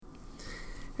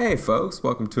Hey folks,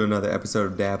 welcome to another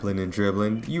episode of Dabbling and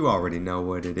Dribbling. You already know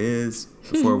what it is.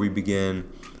 Before we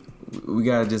begin, we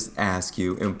gotta just ask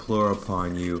you, implore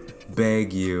upon you,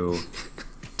 beg you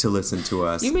to listen to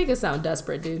us. You make us sound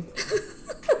desperate, dude.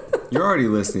 You're already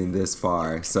listening this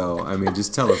far, so I mean,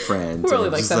 just tell a friend. We're only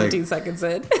like 17 seconds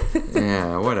in.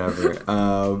 Yeah, whatever.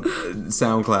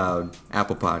 SoundCloud,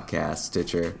 Apple Podcasts,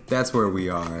 Stitcher. That's where we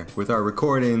are with our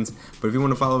recordings. But if you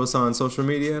want to follow us on social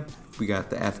media, we got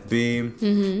the FB.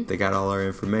 Mm-hmm. They got all our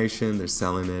information. They're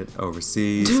selling it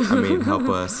overseas. I mean, help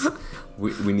us.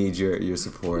 We need your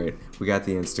support. We got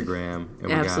the Instagram, and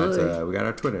we got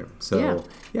our Twitter. So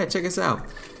yeah, check us out.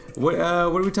 What are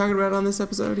we talking about on this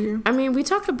episode here? I mean, we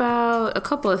talk about a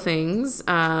couple of things.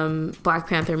 Black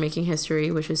Panther making history,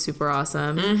 which is super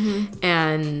awesome. Mm-hmm.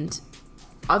 And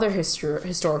other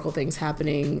historical things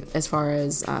happening as far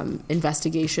as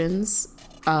investigations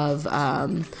of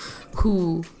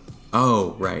who...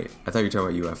 Oh, right. I thought you were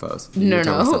talking about UFOs. No.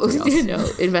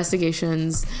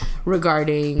 Investigations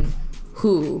regarding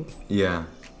who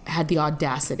had the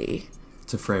audacity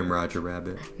to frame Roger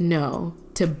Rabbit. No,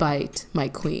 to bite my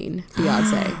queen,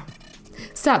 Beyonce.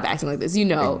 Stop acting like this. You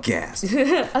know. A gasp.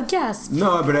 A gasp.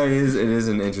 No, but it is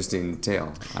an interesting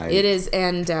tale. It is,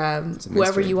 and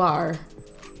whoever you are,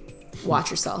 watch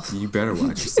yourself. You better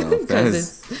watch yourself.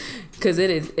 Because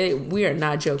we are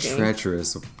not joking.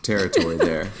 Treacherous territory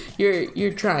there.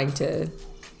 You're trying to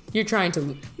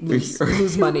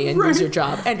lose money and lose your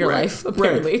job and your life,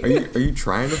 apparently. Right. Are you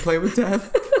trying to play with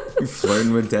death? You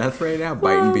flirting with death right now?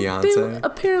 Biting Beyonce? They were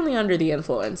apparently under the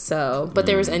influence, but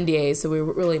there was NDA, so we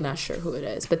were really not sure who it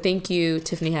is. But thank you,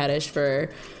 Tiffany Haddish,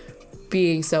 for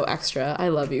being so extra. I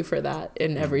love you for that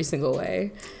in every single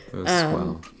way. It was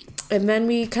swell. And then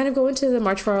we kind of go into the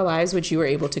March for Our Lives, which you were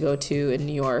able to go to in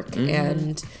New York,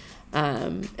 and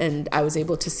I was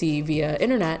able to see via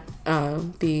internet,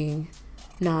 being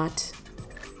not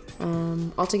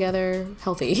altogether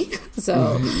healthy.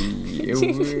 So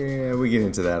we get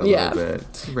into that a little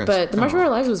bit. But the March for Our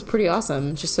Lives was pretty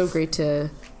awesome. Just so great to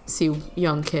see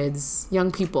young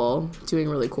people doing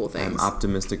really cool things. I'm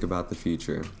optimistic about the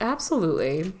future.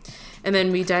 Absolutely. And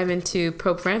then we dive into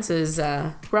Pope Francis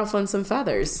ruffling some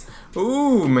feathers.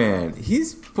 Ooh, man.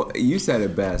 You said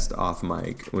it best off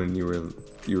mic when you were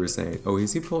saying, oh,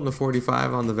 is he pulling a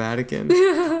 45 on the Vatican?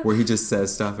 Where he just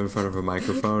says stuff in front of a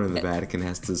microphone and the Vatican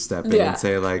has to step in and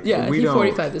say, like, we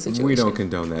don't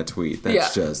condone that tweet.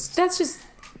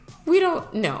 We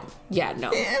don't, no. Yeah,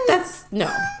 no.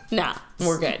 Nah,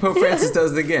 we're good. Pope Francis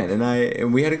does it again.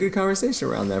 And we had a good conversation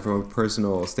around that from a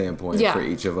personal standpoint for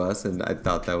each of us. And I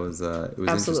thought that was, it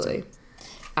was interesting.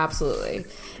 Absolutely.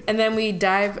 And then we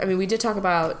did talk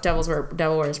about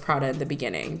Devil Wears Prada in the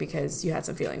beginning because you had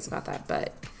some feelings about that,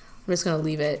 but I'm just going to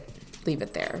leave it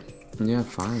there. Yeah,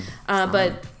 fine.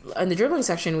 But in the dribbling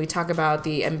section, we talk about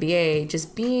the NBA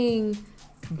just being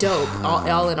dope,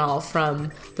 all in all,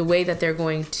 from the way that they're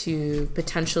going to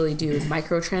potentially do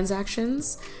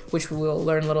microtransactions, which we'll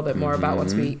learn a little bit more about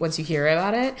once you hear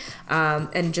about it,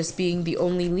 and just being the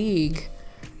only league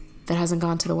that hasn't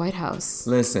gone to the White House.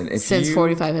 Listen, since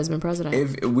 45 has been president.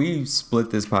 If we split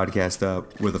this podcast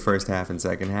up with the first half and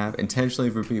second half, intentionally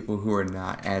for people who are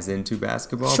not as into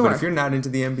basketball, sure. But if you're not into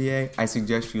the NBA, I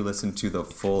suggest you listen to the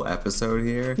full episode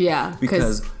here. Yeah,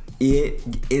 because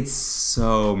it's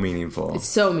so meaningful. It's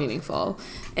so meaningful,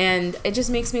 and it just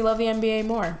makes me love the NBA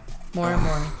more and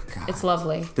more. God. It's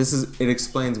lovely. It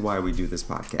explains why we do this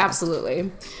podcast.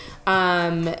 Absolutely.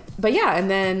 But yeah, and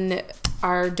then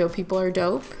our dope people are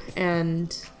dope,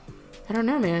 and I don't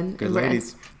know, man. Good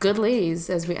ladies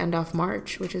as we end off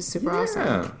March, which is super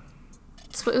awesome.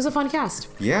 It was a fun cast.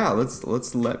 Yeah,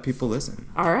 let's let people listen.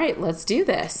 All right, let's do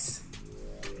this.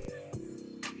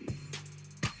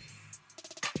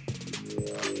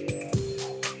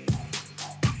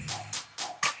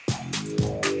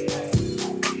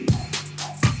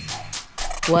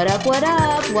 What up?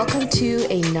 Welcome to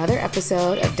another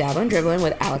episode of Dabbling and Dribbling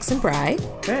with Alex and Bri.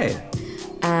 Hey.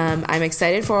 I'm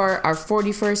excited for our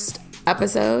 41st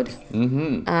episode.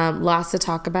 Lots to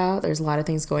talk about. There's a lot of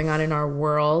things going on in our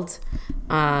world.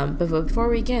 But before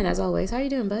we begin, as always, how you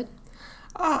doing, bud?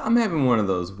 I'm having one of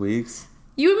those weeks.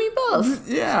 You and me both.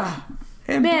 Yeah.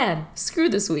 And man, screw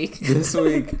this week.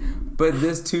 But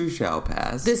this too shall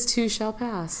pass.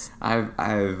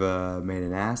 I've made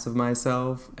an ass of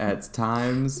myself at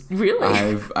times.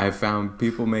 Really? I've found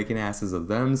people making asses of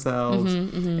themselves,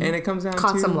 and it comes down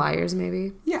caught some liars,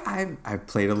 maybe. Yeah, I've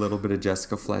played a little bit of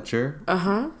Jessica Fletcher.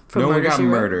 No one got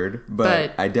murdered,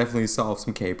 but I definitely solved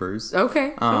some capers.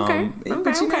 Okay. But you know,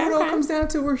 it all comes down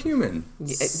to we're human.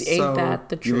 Ain't that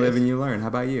the truth? You live and you learn. How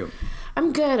about you?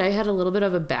 I'm good. I had a little bit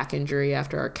of a back injury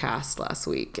after our cast last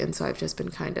week, and so I've just been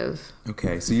kind of...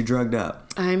 Okay, so you drugged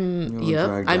up.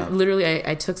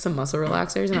 I took some muscle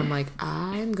relaxers, and I'm like,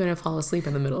 I'm going to fall asleep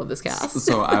in the middle of this cast.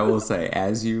 So I will say,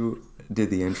 as you did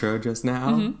the intro just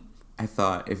now, I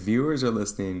thought if listeners are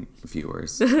listening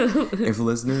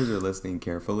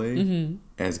carefully,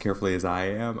 as carefully as I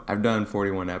am, I've done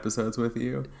 41 episodes with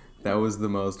you. That was the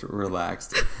most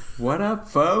relaxed. What up,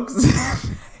 folks?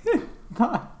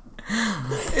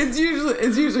 It's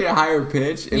usually a higher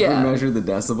pitch if we measure the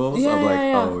decibels. I'm like,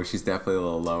 oh, she's definitely a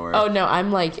little lower. Oh no,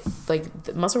 I'm like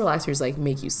the muscle relaxers like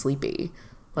make you sleepy.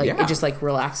 Like it just like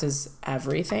relaxes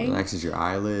everything. Relaxes your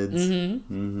eyelids.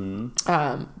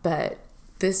 But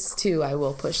this too, I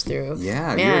will push through.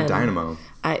 Yeah, you're a dynamo.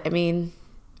 I mean,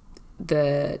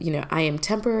 I am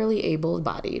temporarily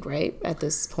able-bodied, right, at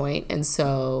this point, and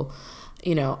so,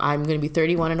 I'm going to be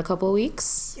 31 in a couple of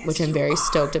weeks, which I'm very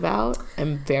stoked about.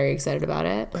 I'm very excited about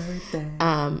it. Birthday.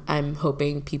 I'm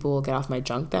hoping people will get off my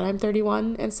junk that I'm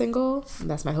 31 and single.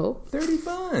 That's my hope. 30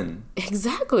 fun.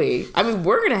 Exactly. I mean,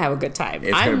 we're gonna have a good time.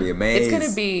 It's gonna be amazing.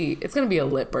 It's gonna be a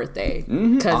lit birthday.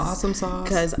 Awesome sauce.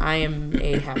 Because I am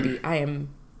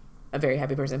a very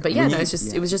happy person. But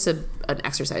it was just an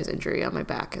exercise injury on my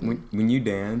back. And when you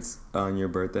dance on your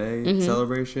birthday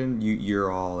celebration, you're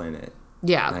all in it.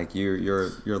 Yeah. Like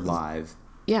you're live.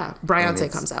 Yeah.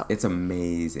 Beyonce comes out. It's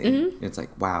amazing. It's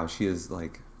like, wow, she is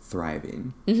like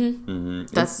thriving.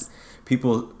 That's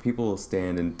people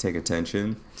stand and take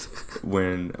attention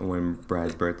when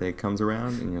Brad's birthday comes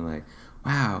around, and you're like,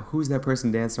 wow, who's that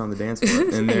person dancing on the dance floor?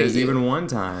 And there's even one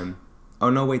time,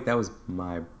 oh no, wait, that was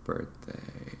my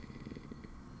birthday.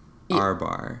 Our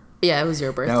bar. Yeah, it was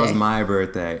your birthday. That was my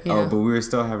birthday. Yeah. Oh, but we were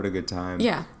still having a good time.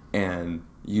 Yeah. And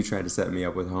you tried to set me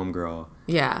up with homegirl.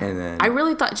 Yeah. And then I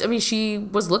really thought, she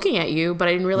was looking at you, but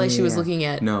I didn't realize she was looking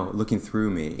at... No, looking through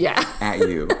me. Yeah. At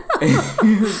you.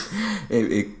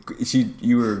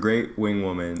 You were a great wing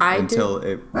woman until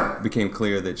it became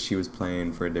clear that she was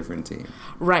playing for a different team.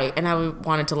 Right. And I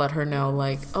wanted to let her know,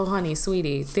 like, oh, honey,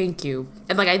 sweetie, thank you.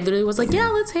 And, like, I literally was like, yeah,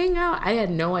 let's hang out. I had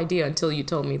no idea until you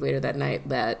told me later that night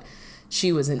that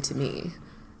she was into me.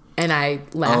 And I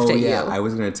laughed at you. Oh, yeah. I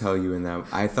was going to tell you in that...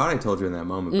 I thought I told you in that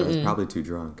moment, but I was probably too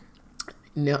drunk.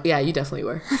 No. Yeah, you definitely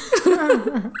were.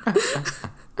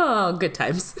 Oh, good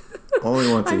times.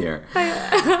 Only once a year.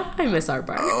 I miss our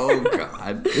bar. Oh,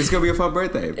 God. It's going to be a fun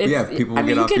birthday. People will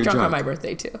get off your junk. you get drunk on my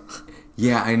birthday, too.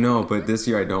 Yeah, I know, but this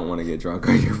year I don't want to get drunk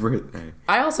on your birthday.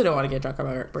 I also don't want to get drunk on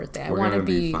my birthday. I want to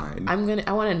be fine. I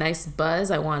want a nice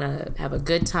buzz. I want to have a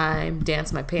good time,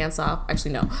 dance my pants off.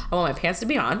 Actually, no. I want my pants to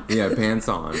be on. Yeah, pants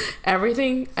on.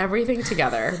 everything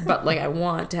together, but like I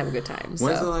want to have a good time.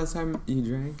 When's the last time you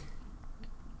drank?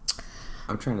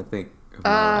 I'm trying to think of my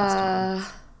last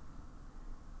time.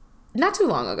 Not too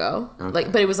long ago. Okay.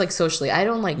 But it was like socially. I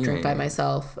don't drink by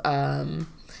myself.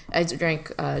 I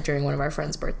drank during one of our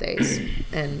friends' birthdays,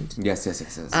 and yes.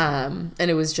 And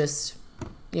it was just,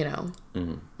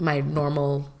 my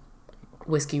normal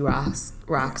whiskey rocks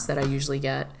that I usually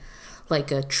get,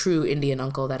 like a true Indian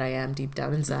uncle that I am deep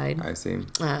down inside. I see.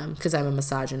 Because I'm a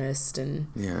misogynist, and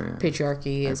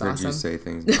patriarchy is awesome. I've heard you say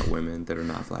things about women that are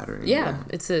not flattering. Yeah,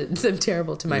 it's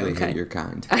terrible to my own kind. Really hate your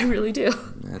kind. I really do.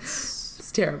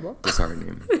 It's terrible.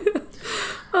 Disheartening.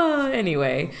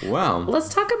 Anyway. Wow.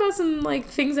 Let's talk about some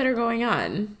things that are going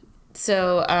on.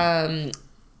 So, I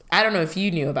don't know if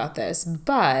you knew about this,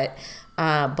 but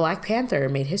Black Panther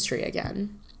made history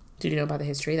again. Did you know about the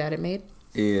history that it made?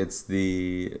 It's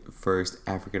the first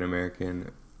African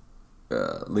American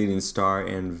leading star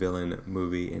and villain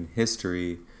movie in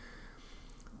history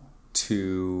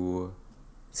to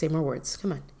say more words.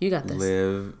 Come on, you got this.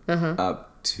 Live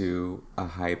up to a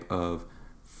hype of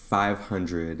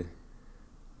 $500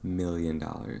 million.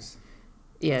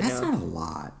 Yeah, that's not a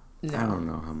lot. No. I don't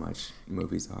know how much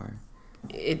movies are.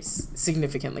 It's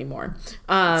significantly more.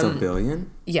 It's $1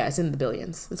 billion? Yeah, it's in the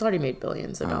billions. It's already made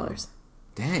billions of dollars.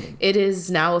 Dang. It is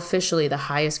now officially the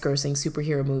highest grossing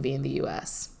superhero movie in the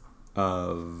U.S.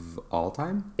 Of all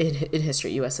time? In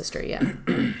history, U.S. history, yeah.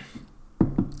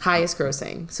 Highest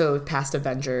grossing. So past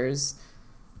Avengers.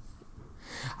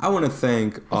 I want to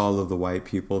thank all of the white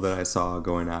people that I saw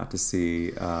going out to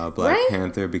see Black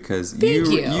Panther because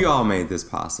you all made this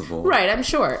possible. Right, I'm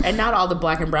sure. And not all the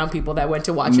black and brown people that went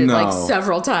to watch it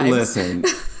several times. Listen,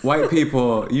 white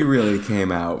people, you really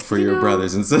came out for your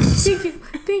brothers and sisters.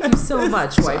 Thank you so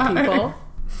much, white people.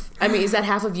 I mean, is that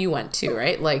half of you went too,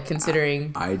 right? Like,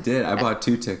 considering... I did. I bought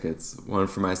 2 tickets. One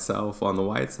for myself on the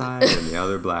white side and the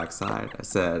other black side. I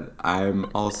said, I'm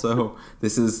also...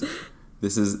 This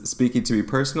is speaking to me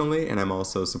personally, and I'm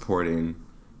also supporting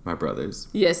my brothers.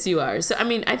 Yes, you are. So I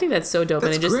mean, I think that's so dope.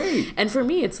 That's and it just, great. And for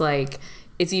me, it's like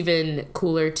it's even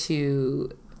cooler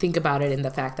to think about it in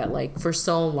the fact that like for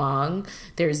so long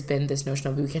there's been this notion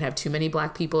of we can have too many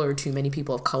black people or too many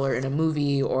people of color in a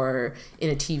movie or in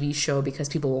a TV show because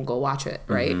people won't go watch it,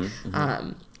 right?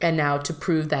 And now to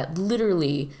prove that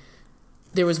literally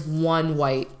there was one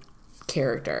white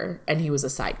character and he was a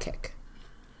sidekick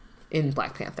in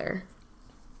Black Panther.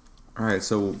 All right,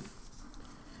 so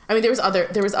I mean there was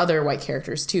other white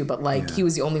characters too, but like he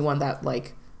was the only one that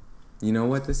like. you know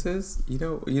what this is? You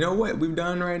know what we've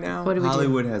done right now? What do we do?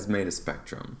 Hollywood has made a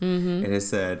spectrum. And has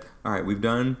said, all right, we've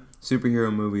done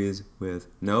superhero movies with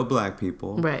no black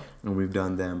people. Right. And we've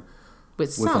done them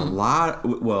With with some. a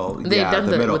lot. Well, They've yeah, done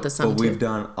the middle. with the some but too. we've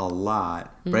done a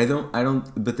lot. But I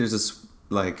don't, but there's this,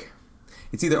 like,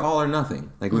 it's either all or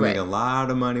nothing. Like, we make a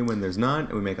lot of money when there's none,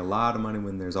 and we make a lot of money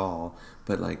when there's all.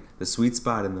 But, like, the sweet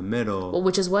spot in the middle. Well,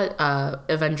 which is what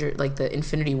Avenger, like the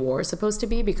Infinity War is supposed to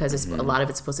be, because it's, a lot of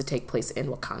it's supposed to take place in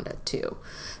Wakanda too.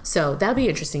 So that'd be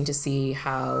interesting to see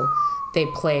how they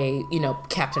play, you know,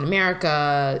 Captain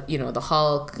America, you know, the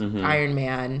Hulk, Iron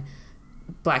Man,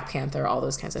 Black Panther, all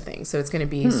those kinds of things. So it's going to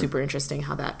be super interesting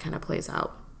how that kind of plays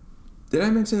out. Did I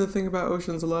mention the thing about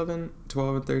Ocean's 11,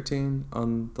 12, and 13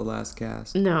 on the last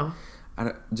cast? No.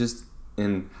 Just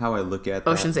in how I look at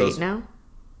that. Ocean's 8 now?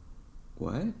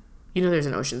 What? You know there's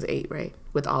an Ocean's 8, right?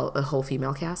 With a whole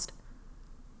female cast?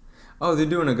 Oh, they're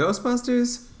doing a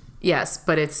Ghostbusters? Yes,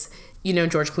 but it's, you know,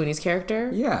 George Clooney's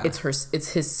character? Yeah.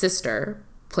 It's his sister,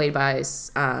 played by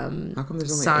How come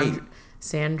there's only 8?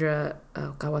 Sandra,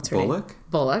 oh God, what's her Bullock? name?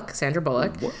 Bullock, Sandra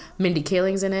Bullock. What? Mindy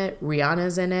Kaling's in it.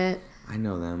 Rihanna's in it. I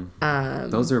know them.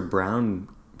 Those are brown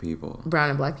people. Brown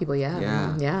and black people, yeah.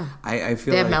 Yeah. Yeah. I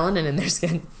feel They like... have melanin in their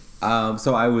skin.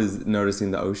 So I was noticing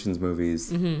the Ocean's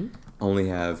movies only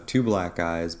have 2 black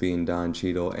guys, being Don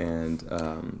Cheadle and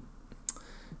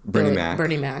Bernie Mac.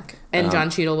 Bernie Mac. And John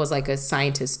Cheadle was like a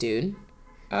scientist dude.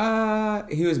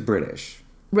 He was British.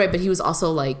 Right, but he was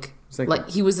also like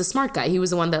he was the smart guy. He was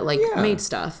the one that made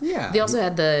stuff. Yeah. They also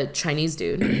had the Chinese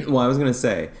dude. Well, I was gonna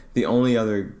say the only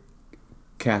other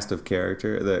cast of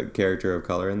the character of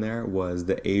color in there was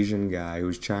the Asian guy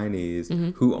who's Chinese,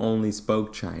 who only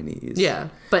spoke Chinese. Yeah,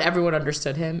 but everyone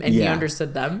understood him, and he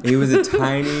understood them. He was a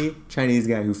tiny Chinese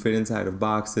guy who fit inside of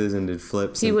boxes and did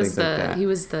flips and things like that. He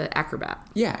was the acrobat.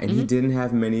 Yeah, and he didn't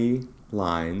have many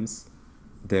lines.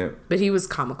 But he was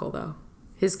comical though.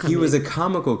 He was a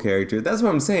comical character. That's what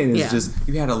I'm saying. Is Yeah. just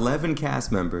you had 11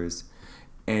 cast members,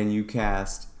 and you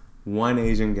cast one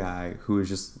Asian guy who was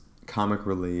just comic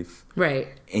relief. Right.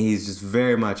 And he's just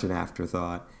very much an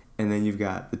afterthought. And then you've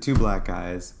got the 2 black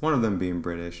guys, one of them being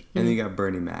British, and then you got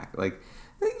Bernie Mac. Like,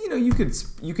 you know, you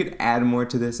could add more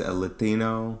to this, a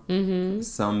Latino,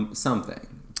 something.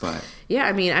 But yeah,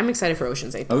 I mean, I'm excited for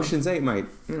Ocean's 8. Though. Ocean's 8 might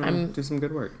do some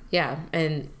good work. Yeah,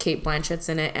 and Kate Blanchett's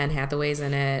in it, Anne Hathaway's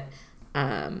in it.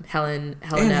 Helena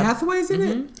Hathaway's in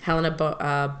it? Helena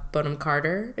Bonham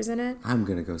Carter is in it. I'm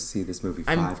gonna go see this movie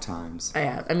 5 times.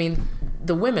 Yeah, I mean,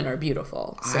 the women are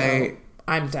beautiful, so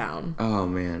I'm down. Oh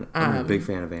man, I'm a big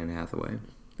fan of Anne Hathaway.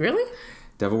 Really?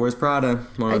 Devil Wears Prada,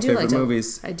 one of my favorite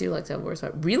movies. I do like Devil Wears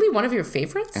Prada. Really? One of your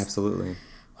favorites? Absolutely.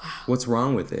 Wow. What's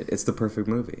wrong with it? It's the perfect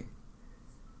movie.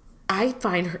 I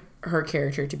find her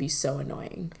character to be so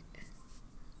annoying.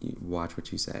 You watch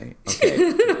what you say.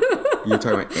 Okay. You're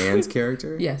talking about Anne's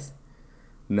character? Yes.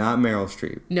 Not Meryl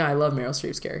Streep. No, I love Meryl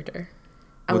Streep's character.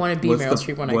 I want to be Meryl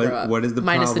Streep when I grow up. What is the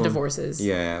minus problem? the divorces?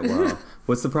 Yeah, well,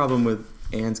 what's the problem with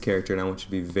Anne's character? And I want you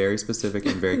to be very specific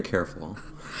and very careful.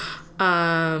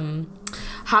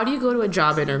 How do you go to a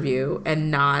job interview and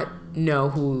not know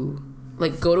who...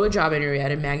 Like, go to a job interview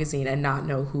at a magazine and not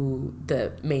know who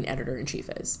the main editor-in-chief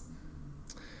is?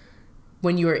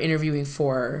 When you are interviewing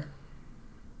for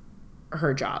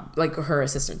her job, like her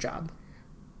assistant job.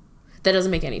 That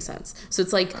doesn't make any sense. So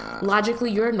it's like,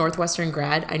 logically, you're a Northwestern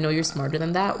grad. I know you're smarter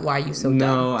than that. Why are you so dumb?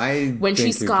 No, when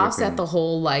she scoffs at the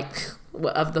whole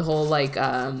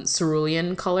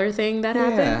cerulean color thing that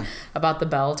happened about the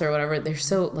belt or whatever, they're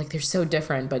so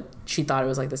different, but she thought it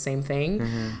was like the same thing.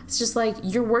 It's just like,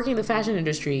 you're working the fashion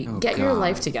industry. Get your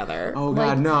life together. Oh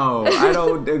God, no, I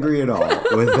don't agree at all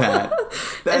with that.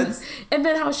 And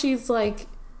then how she's like,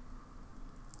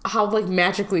 how like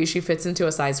magically she fits into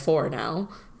a size 4 now,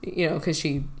 you know, because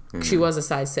she was a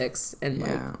size 6 and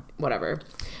whatever.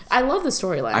 I love the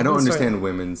storyline. I don't understand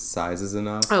women's sizes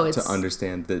enough to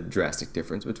understand the drastic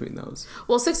difference between those.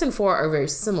 Well, 6 and 4 are very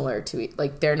similar to it.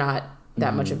 Like, they're not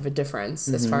that much of a difference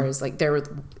as far as like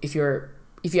if you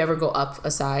ever go up a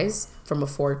size from a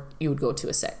 4, you would go to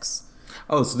a 6.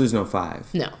 Oh, so there's no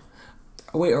 5. No.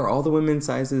 Wait, are all the women's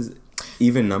sizes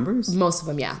Even numbers? Most of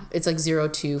them, yeah. It's like 0,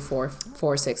 2, 4,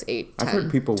 4, 6, 8, 10, I've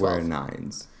heard people 12. wear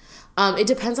 9s. It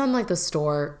depends on like the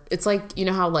store. It's like, you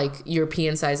know how like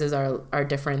European sizes are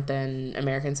different than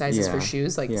American sizes for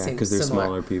shoes, like yeah, because they're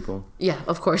smaller people. Yeah,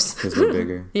 of course. Because we're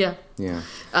bigger. Yeah. Yeah.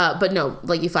 But no,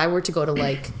 like if I were to go to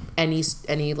like any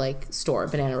like store,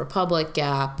 Banana Republic,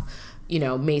 Gap, you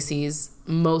know, Macy's,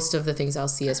 most of the things I'll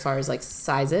see as far as like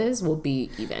sizes will be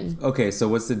even. Okay, so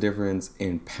what's the difference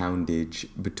in poundage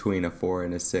between a 4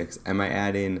 and a 6? Am I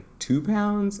adding 2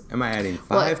 pounds? Am I adding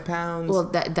 5 pounds? Well,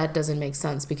 that doesn't make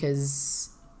sense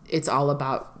because it's all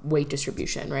about weight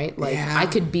distribution, right? Like I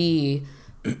could be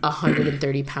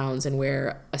 130 pounds and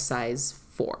wear a size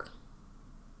 4.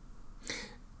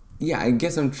 Yeah, I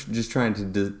guess I'm just trying to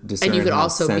discern. And you could how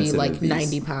also be sensitive like these-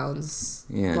 90 pounds.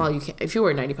 Yeah. Well, you can if you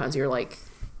were 90 pounds, you're like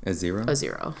A 0? a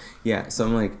 0. Yeah, so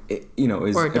I'm like, you know,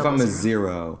 Or a if double I'm a 0.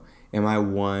 0, am I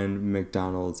one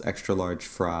McDonald's extra large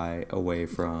fry away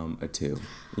from a 2?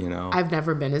 You know? I've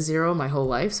never been a 0 my whole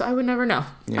life, so I would never know.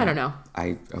 Yeah. I don't know.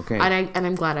 Okay. And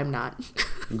I'm glad I'm not,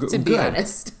 to be Good.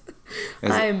 honest.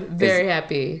 As- I'm very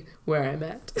happy where I'm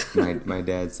at. my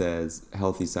dad says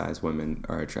healthy size women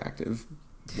are attractive.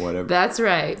 Whatever. That's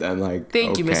right. I'm like,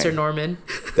 Thank you, okay, Mr. Norman.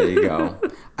 There you go.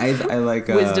 I like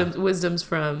Wisdoms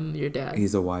from your dad.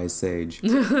 He's a wise sage.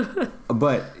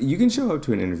 But you can show up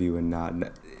to an interview and not.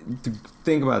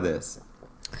 Think about this.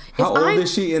 How old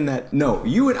is she in that? No,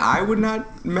 you and I would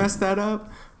not mess that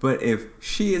up. But if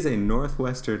she is a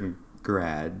Northwestern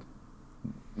grad,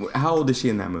 how old is she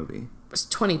in that movie? It's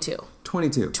 22.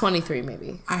 22. 23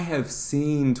 maybe. I have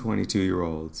seen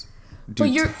 22-year-olds do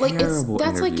But you're like terrible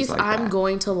that's like interviews if I'm that.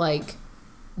 going to like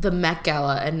the Met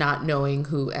Gala and not knowing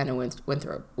who Anna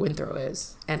Wintour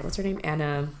is. And what's her name?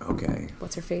 Anna. Okay.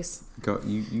 What's her face? Go.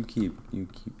 You keep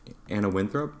Anna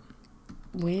Winthrop.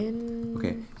 Win.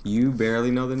 Okay. You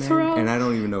barely know the name, Throw. and I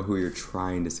don't even know who you're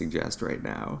trying to suggest right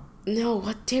now. No,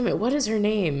 what? Damn it! What is her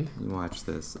name? You watch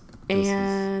this.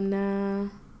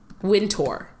 Anna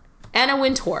Wintour. Anna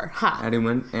Wintour. Ha.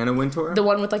 Anna Wintour? The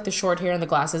one with like the short hair and the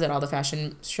glasses at all the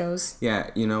fashion shows.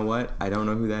 Yeah, you know what? I don't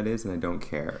know who that is, and I don't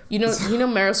care. You know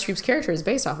Meryl Streep's character is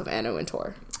based off of Anna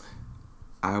Wintour.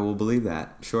 I will believe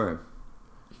that. Sure.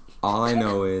 All I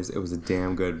know is it was a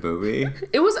damn good movie.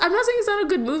 It was. I'm not saying it's not a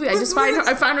good movie. I just find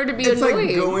her to be It's annoying.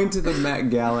 like going to the Met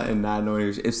Gala and not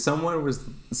knowing. If someone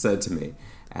said to me,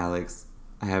 Alex,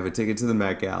 I have a ticket to the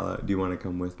Met Gala. Do you want to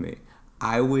come with me?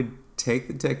 I would take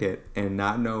the ticket and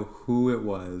not know who it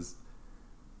was.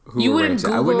 You wouldn't arranged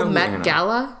it. I wouldn't Google know who Met Anna-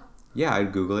 Gala? Yeah,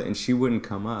 I'd Google it and she wouldn't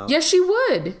come up. Yes, she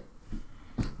would.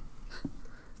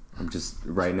 I'm just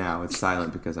right now it's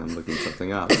silent because I'm looking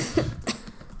something up.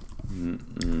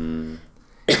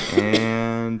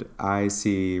 And I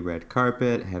see red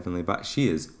carpet, heavenly body. She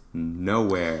is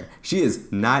nowhere. She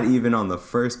is not even on the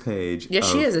first page. Yes,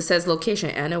 she is. It says location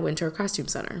Anna Wintour Costume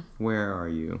Center. Where are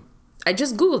you? I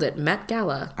just Googled it. Met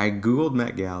Gala. I googled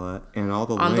Met Gala and all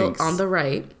the On links the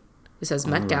right, it says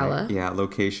Met Gala. Right. Yeah,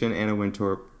 location Anna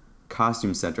Wintour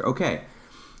Costume Center. Okay,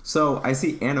 so I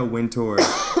see Anna Wintour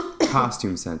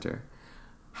Costume Center.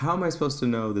 How am I supposed to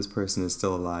know this person is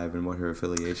still alive and what her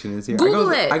affiliation is here? Google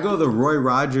it. I go to the Roy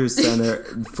Rogers Center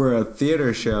for a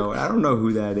theater show. I don't know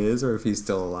who that is or if he's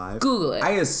still alive. Google it.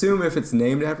 I assume if it's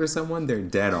named after someone, they're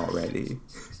dead already.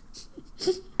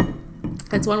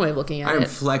 That's one way of looking at I'm it.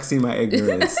 flexing my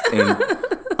ignorance and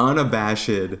unabashed.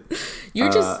 You're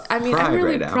just. I mean, I'm pride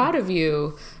really right now. proud of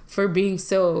you for being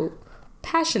so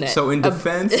passionate. So in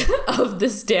defense of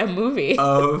this damn movie.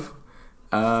 of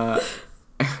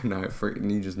no,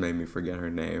 you just made me forget her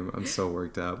name. I'm so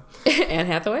worked up. Anne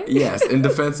Hathaway? Yes, in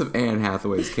defense of Anne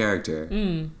Hathaway's character.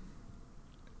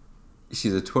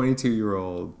 She's a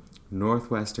 22-year-old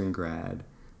Northwestern grad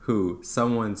who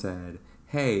someone said,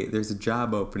 hey, there's a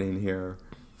job opening here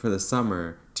for the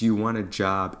summer. Do you want a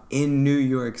job in New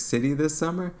York City this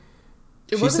summer?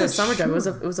 It She wasn't a said, summer job.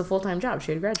 "Sure." It was a full-time job.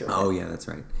 She had graduated. Oh, yeah, that's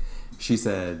right. She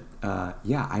said,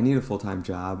 yeah, I need a full-time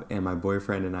job, and my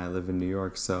boyfriend and I live in New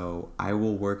York, so I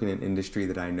will work in an industry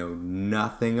that I know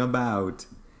nothing about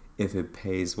if it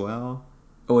pays well.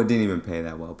 Oh, it didn't even pay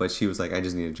that well, but she was like, I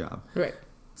just need a job. Right.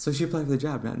 So she applied for the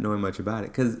job, not knowing much about it,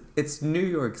 because it's New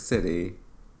York City,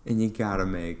 and you gotta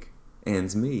make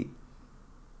ends meet.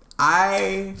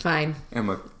 I Fine.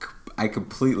 I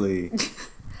completely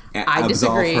I absolve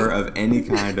disagree. her of any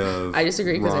kind of I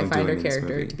disagree because I find her wrongdoing in this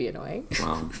character movie. to be annoying.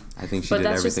 Well, I think she But did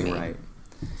that's just everything me. right.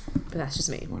 But that's just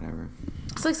me. Whatever.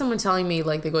 It's like someone telling me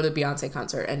like they go to the Beyonce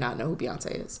concert and not know who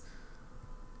Beyonce is.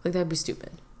 Like that'd be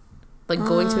stupid. Like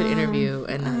going to an interview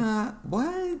and like,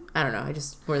 what? I don't know. I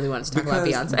just really wanted to talk about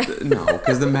Beyonce. No,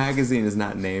 because the magazine is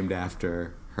not named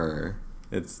after her.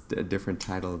 It's a different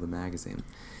title of the magazine.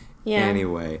 Yeah.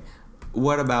 Anyway,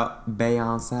 what about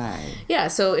Beyonce? Yeah,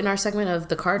 so in our segment of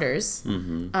the Carters,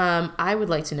 I would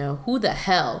like to know who the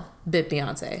hell bit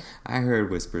Beyonce. I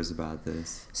heard whispers about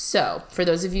this. So, for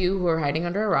those of you who are hiding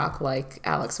under a rock like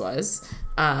Alex was,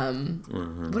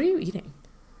 what are you eating?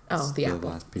 Oh, the apple.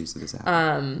 last piece of this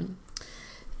apple.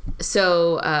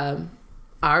 So,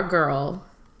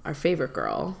 our favorite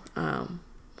girl,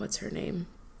 what's her name?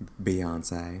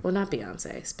 Beyonce. Well, not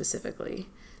Beyonce specifically.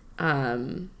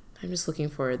 I'm just looking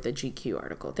for the GQ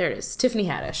article. There it is. Tiffany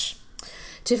Haddish.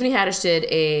 Tiffany Haddish did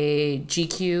a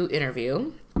GQ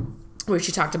interview where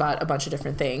she talked about a bunch of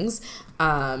different things.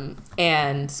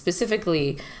 And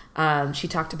specifically, she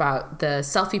talked about the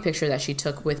selfie picture that she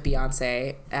took with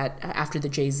Beyonce after the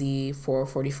Jay-Z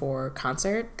 444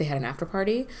 concert. They had an after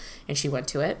party, and she went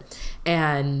to it.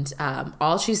 And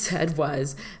all she said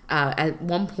was, at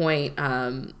one point,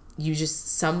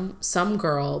 some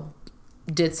girl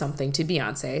did something to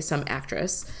Beyonce, some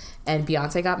actress, and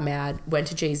Beyonce got mad, went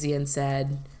to Jay-Z and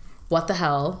said, what the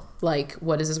hell? Like,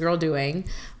 what is this girl doing?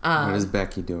 What is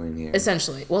Becky doing here?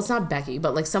 Essentially. Well, it's not Becky,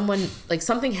 but like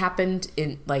something happened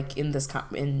in this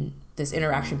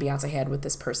interaction Beyonce had with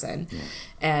this person. Yeah.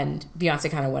 And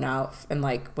Beyonce kind of went out and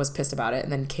like was pissed about it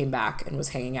and then came back and was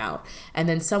hanging out. And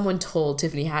then someone told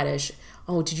Tiffany Haddish,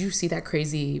 oh, did you see that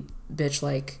crazy bitch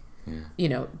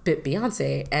bit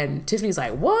Beyonce? And Tiffany's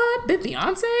like, what? Bit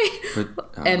Beyonce?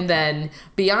 And then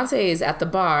Beyonce is at the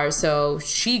bar, so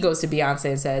she goes to Beyonce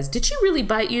and says, did she really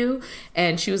bite you?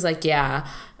 And she was like, yeah.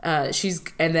 And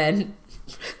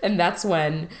that's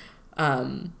when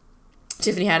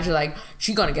Tiffany Haddish was like,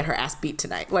 she's gonna get her ass beat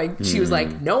tonight. Like, she was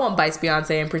like, no one bites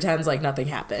Beyonce and pretends like nothing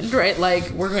happened, right? Like,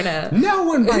 we're gonna... No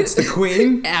one bites the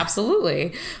queen!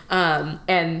 Absolutely.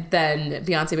 And then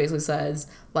Beyonce basically says,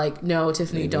 like, no,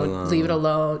 Tiffany, leave it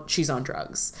alone. She's on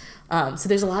drugs. So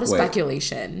there's a lot of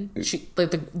speculation. She,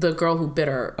 like, the girl who bit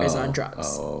her is on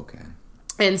drugs. Oh, okay.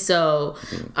 And so,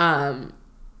 and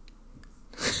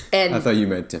I thought you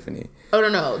meant Tiffany. Oh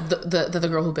no, the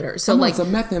girl who bit her. So like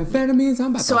some methamphetamines.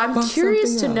 I'm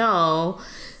curious to know,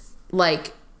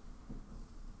 like,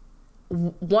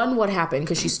 one, what happened,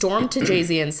 because she stormed to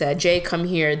Jay-Z and said, Jay, come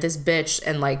here, this bitch,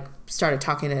 and like started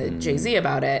talking to Jay-Z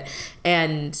about it.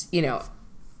 And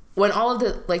when all of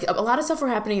the, like, a lot of stuff were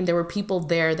happening, there were people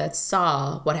there that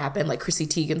saw what happened, like Chrissy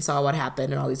Teigen saw what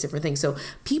happened and all these different things. So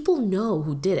people know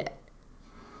who did it.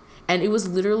 And it was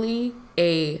literally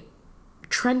a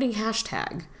trending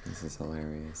hashtag. This is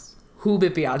hilarious. Who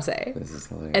bit Beyonce? This is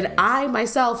hilarious. And I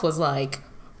myself was like,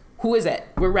 who is it?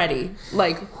 We're ready.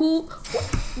 Like,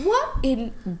 what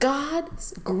in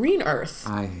God's green earth?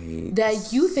 I hate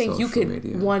that you think you could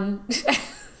media. Go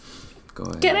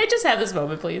ahead. Can I just have this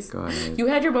moment, please? Go ahead. You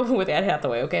had your moment with Anne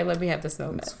Hathaway, okay? Let me have this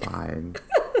moment. It's fine.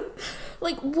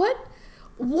 Like, what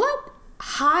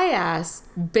high-ass,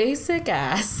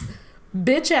 basic-ass,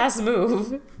 bitch-ass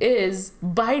move is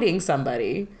biting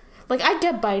somebody? Like, I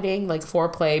get biting, like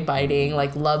foreplay biting,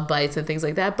 like love bites and things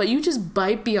like that, but you just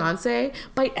bite Beyonce,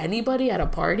 bite anybody at a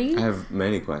party? I have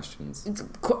many questions.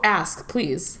 Ask,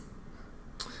 please.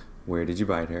 Where did you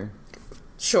bite her?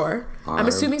 Sure. I'm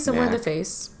assuming somewhere in the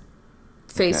face.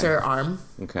 Face or arm.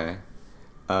 Okay.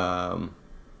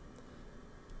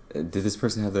 Did this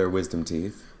person have their wisdom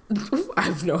teeth? I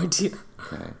have no idea.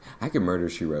 Okay. I could murder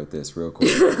She Wrote This real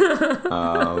quick.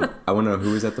 I want to know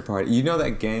who was at the party. You know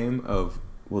that game of...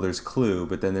 Well, there's Clue,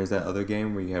 but then there's that other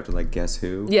game where you have to, like, guess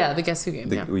who. Yeah, the guess who game.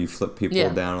 Where you flip people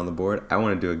down on the board. I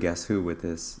want to do a guess who with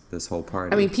this whole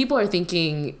party. I mean, people are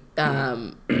thinking,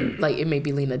 like, it may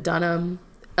be Lena Dunham.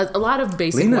 A lot of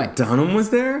basic... Lena Dunham was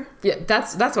there? Yeah,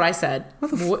 that's what I said.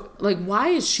 Like, why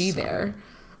is she there?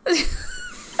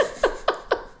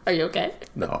 Are you okay?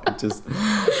 No, I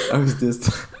was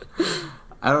just...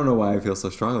 I don't know why I feel so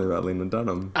strongly about Lena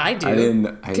Dunham. I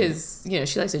do. Because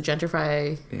she likes to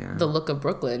gentrify the look of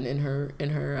Brooklyn in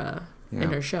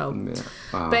her show. Yeah.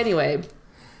 Wow. But anyway,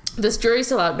 this jury's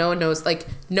still out. No one knows. Like,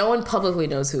 no one publicly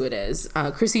knows who it is.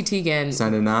 Chrissy Teigen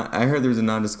signed I heard there was a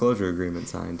non-disclosure agreement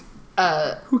signed.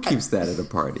 Who keeps that at a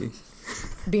party?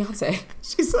 Beyonce.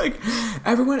 She's like,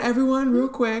 everyone, real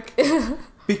quick,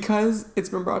 because it's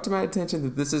been brought to my attention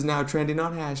that this is now trending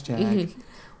on hashtag. Mm-hmm.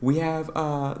 We have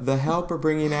the help of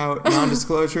bringing out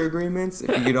non-disclosure agreements. If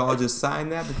you could all just sign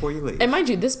that before you leave. And mind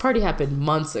you, this party happened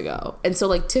months ago. And so,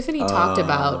 like, Tiffany talked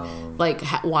about, like,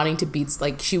 wanting to beat...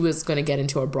 Like, she was going to get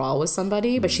into a brawl with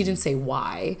somebody, but she didn't say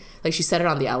why. Like, she said it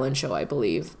on the Ellen Show, I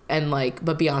believe. And, like,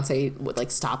 but Beyonce, like,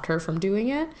 stopped her from doing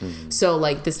it. Mm-hmm. So,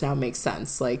 like, this now makes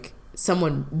sense. Like,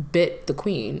 someone bit the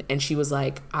queen, and she was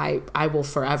like, I will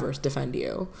forever defend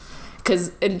you.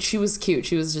 and she was cute.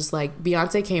 She was just like,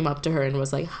 Beyonce came up to her and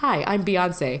was like, "Hi, I'm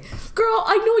Beyonce." Girl,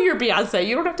 I know you're Beyonce.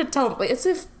 You don't have to tell me. It's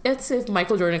if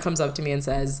Michael Jordan comes up to me and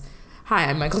says, "Hi,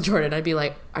 I'm Michael Jordan." I'd be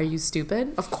like, "Are you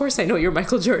stupid? Of course I know you're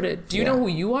Michael Jordan. Do you know who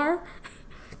you are?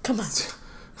 Come on.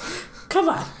 Come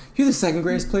on. You're the second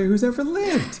greatest player who's ever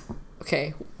lived.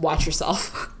 Okay, watch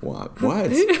yourself. What?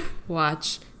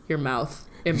 Watch your mouth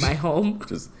in my home.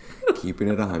 Just keeping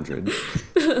it 100.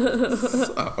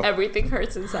 So. Everything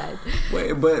hurts inside.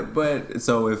 Wait, but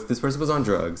so if this person was on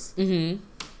drugs,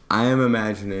 I am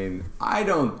imagining.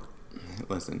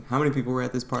 Listen, how many people were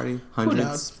at this party? Hundreds? Who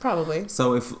knows? Probably.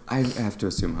 So if I have to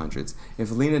assume hundreds,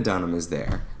 if Lena Dunham is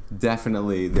there,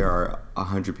 definitely there are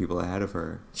 100 people ahead of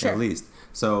her, at least.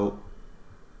 So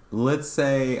let's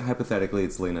say hypothetically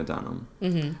it's Lena Dunham.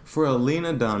 For a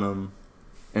Lena Dunham,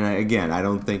 and I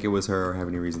don't think it was her or have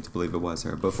any reason to believe it was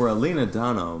her, but for a Lena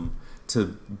Dunham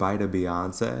to bite a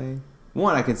Beyonce,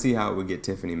 one, I can see how it would get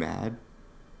Tiffany mad.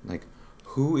 Like,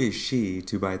 who is she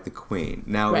to bite the queen?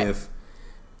 Now, if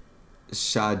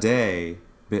Sade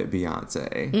bit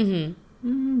Beyonce,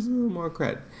 there's a little more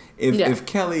cred. If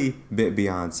Kelly bit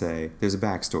Beyonce, there's a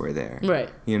backstory there. Right.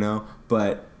 You know?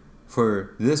 But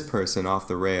for this person off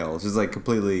the rails, just like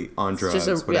completely on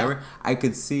drugs, whatever, I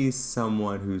could see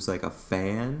someone who's like a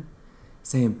fan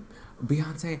saying,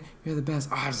 "Beyonce, you're the best.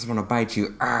 Oh, I just want to bite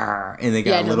you." And they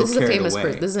got a little carried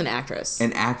away. This is an actress.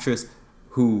 An actress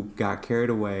who got carried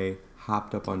away,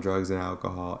 hopped up on drugs and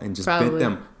alcohol, and just bit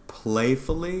them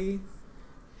playfully.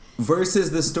 Versus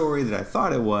the story that I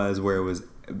thought it was, where it was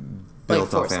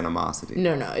built off animosity.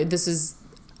 No, this is...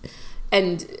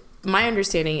 And my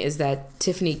understanding is that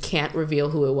Tiffany can't reveal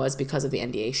who it was because of the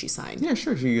NDA she signed. Yeah,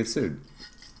 sure, she gets sued.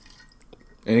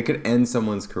 And it could end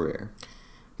someone's career.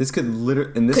 This could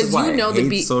literally... And this is why I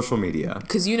hate social media.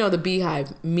 Because the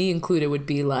Beehive, me included, would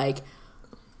be like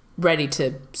ready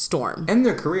to storm. End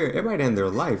their career. It might end their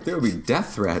life. There would be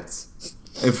death threats.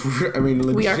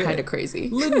 Legit. We are kind of crazy.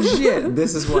 Legit.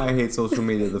 This is why I hate social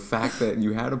media. The fact that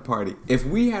you had a party. If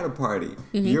we had a party,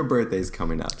 your birthday's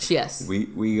coming up. Yes.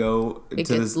 We go to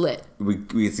this. Lit.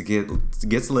 It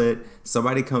gets lit.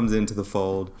 Somebody comes into the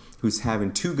fold who's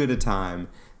having too good a time.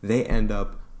 They end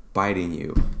up biting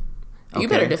you. Okay? You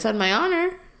better defend my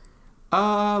honor.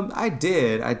 I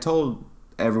did. I told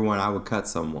everyone I would cut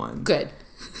someone. Good.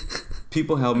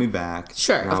 People held me back.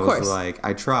 Sure, and of I course. was like,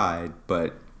 I tried,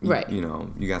 but... Right. You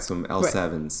know, you got some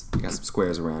L7s. You got some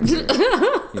squares around here.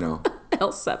 You know.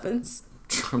 L7s.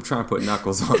 I'm trying to put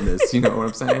knuckles on this. You know what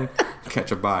I'm saying?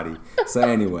 Catch a body. So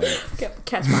anyway.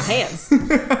 Catch my hands.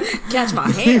 Catch my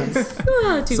hands.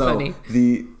 Too funny.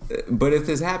 But if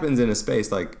this happens in a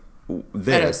space like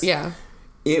this,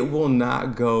 it will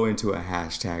not go into a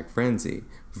hashtag frenzy.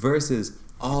 Versus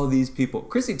all these people.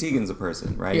 Chrissy Teigen's a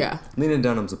person, right? Yeah. Lena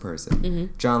Dunham's a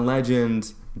person. John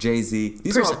Legend... Jay-Z,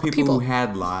 these are all people who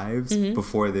had lives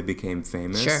before they became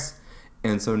famous. Sure.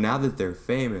 And so now that they're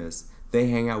famous, they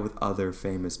hang out with other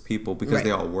famous people because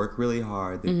they all work really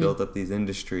hard. They build up these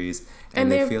industries. And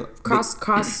they feel...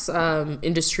 Cross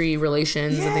industry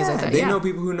relations and things like that. They know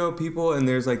people who know people, and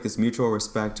there's like this mutual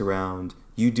respect around,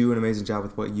 you do an amazing job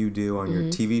with what you do on your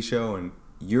TV show, and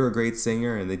you're a great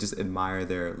singer, and they just admire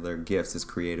their gifts as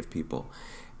creative people.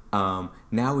 Now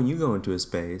when you go into a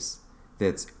space...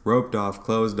 that's roped off,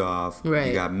 closed off. Right.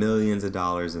 You got millions of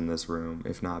dollars in this room,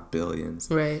 if not billions.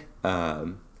 Right.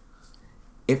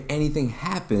 If anything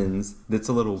happens that's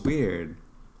a little weird,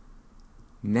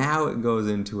 now it goes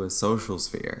into a social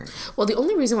sphere. Well, the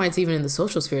only reason why it's even in the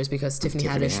social sphere is because Tiffany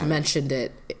Haddish mentioned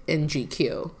it in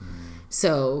GQ.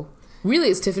 So really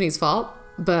it's Tiffany's fault,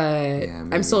 but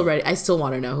I'm still ready. I still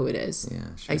want to know who it is. Yeah,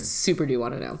 sure. I super do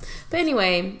want to know. But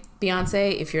anyway,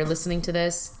 Beyonce, if you're listening to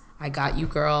this, I got you,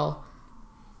 girl.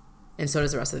 And so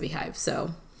does the rest of the Beehive. So,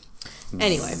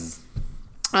 anyway,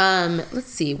 let's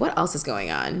see what else is going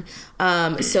on.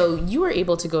 So you were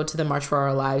able to go to the March for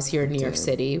Our Lives here in New York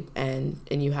City, and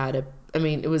you had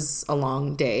it was a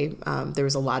long day. There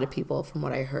was a lot of people, from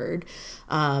what I heard,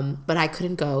 but I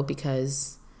couldn't go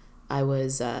because I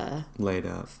was laid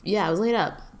up. Yeah, I was laid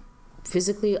up,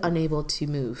 physically unable to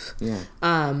move. Yeah.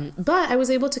 But I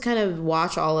was able to kind of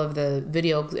watch all of the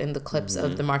video and the clips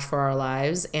of the March for Our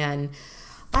Lives, and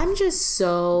I'm just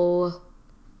so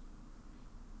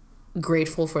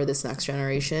grateful for this next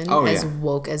generation, as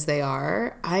woke as they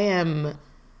are. I am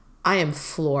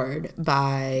floored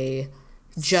by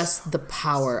just the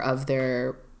power of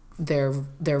their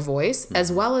voice,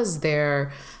 as well as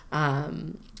their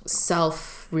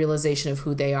self-realization of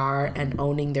who they are and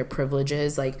owning their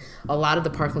privileges. Like, a lot of the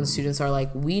Parkland students are like,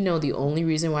 we know the only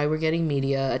reason why we're getting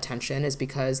media attention is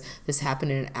because this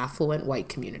happened in an affluent white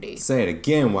community. Say it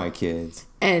again, white kids.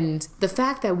 And the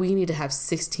fact that we need to have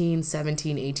 16,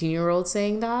 17, 18-year-olds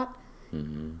saying that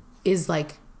is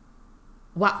like,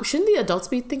 wow, shouldn't the adults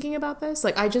be thinking about this?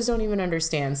 Like, I just don't even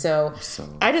understand. So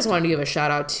I just wanted to give a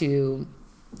shout out to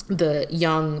the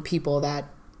young people that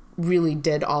really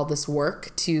did all this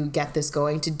work to get this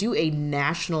going, to do a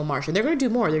national march. And they're going to do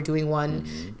more. They're doing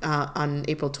one on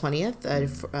April 20th,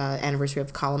 anniversary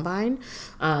of Columbine.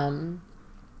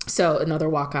 So another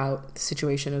walkout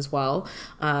situation as well.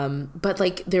 But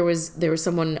like there was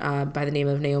someone by the name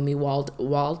of Naomi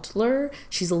Waldler.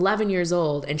 She's 11 years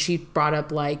old, and she brought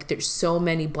up like there's so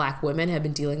many Black women have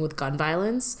been dealing with gun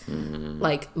violence,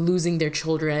 like losing their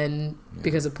children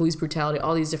because of police brutality,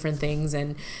 all these different things,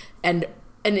 and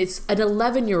it's an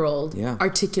 11-year-old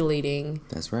articulating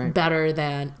that's right better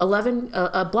than a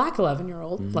Black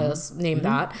 11-year-old. Let's name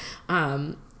that.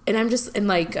 And I'm just, and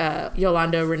like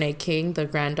Yolanda Renee King, the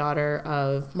granddaughter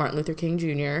of Martin Luther King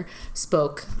Jr.,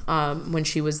 spoke when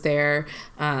she was there.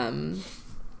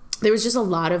 There was just a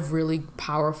lot of really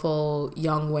powerful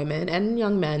young women and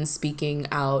young men speaking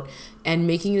out and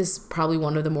making this probably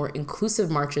one of the more inclusive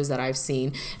marches that I've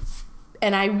seen.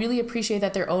 And I really appreciate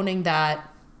that they're owning that.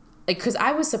 Like, because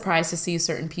I was surprised to see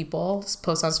certain people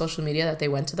post on social media that they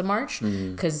went to the march,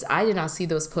 because I did not see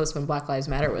those posts when Black Lives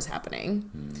Matter was happening.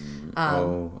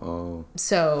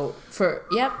 So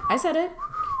I said it.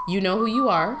 You know who you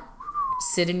are.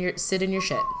 Sit in your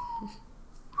shit.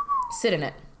 Sit in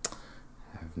it.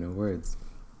 I have no words.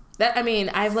 That, I mean,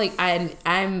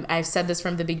 I've said this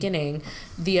from the beginning.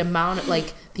 The amount of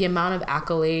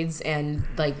accolades, and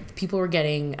like people were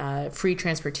getting free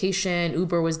transportation,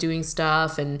 Uber was doing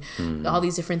stuff, and all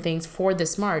these different things for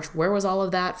this march. Where was all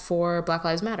of that for Black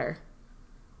Lives Matter?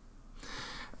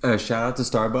 Shout out to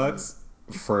Starbucks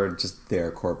for just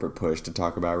their corporate push to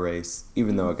talk about race,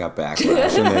 even though it got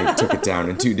backlash and they took it down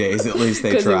in 2 days. At least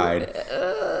they tried.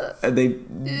 They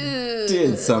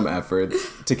did some effort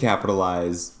to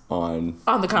capitalize on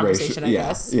the conversation, I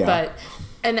guess. Yeah. But,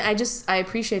 and I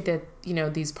appreciate that, you know,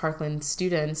 these Parkland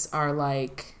students are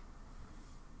like,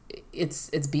 it's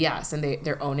BS, and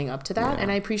they're owning up to that. And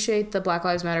I appreciate the Black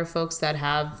Lives Matter folks that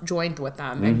have joined with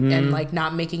them and like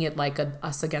not making it like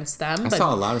us against them. I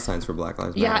saw a lot of signs for Black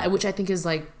Lives Matter. Yeah, which I think is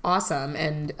like awesome.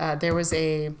 And there was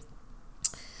a,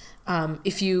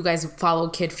 if you guys follow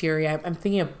Kid Fury, I'm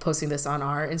thinking of posting this on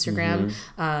our Instagram.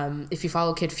 If you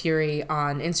follow Kid Fury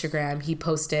on Instagram, he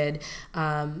posted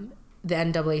the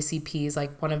NAACP's,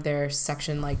 like one of their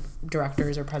section like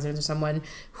directors or presidents or someone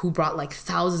who brought like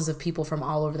thousands of people from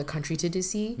all over the country to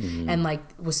DC and like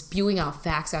was spewing out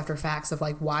facts after facts of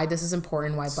like why this is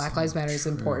important, why Black Lives Matter is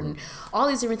important, all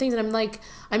these different things. And I'm like,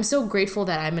 I'm so grateful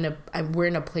that we're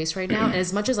in a place right now. And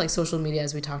as much as like social media,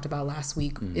 as we talked about last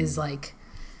week, is like,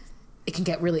 it can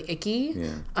get really icky.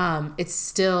 It's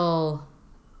still,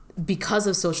 because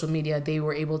of social media, they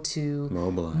were able to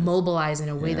mobilize in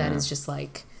a way that is just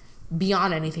like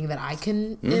beyond anything that I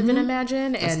can even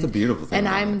imagine. That's the beautiful thing. And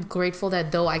I'm grateful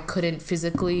that though I couldn't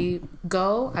physically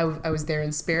go, I was there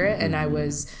in spirit, and I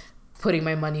was putting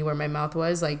my money where my mouth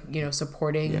was, like, you know,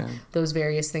 supporting those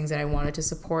various things that I wanted to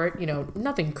support. You know,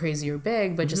 nothing crazy or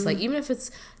big, but just like, even if it's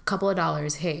a couple of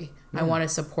dollars, hey, I want to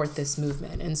support this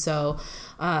movement. And so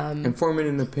and forming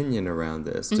an opinion around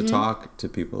this, to talk to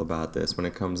people about this when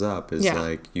it comes up, is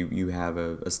like you have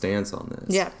a stance on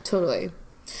this. Yeah, totally.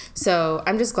 So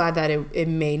I'm just glad that it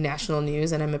made national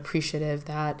news, and I'm appreciative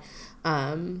that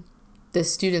the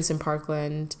students in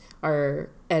Parkland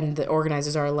and the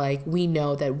organizers are like, we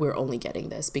know that we're only getting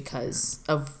this because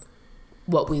of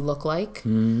what we look like,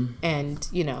 and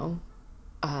you know,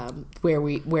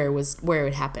 where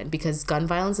it happened, because gun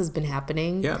violence has been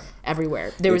happening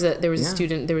everywhere. There was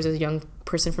a young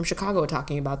person from Chicago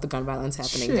talking about the gun violence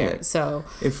happening there. So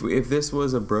if this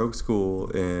was a broke school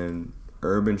in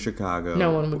urban Chicago,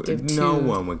 no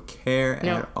one would care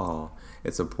at all.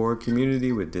 It's a poor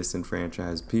community with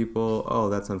disenfranchised people. Oh,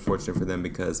 that's unfortunate for them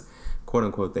because, quote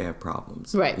unquote, they have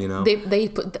problems. Right. You know, they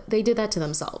did that to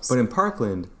themselves. But in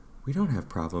Parkland, we don't have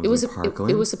problems. In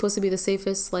Parkland, it was supposed to be the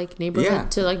safest like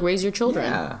neighborhood to like raise your children.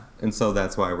 Yeah, and so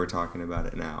that's why we're talking about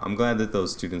it now. I'm glad that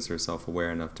those students are self-aware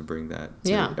enough to bring that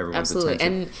to everyone's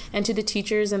attention. And to the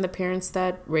teachers and the parents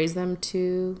that raise them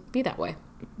to be that way.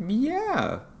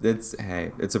 Yeah, it's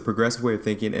a progressive way of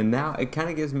thinking, and now it kind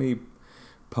of gives me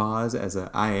pause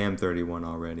I am 31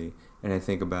 already, and I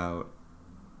think about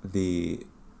the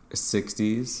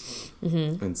 60s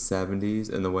and 70s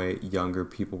and the way younger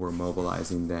people were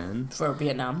mobilizing then for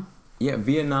Vietnam. Yeah,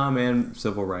 Vietnam and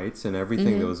civil rights and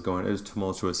everything that was going, it was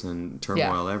tumultuous and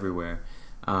turmoil everywhere.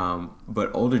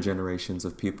 But older generations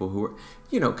of people who were,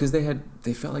 because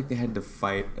they felt like they had to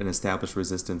fight an established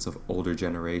resistance of older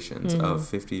generations of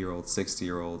 50-year-olds,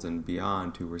 60-year-olds, and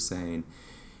beyond who were saying,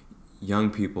 young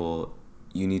people,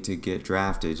 you need to get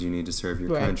drafted, you need to serve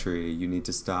your country, you need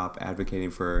to stop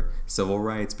advocating for civil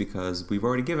rights because we've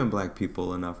already given black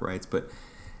people enough rights. But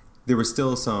there were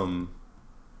still some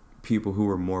people who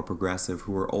were more progressive,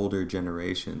 who were older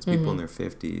generations, people in their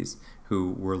 50s,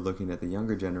 who were looking at the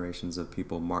younger generations of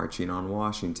people marching on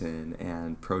Washington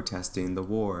and protesting the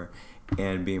war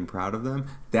and being proud of them.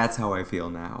 That's how I feel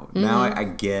now. Now I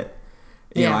get,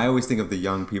 I always think of the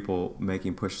young people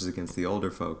making pushes against the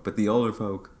older folk, but the older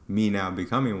folk, me now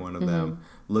becoming one of them,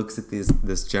 looks at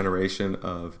this generation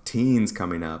of teens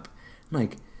coming up,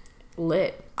 like,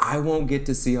 lit. I won't get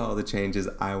to see all the changes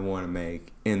I want to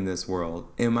make in this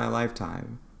world in my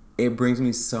lifetime. It brings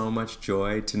me so much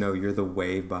joy to know you're the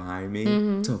wave behind me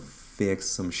to fix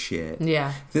some shit.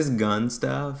 Yeah. This gun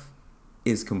stuff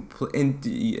is complete. And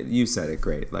you said it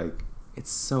great. Like, it's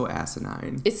so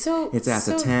asinine. It's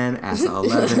ASA 10, ASA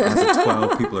 11, ASA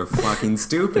 12. People are fucking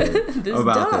stupid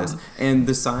about this. And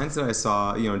the signs that I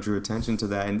saw, drew attention to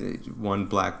that. And one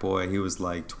black boy, he was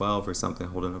like 12 or something,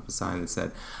 holding up a sign that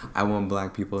said, I want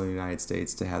black people in the United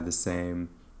States to have the same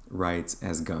rights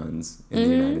as guns in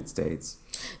the United States.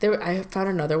 I found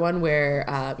another one where,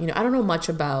 I don't know much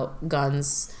about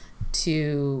guns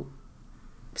to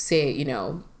say,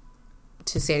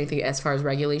 to say anything as far as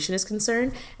regulation is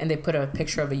concerned, and they put a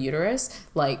picture of a uterus,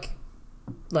 like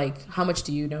how much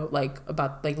do you know, like,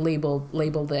 about, like, label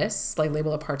this, like,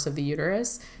 label the parts of the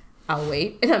uterus. I'll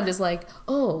wait. And I'm just like,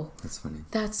 oh, that's funny,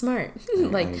 that's smart.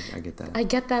 I get that. I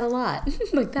get that a lot.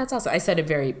 Like, that's awesome. I said it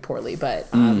very poorly, but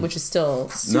which is still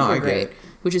super great.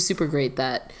 Which is super great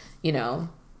that, you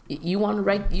want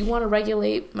to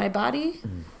regulate my body.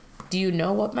 Do you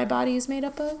know what my body is made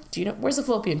up of? Do you know where's the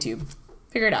fallopian tube?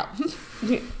 Figure it out.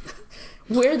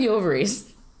 Where are the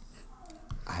ovaries?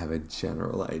 I have a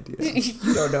general idea.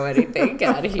 You don't know anything.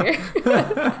 Get out of here.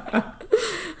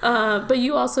 But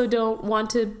you also don't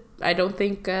want to, I don't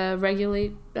think,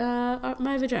 regulate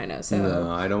my vagina. So no,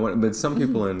 I don't want. But some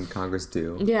people in Congress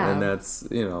do. Yeah, and that's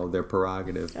their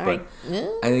prerogative. But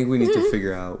I think we need to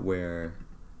figure out where.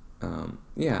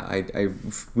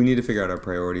 We need to figure out our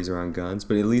priorities around guns.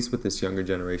 But at least with this younger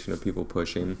generation of people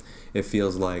pushing, it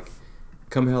feels like,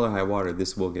 come hell or high water,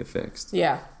 this will get fixed.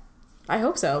 Yeah, I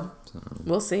hope so.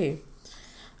 We'll see.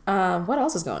 What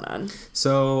else is going on?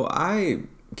 So I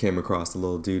came across a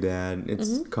little doodad.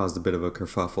 It's caused a bit of a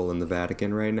kerfuffle in the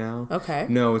Vatican right now. Okay.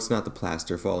 No, it's not the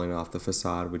plaster falling off the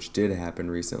facade, which did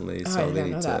happen recently. So they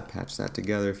need to patch that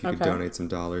together. If you could donate some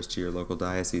dollars to your local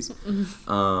diocese.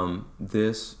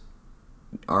 This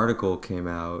article came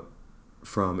out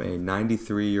from a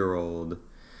 93-year-old.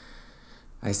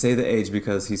 I say the age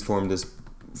because he's formed this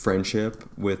friendship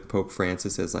with Pope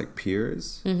Francis as, like,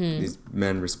 peers. These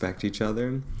men respect each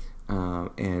other.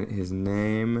 And his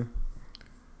name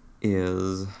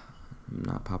is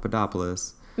not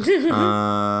Papadopoulos.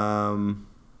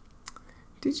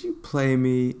 Did you play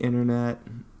me, internet?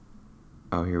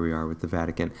 Oh, here we are with the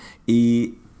Vatican.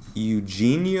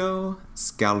 Eugenio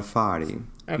Scalfari,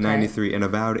 93, an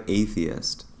avowed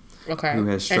atheist, who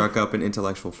has struck up an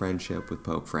intellectual friendship with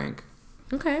Pope Frank.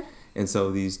 Okay. And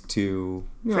so these two...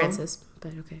 Francis,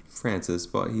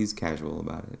 but he's casual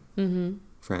about it.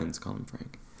 Friends call him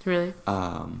Frank. Really?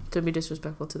 Don't be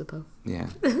disrespectful to the Pope. Yeah,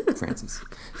 Francis.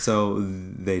 So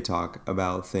they talk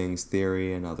about things,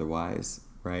 theory and otherwise,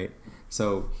 right?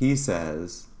 So he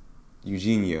says,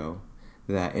 Eugenio,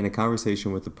 that in a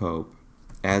conversation with the Pope,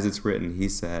 as it's written, he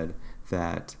said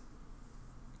that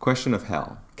question of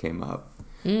hell came up.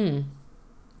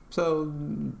 So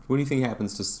what do you think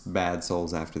happens to bad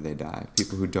souls after they die?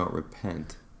 People who don't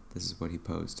repent. This is what he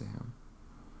posed to him.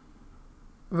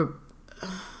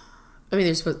 I mean,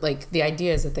 there's, like, the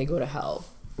idea is that they go to hell.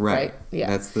 Right? Yeah.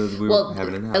 That's were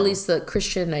having in hell. At least the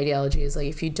Christian ideology is, like,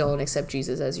 if you don't accept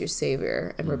Jesus as your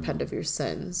savior and repent of your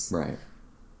sins. Right.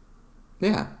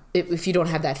 Yeah. If you don't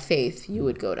have that faith, you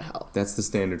would go to hell. That's the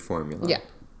standard formula. Yeah.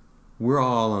 We're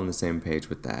all on the same page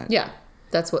with that. Yeah.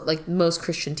 That's what, like, most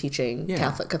Christian teaching,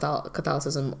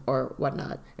 Catholicism or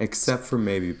whatnot. Except for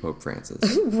maybe Pope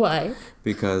Francis. Why?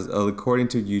 Because according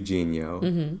to Eugenio,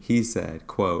 he said,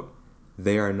 quote,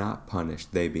 they are not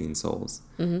punished, they being souls.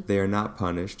 They are not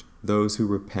punished. Those who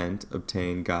repent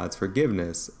obtain God's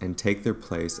forgiveness and take their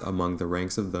place among the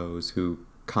ranks of those who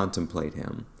contemplate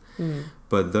him.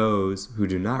 But those who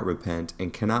do not repent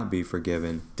and cannot be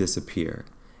forgiven disappear.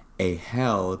 a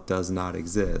hell does not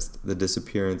exist. The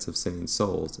disappearance of sinning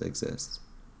souls exists.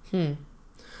 And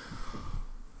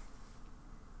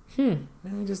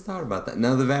I just thought about that.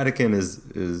 Now the Vatican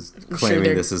is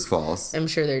claiming this is false. I'm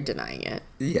sure they're denying it.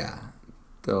 Yeah.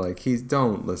 They're like,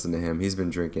 don't listen to him. He's been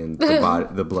drinking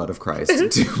the blood of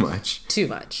Christ too much. Too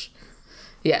much.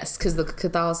 Yes, because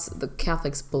the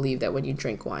Catholics believe that when you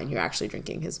drink wine, you're actually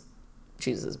drinking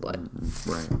Jesus' blood.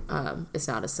 Right. It's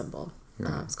not a symbol.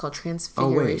 Right. It's called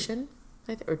transfiguration.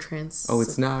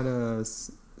 It's not a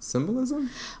symbolism?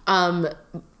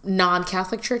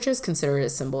 Non-Catholic churches consider it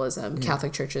as symbolism. Yeah.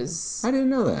 Catholic churches... I didn't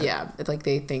know that. Yeah, like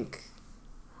they think...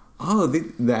 Oh,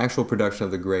 the actual production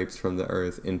of the grapes from the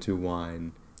earth into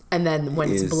wine. And then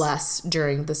when it's blessed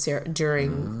during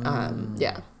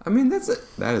yeah. I mean,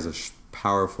 that is a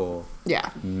powerful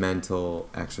mental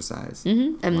exercise.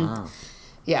 Mm-hmm. And wow.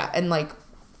 Yeah, and like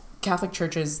Catholic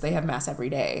churches, they have mass every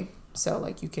day. So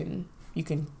like you can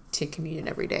take communion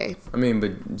every day. I mean,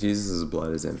 but Jesus'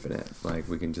 blood is infinite. Like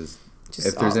we can just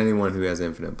if there's anyone who has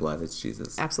infinite blood, it's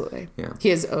Jesus. Absolutely. Yeah. He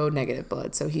has O negative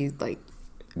blood, so he like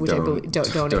I believe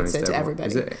donates it to everybody.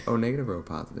 Is it O negative or O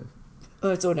positive?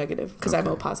 Oh, it's O negative because I'm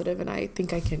O positive, and I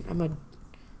think I can.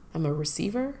 I'm a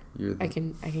receiver. I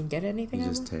can get anything. You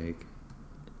just take.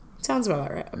 Sounds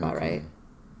about right.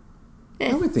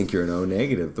 I would think you're an O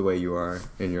negative the way you are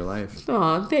in your life.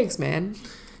 Oh, thanks, man.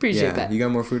 Appreciate that. You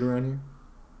got more food around here?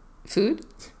 Food?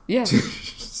 Yeah.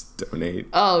 Just donate.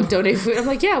 Oh, donate food. I'm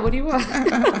like, yeah. What do you want?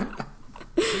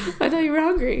 I thought you were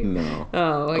hungry. No.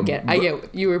 Oh, I get.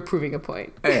 You were proving a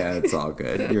point. Yeah, it's all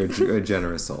good. You're a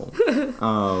generous soul.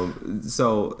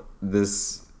 So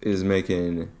this is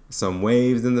making some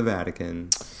waves in the Vatican.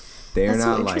 They're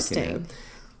not liking it.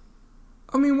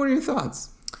 I mean, what are your thoughts?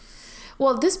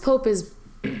 Well, this pope is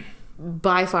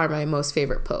by far my most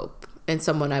favorite pope, and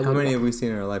someone I would. How many have we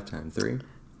seen in our lifetime? 3.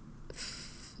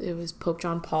 It was Pope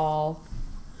John Paul.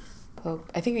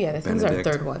 I think this is our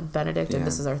third one, Benedict, and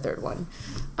this is our third one.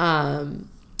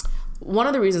 One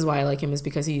of the reasons why I like him is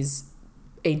because he's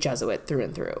a Jesuit through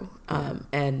and through.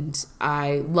 And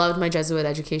I loved my Jesuit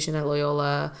education at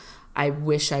Loyola. I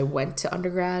wish I went to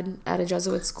undergrad at a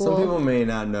Jesuit school. Some people may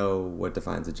not know what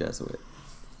defines a Jesuit.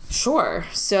 Sure.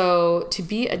 So to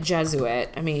be a Jesuit,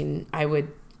 I mean, I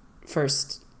would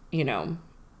first,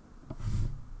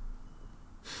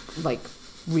 like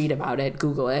read about it,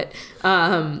 Google it.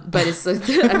 But it's like,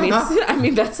 I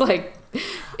mean, that's like,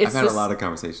 I've had a lot of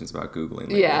conversations about Googling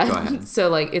lately. Yeah. Go ahead. So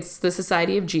like it's the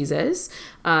Society of Jesus.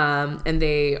 And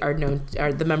they are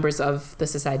the members of the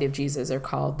Society of Jesus are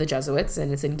called the Jesuits,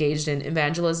 and it's engaged in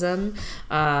evangelism,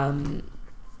 and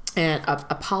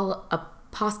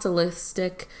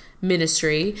apostolistic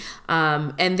ministry.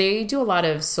 And they do a lot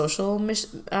of social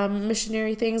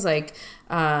missionary things, like,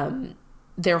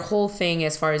 their whole thing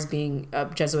as far as being a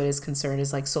Jesuit is concerned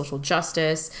is like social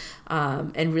justice,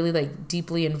 and really like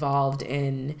deeply involved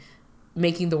in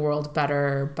making the world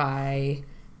better by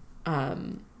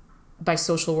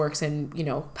social works and,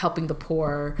 helping the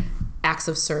poor, acts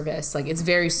of service. Like it's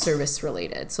very service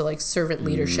related. So like servant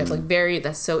leadership, like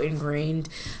that's so ingrained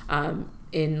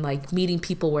in like meeting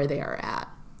people where they are at.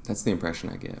 That's the impression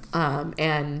I get.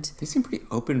 And they seem pretty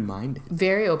open-minded.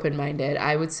 Very open-minded.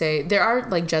 I would say there are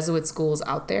like Jesuit schools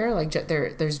out there. Like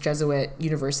there's Jesuit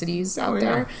universities out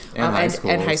there,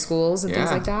 and high schools and things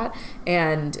like that.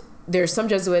 And there's some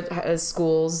Jesuit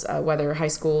schools, whether high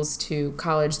schools to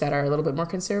college, that are a little bit more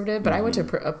conservative. But I went to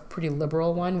a pretty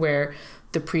liberal one where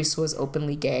the priest was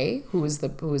openly gay, who was the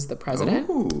president.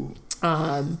 Ooh,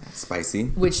 that's spicy.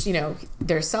 Which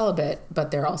they're celibate, but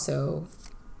they're also.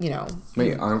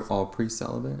 Wait, aren't all priests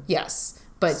celibate? Yes,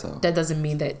 but that doesn't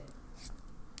mean that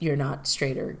you're not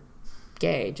straight or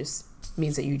gay. It just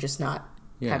means that you're just not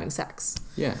having sex.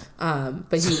 Yeah. But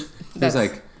he's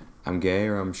like, I'm gay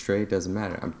or I'm straight, doesn't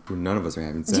matter. None of us are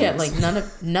having sex. Yeah, like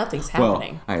nothing's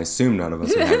happening. Well, I assume none of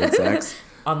us are having sex.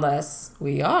 Unless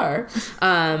we are.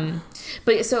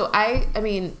 But so I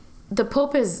mean, the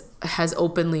Pope has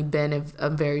openly been a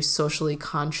very socially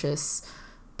conscious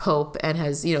Pope, and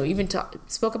has even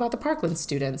spoke about the Parkland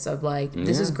students of like,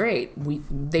 this is great,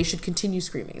 they should continue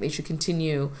screaming, they should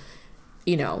continue,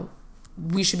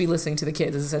 we should be listening to the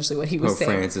kids, is essentially what he was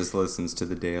saying. Francis listens to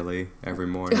the Daily every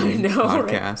morning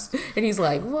podcast, right? And he's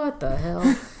like, what the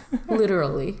hell?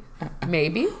 Literally,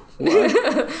 maybe.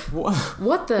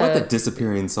 What the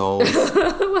disappearing souls?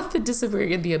 What the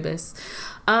disappearing in the abyss?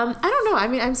 I don't know. I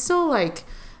mean, I'm still like,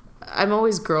 I'm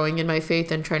always growing in my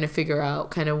faith and trying to figure out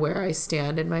kind of where I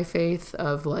stand in my faith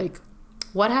of like,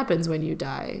 what happens when you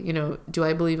die? Do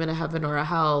I believe in a heaven or a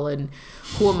hell? And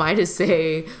who am I to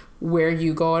say where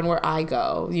you go and where I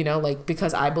go, you know, like,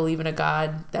 because I believe in a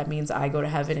God, that means I go to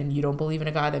heaven, and you don't believe in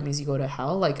a God, that means you go to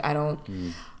hell. Like, I don't,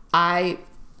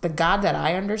 the God that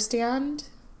I understand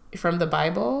from the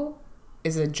Bible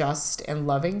is a just and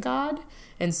loving God.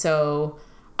 And so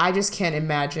I just can't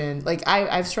imagine, like,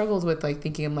 I've struggled with, like,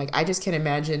 thinking, I'm like, I just can't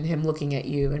imagine him looking at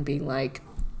you and being like,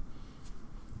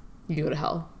 you go to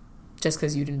hell just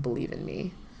because you didn't believe in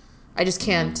me. I just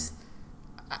can't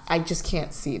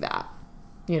see that,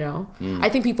 you know? I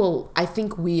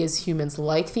think we as humans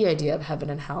like the idea of heaven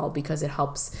and hell because it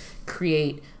helps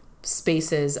create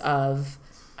spaces of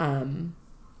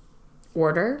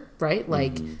order, right?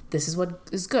 Like, this is what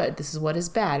is good, this is what is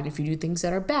bad, and if you do things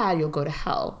that are bad, you'll go to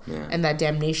hell. And that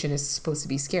damnation is supposed to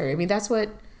be scary. I mean, that's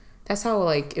how,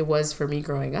 like, it was for me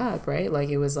growing up, right? Like,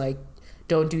 it was like,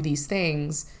 don't do these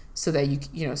things so that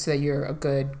so that you're a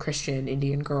good Christian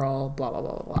Indian girl, blah blah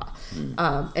blah blah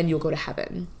blah, and you'll go to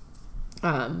heaven.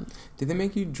 Did they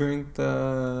make you drink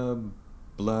the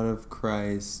blood of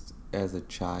Christ as a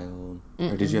child,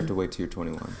 or did you have to wait till you're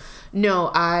 21? No,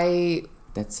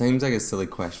 That seems like a silly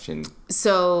question.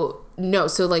 So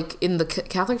like in the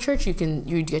Catholic Church, you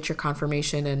get your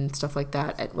confirmation and stuff like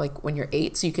that at like when you're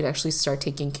 8, so you could actually start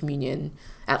taking communion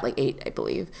at like 8, I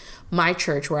believe. My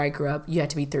church where I grew up, you had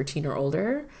to be 13 or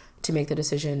older to make the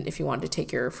decision if you wanted to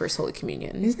take your first Holy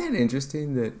Communion. Isn't that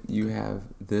interesting that you have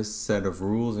this set of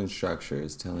rules and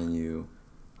structures telling you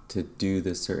to do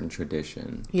this certain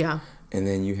tradition? Yeah. And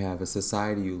then you have a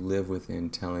society you live within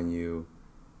telling you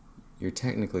you're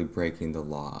technically breaking the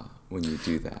law when you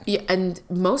do that. Yeah, and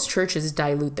most churches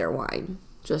dilute their wine,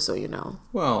 just so you know.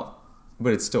 Well,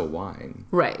 but it's still wine.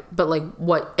 Right. But like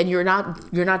what, and you're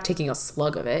not taking a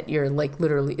slug of it. You're like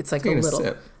literally, it's like taking a little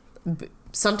sip.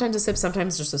 Sometimes a sip,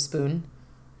 sometimes just a spoon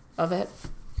of it.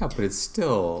 Yeah, but it's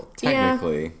still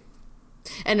technically.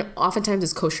 Yeah. And oftentimes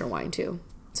it's kosher wine too.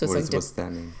 So it's what's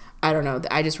that mean? I don't know.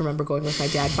 I just remember going with my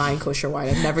dad buying kosher wine.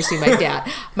 I've never seen my dad.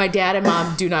 My dad and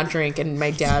mom do not drink, and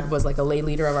my dad was like a lay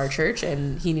leader of our church,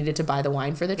 and he needed to buy the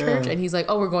wine for the church. And he's like,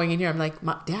 "Oh, we're going in here." I'm like,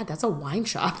 "Dad, that's a wine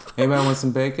shop." Hey, man, want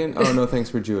some bacon? Oh no,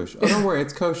 thanks. We're Jewish. Oh, don't worry,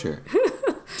 it's kosher.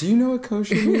 Do you know what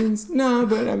kosher means? No,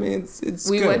 but I mean, it's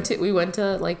we good. We went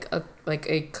to like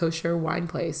a kosher wine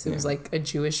place. It was like a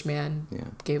Jewish man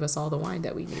gave us all the wine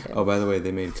that we needed. Oh, by the way,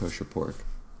 they made kosher pork.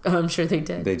 Oh, I'm sure they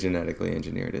did. They genetically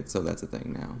engineered it, so that's a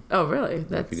thing now. Oh, really?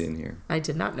 If you didn't hear. I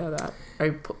did not know that.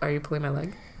 Are you pulling my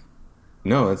leg?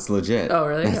 No, it's legit. Oh,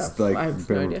 really? That's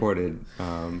been reported.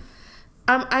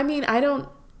 I mean,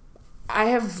 I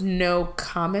have no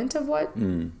comment of what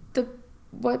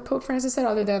what Pope Francis said,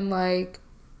 other than like,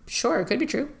 sure, it could be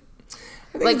true.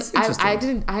 I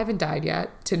haven't died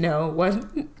yet to know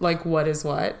what is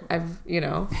what. I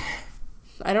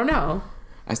don't know.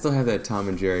 I still have that Tom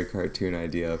and Jerry cartoon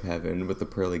idea of heaven with the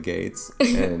pearly gates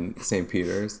and St.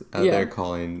 Peter's out there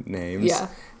calling names. Yeah.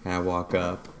 And I walk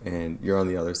up, and you're on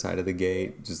the other side of the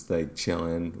gate, just like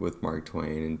chilling with Mark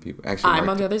Twain and people. Actually, I'm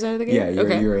on the other side of the gate? Yeah,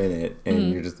 you're in it,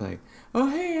 and you're just like, oh,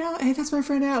 hey, that's my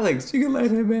friend Alex. You can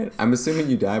let him in. I'm assuming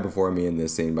you die before me in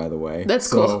this scene, by the way.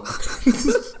 That's cool.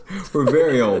 We're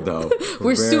very old, though.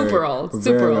 We're super old. We're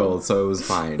very old, so it was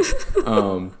fine.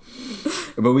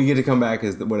 But we get to come back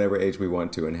as whatever age we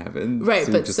want to in heaven. Right,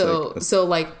 but so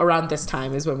like around this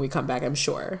time is when we come back, I'm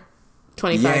sure.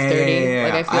 25, 30. Yeah.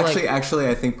 Like, I feel actually,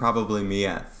 I think probably me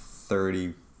at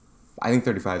 30. I think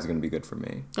 35 is going to be good for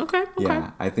me. Okay.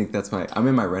 Yeah, I think I'm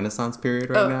in my Renaissance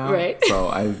period right now. Right. So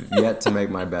I've yet to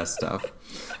make my best stuff.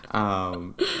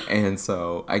 And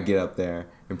so I get up there,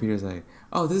 and Peter's like,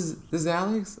 oh, this is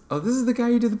Alex? Oh, this is the guy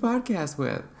you did the podcast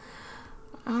with.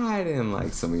 I didn't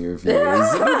like some of your views.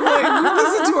 I'm like, you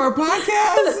listen to our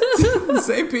podcast?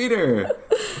 St. Peter.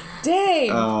 Dang.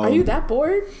 Are you that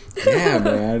bored? Yeah,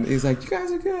 man. He's like, you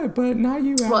guys are good, but not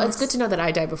you, Alex. Well, it's good to know that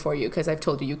I die before you, because I've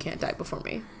told you can't die before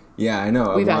me. Yeah, I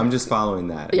know. I'm just following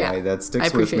that. Yeah, right? That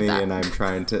sticks with me, and I'm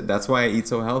trying to. That's why I eat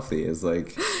so healthy. Is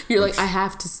like you're like, I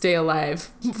have to stay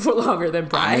alive for longer than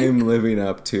Brian. I am living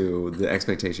up to the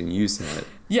expectation you set.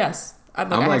 Yes. I'm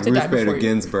like Ruth Bader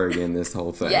Ginsburg in this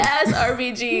whole thing. Yes,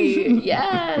 RBG.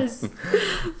 Yes.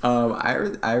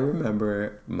 I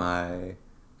remember my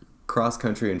cross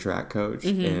country and track coach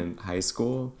in high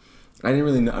school. I didn't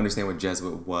really understand what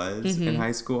Jesuit was in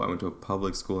high school. I went to a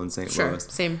public school in St. Louis.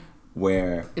 Same.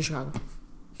 Where in Chicago.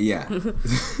 Yeah.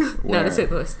 Not in St.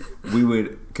 Louis. We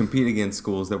would compete against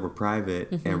schools that were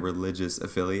private and religious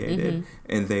affiliated,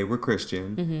 and they were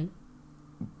Christian.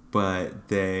 But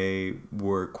they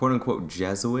were quote unquote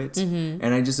Jesuit,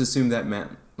 and I just assumed that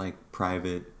meant like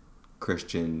private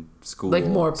Christian school, like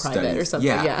more private studies. or something.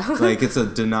 Yeah. Like it's a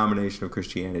denomination of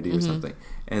Christianity or something.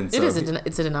 And so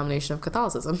it's a denomination of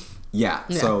Catholicism. Yeah.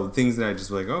 So things that I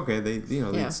just like, okay, they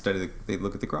they study, they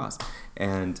look at the cross,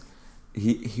 and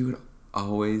he would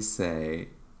always say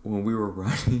when we were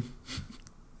running,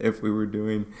 if we were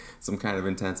doing some kind of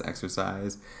intense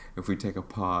exercise, if we take a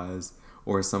pause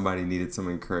or somebody needed some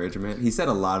encouragement, he said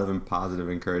a lot of positive,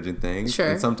 encouraging things.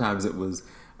 Sure. And sometimes it was,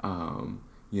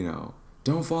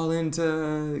 don't fall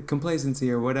into complacency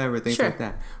or whatever, things like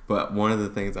that. But one of the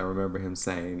things I remember him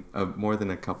saying more than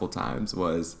a couple times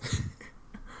was,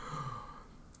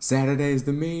 Saturday's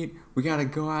the meet. We got to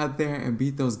go out there and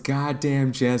beat those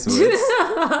goddamn Jesuits.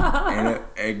 And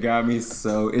it got me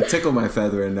so... It tickled my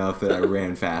feather enough that I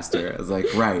ran faster. I was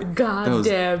like, right. Those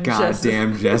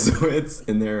goddamn Jesuits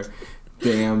in their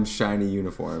damn shiny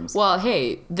uniforms. Well,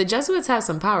 hey, the Jesuits have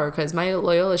some power because my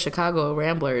Loyola Chicago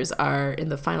Ramblers are in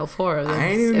the Final Four of the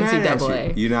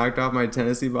NCAA. You knocked off my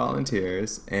Tennessee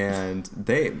Volunteers, and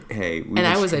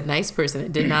I was a nice person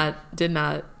and did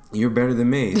not. You're better than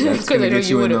me. That's gonna get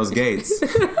you in those gates.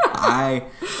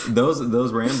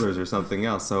 Those Ramblers are something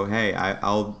else. So hey,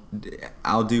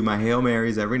 I'll do my Hail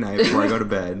Marys every night before I go to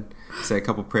bed. Say a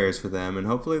couple prayers for them, and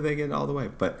hopefully they get all the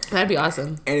way. But that'd be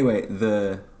awesome. Anyway,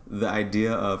 the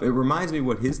idea of it reminds me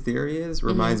what his theory is.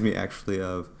 Reminds me actually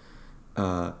of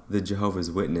the Jehovah's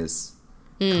Witness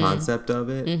concept of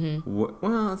it.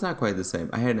 Well, it's not quite the same.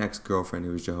 I had an ex-girlfriend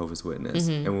who was Jehovah's Witness,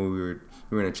 and when we were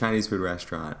in a Chinese food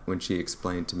restaurant, when she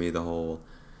explained to me the whole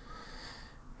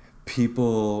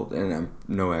people, and I'm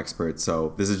no expert,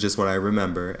 so this is just what I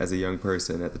remember as a young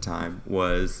person at the time,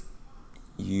 was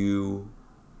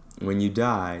when you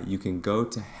die, you can go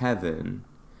to heaven.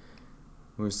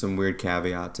 There's some weird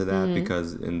caveat to that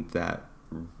because in that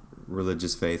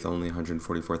religious faith, only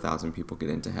 144,000 people get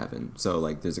into heaven. So,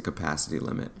 like, there's a capacity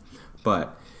limit.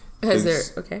 But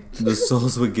the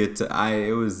souls would get to...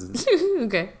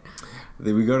 okay.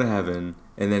 They would go to heaven,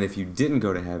 and then if you didn't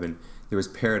go to heaven, there was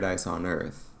paradise on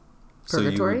earth.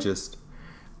 Purgatory? So you would just...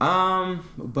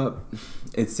 but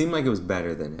it seemed like it was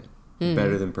better than it.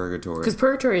 Better than purgatory. Because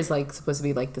purgatory is like supposed to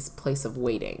be like this place of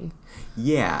waiting.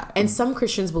 Yeah. And some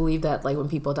Christians believe that like when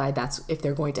people die, that's if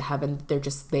they're going to heaven, they're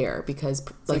just there because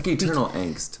like eternal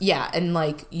angst. Yeah, and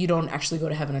like you don't actually go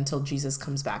to heaven until Jesus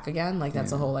comes back again. Like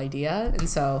that's the whole idea. And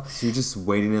so you're just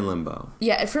waiting in limbo.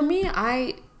 Yeah, for me,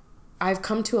 I've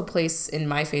come to a place in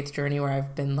my faith journey where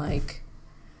I've been like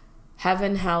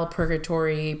heaven, hell,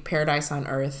 purgatory, paradise on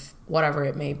earth, whatever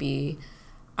it may be.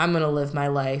 I'm gonna live my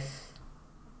life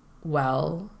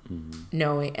well,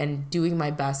 knowing and doing my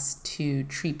best to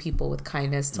treat people with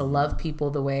kindness, to love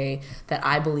people the way that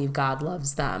I believe God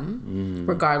loves them,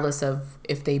 regardless of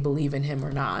if they believe in him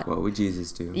or not. What would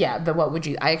Jesus do? Yeah,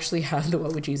 I actually have the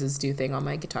What Would Jesus Do thing on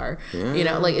my guitar. Yeah. You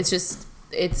know, like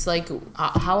it's like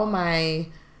how am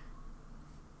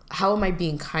I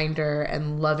being kinder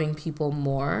and loving people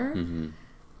more?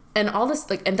 And all this,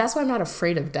 like, and that's why I'm not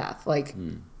afraid of death. Like,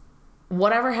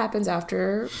 whatever happens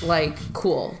after, like,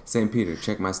 cool. St. Peter,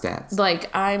 check my stats.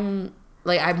 I'm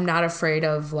not afraid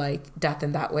of, like, death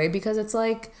in that way because it's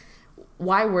like,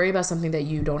 why worry about something that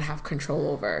you don't have control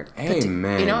over?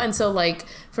 Amen. You know? And so, like,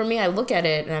 for me, I look at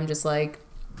it and I'm just like,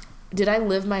 did I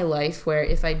live my life where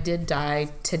if I did die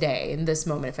today, in this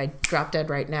moment, if I drop dead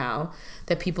right now,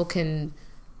 that people can,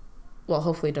 well,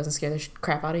 hopefully it doesn't scare the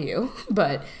crap out of you,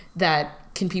 but that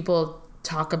can people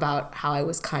talk about how I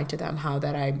was kind to them, how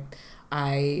that I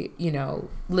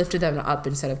lifted them up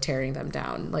instead of tearing them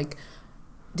down. Like,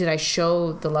 did I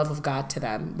show the love of God to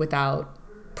them without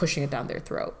pushing it down their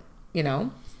throat? You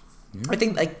know? Yeah. I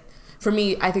think, like, for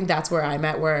me, I think that's where I'm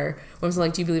at, where when it's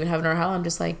like, do you believe in heaven or hell? I'm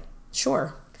just like,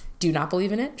 sure. Do you not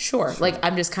believe in it? Sure. Like,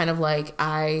 I'm just kind of like,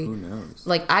 who knows?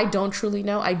 Like, I don't truly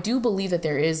know. I do believe that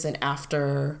there is an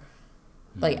after,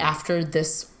 like, after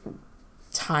this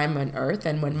time on earth,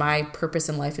 and when my purpose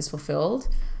in life is fulfilled,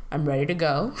 I'm ready to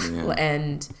go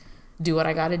and do what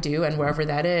I got to do, and wherever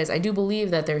that is. I do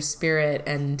believe that there's spirit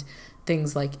and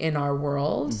things like in our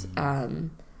world.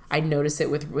 I notice it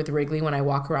with Wrigley when I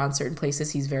walk around certain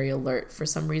places. He's very alert for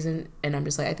some reason, and I'm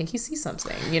just like, I think he sees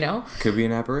something, you know? Could be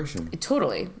an apparition.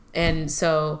 Totally. And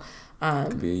so...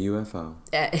 could be a UFO.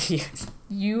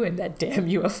 You and that damn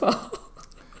UFO.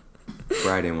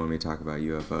 Brad didn't want me to talk about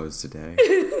UFOs today.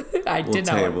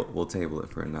 We'll table it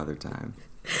for another time.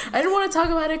 I didn't want to talk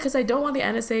about it because I don't want the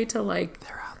NSA to, like...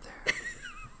 They're out there.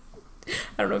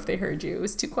 I don't know if they heard you. It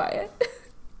was too quiet.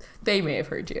 They may have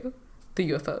heard you. The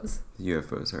UFOs. The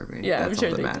UFOs heard me. Yeah, That's I'm sure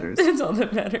all that they matters. did. That's all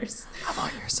that matters. I'm on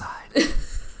your side.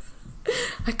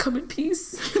 I come in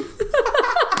peace.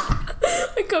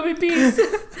 I come in peace.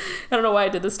 don't know why I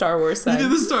did the Star Wars sign. You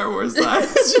did the Star Wars sign.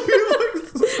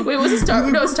 Wait, was it Star?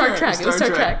 No, Star Trek. It was Star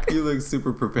Trek. You look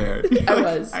super prepared. I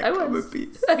was. I come in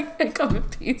peace. I come in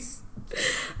peace.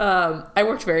 I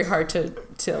worked very hard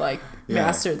to like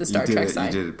master the Star Trek sign.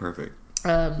 You did it perfect.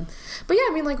 But yeah,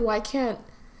 I mean, like, why can't?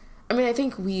 I mean, I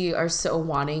think we are so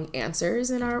wanting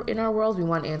answers in our world. We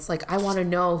want answers. Like, I want to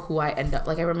know who I end up.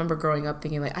 Like, I remember growing up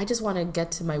thinking, like, I just want to get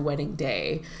to my wedding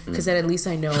day because then at least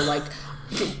I know, like,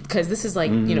 because this is like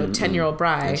 10-year-old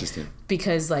bride. Interesting.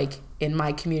 Because like in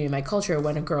my community, my culture,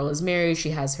 when a girl is married, she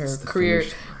has her career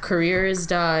is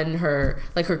done. Her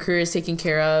career is taken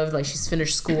care of. Like, she's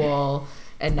finished school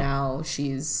and now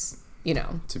she's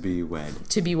to be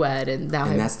wed, and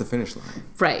that's the finish line,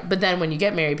 right? But then when you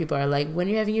get married, people are like, when are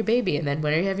you having your baby? And then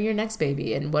when are you having your next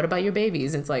baby? And what about your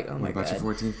babies? And it's like, oh my god, what about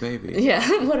your 14th baby?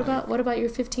 Yeah. what about your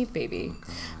 15th baby?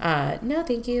 No,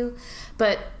 thank you.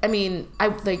 But I mean,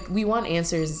 we want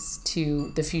answers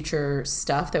to the future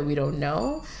stuff that we don't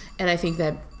know, and I think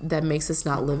that makes us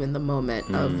not live in the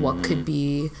moment of what could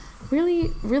be really,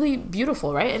 really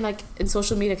beautiful, right? And and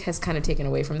social media has kind of taken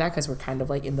away from that because we're kind of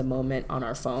like in the moment on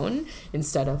our phone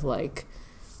instead of like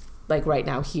right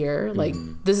now here. Like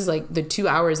this is like the 2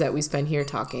 hours that we spend here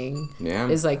talking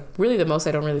is like really the most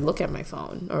I don't really look at my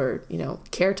phone or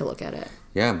care to look at it.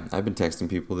 Yeah, I've been texting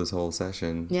people this whole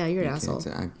session. Yeah, you're an asshole.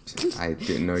 I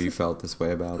didn't know you felt this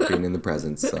way about being in the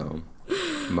presence, so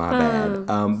my bad.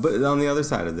 But on the other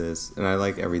side of this, and I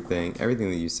like everything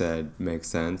that you said makes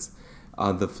sense.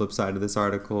 On the flip side of this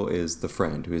article is the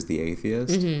friend who is the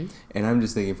atheist. And I'm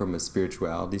just thinking from a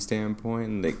spirituality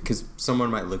standpoint, because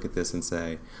someone might look at this and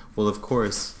say, well, of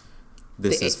course,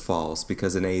 this is false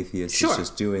because an atheist is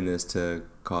just doing this to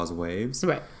cause waves.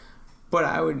 Right. But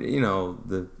I would,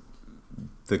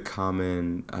 the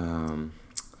common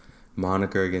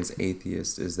moniker against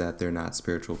atheists is that they're not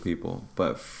spiritual people.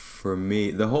 But for me,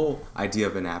 the whole idea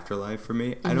of an afterlife for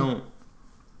me,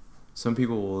 some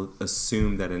people will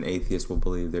assume that an atheist will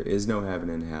believe there is no heaven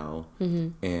and hell,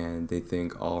 and they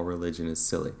think all religion is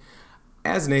silly.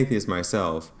 As an atheist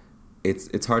myself,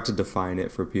 it's hard to define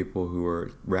it for people who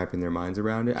are wrapping their minds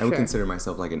around it. I would consider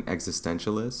myself like an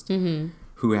existentialist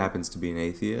who happens to be an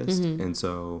atheist, and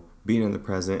so being in the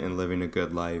present and living a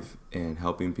good life and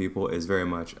helping people is very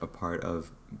much a part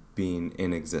of being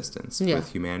in existence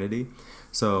with humanity.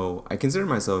 So I consider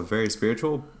myself very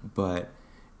spiritual, but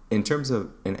in terms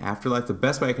of an afterlife, the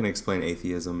best way I can explain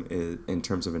atheism is, in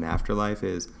terms of an afterlife,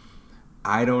 is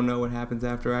I don't know what happens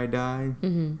after I die,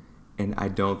 and I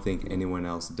don't think anyone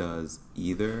else does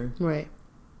either. Right.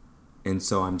 And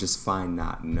so I'm just fine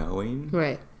not knowing.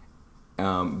 Right.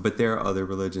 But there are other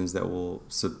religions that will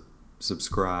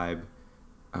subscribe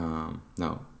to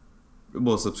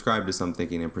some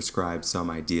thinking and prescribe some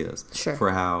ideas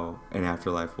for how an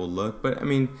afterlife will look. But I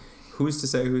mean, who's to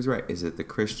say who's right? Is it the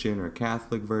Christian or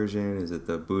Catholic version? Is it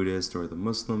the Buddhist or the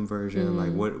Muslim version?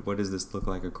 Like, what does this look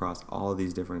like across all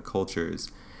these different cultures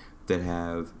that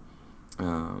have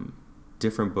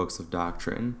different books of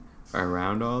doctrine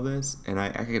around all this? And I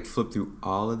could flip through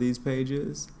all of these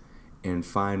pages and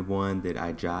find one that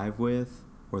I jive with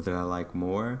or that I like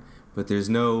more, but there's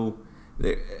no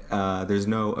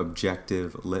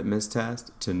objective litmus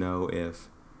test to know if,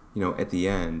 at the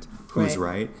end, who's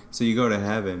right. So you go to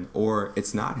heaven, or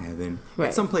it's not heaven. Right.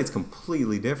 It's someplace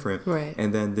completely different. Right.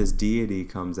 And then this deity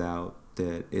comes out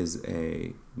that is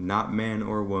a not man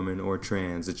or woman or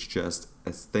trans. It's just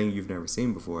a thing you've never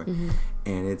seen before.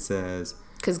 And it says...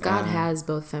 Because God has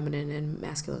both feminine and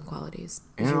masculine qualities.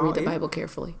 If you read the Bible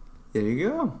carefully. There you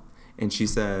go. And it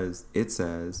says,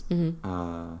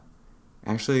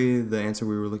 actually, the answer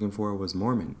we were looking for was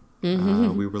Mormon.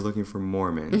 We were looking for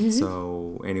Mormon.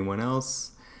 So anyone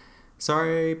else,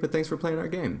 sorry, but thanks for playing our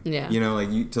game. Yeah.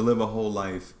 To live a whole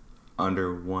life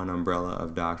under one umbrella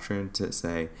of doctrine, to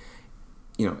say,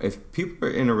 if people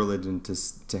are in a religion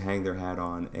to hang their hat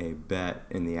on a bet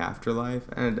in the afterlife,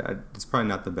 and it's probably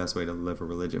not the best way to live a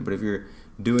religion, but if you're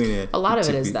doing it... A lot of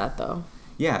it is that, though.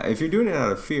 Yeah, if you're doing it out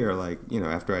of fear, like,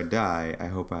 after I die, I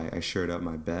hope I shored up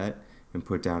my bet and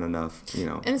put down enough,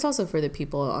 And it's also for the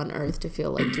people on Earth to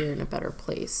feel like you're in a better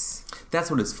place.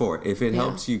 That's what it's for. If it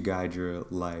helps you guide your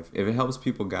life, if it helps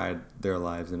people guide their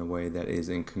lives in a way that is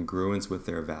in congruence with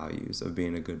their values of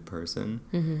being a good person,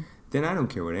 then I don't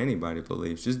care what anybody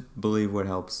believes. Just believe what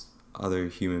helps other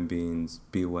human beings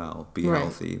be well, be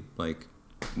healthy, like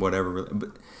whatever.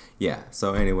 But yeah,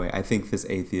 so anyway, I think this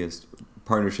atheist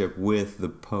partnership with the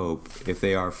Pope, if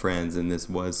they are friends, and this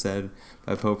was said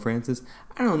by Pope Francis,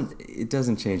 it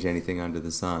doesn't change anything under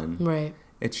the sun. Right.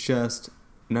 It's just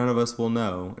none of us will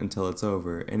know until it's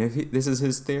over. And if this is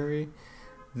his theory,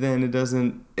 then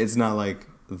it's not like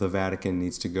the Vatican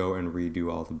needs to go and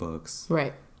redo all the books.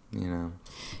 Right. You know?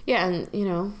 Yeah, and, you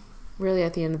know, really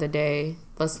at the end of the day,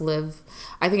 let's live.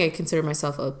 I think I consider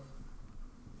myself a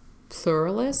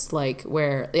pluralist, like,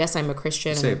 where, yes, I'm a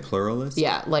Christian. You say pluralist?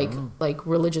 Yeah, like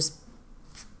religious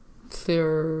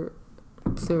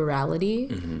plurality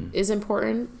is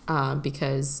important,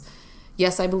 because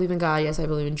yes, I believe in God, yes, I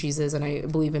believe in Jesus, and I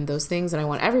believe in those things, and I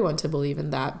want everyone to believe in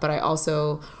that, but I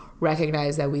also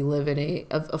recognize that we live in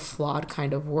a flawed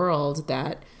kind of world,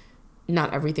 that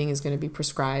not everything is going to be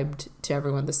prescribed to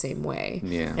everyone the same way.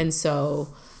 Yeah. And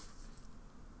so,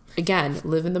 again,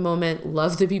 live in the moment,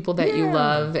 love the people that you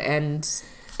love, and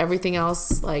everything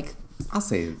else, like, I'll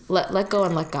say let go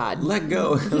and let God. let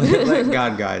go. Let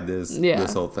God guide this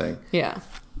whole thing. Yeah.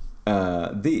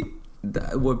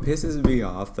 What pisses me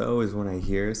off though is when I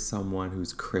hear someone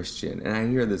who's Christian, and I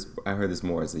heard this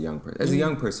more as a young person. As a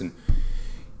young person,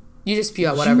 you just spew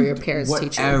out whatever your parents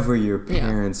teach you. Whatever your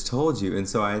parents told you. And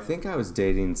so I think I was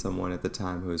dating someone at the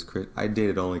time who was I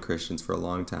dated only Christians for a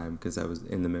long time because I was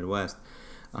in the Midwest.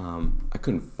 I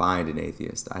couldn't find an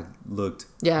atheist. I looked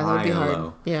that would high be and hard.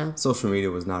 low. Yeah. Social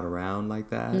media was not around like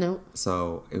that. Nope.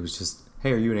 So it was just,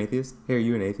 hey, are you an atheist? Hey, are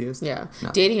you an atheist? Yeah.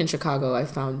 No. Dating in Chicago, I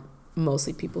found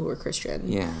mostly people who were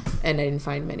Christian. Yeah. And I didn't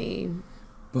find many.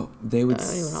 But they would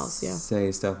anyone else, yeah.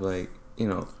 say stuff like, you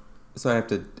know, so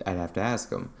I'd have to ask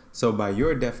them. So by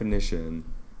your definition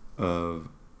of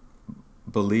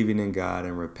believing in God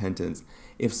and repentance,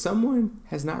 if someone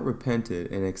has not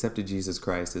repented and accepted Jesus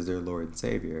Christ as their Lord and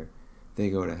Savior, they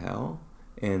go to hell?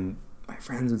 And my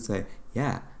friends would say,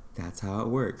 yeah, that's how it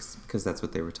works, because that's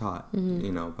what they were taught,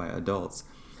 you know, by adults.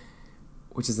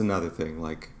 Which is another thing,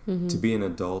 like, to be an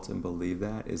adult and believe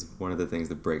that is one of the things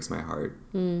that breaks my heart.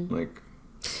 Like,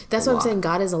 that's what I'm saying.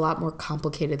 God is a lot more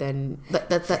complicated than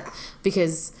that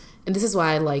because, and this is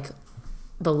why, like,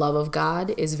 the love of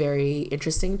God is very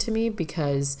interesting to me,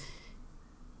 because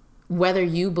whether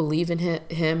you believe in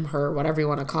him, her, whatever you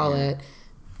want to call it,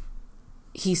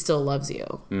 he still loves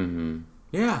you.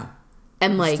 Yeah.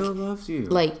 And, like, he still loves you.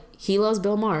 Like, he loves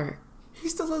Bill Maher. He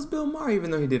still loves Bill Maher,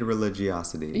 even though he did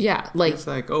religiosity. Yeah, like, it's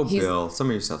like, oh, Bill, some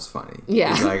of your stuff's funny.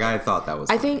 Yeah, it's like, I thought that was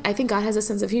funny. I think God has a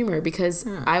sense of humor, because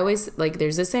I always, like,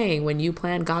 there's a saying, when you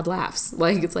plan, God laughs.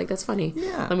 Like, it's like, that's funny.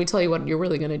 Yeah. Let me tell you what you're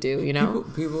really gonna do. You know,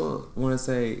 people want to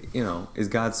say, you know, is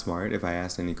God smart? If I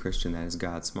asked any Christian that, is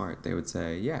God smart, they would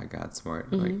say, yeah, God's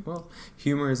smart. Like, well,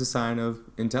 humor is a sign of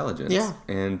intelligence. Yeah.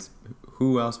 And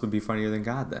who else would be funnier than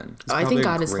God then? I think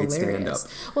God is hilarious.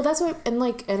 Well, that's why, and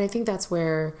I think that's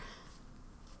where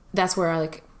I,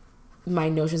 like, my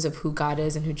notions of who God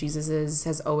is and who Jesus is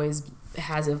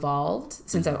has evolved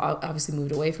since I've obviously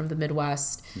moved away from the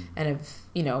Midwest and have,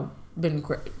 you know, been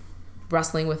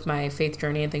wrestling with my faith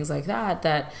journey and things like that.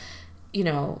 That, you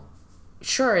know,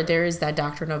 sure, there is that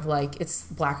doctrine of, like, it's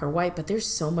black or white, but there's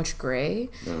so much gray.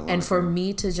 And for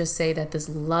me to just say that this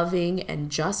loving and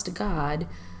just God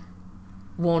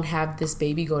won't have this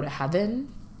baby go to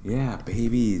heaven. Yeah,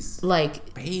 babies.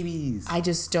 Like, babies. I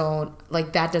just don't,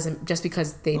 like, that doesn't, just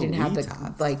because they didn't have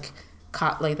the, like,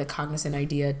 the cognizant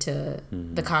idea to,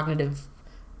 the cognitive,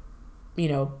 you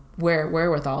know,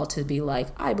 wherewithal to be like,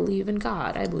 I believe in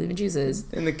God, I believe in Jesus.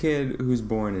 And the kid who's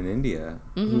born in India,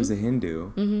 who's a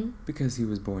Hindu, because he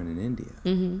was born in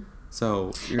India.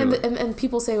 So, and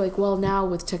people say, like, well, now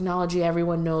with technology,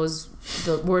 everyone knows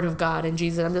the word of God and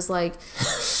Jesus. I'm just like,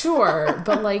 sure,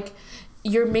 but, like,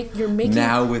 you're making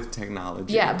now with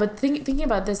technology. Yeah, but thinking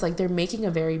about this, like, they're making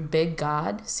a very big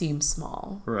God seem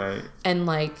small. Right. And,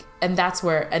 like, and that's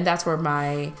where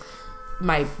my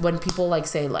when people, like,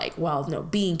 say, like, well, no,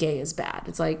 being gay is bad.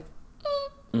 It's like,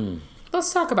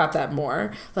 let's talk about that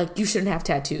more. Like, you shouldn't have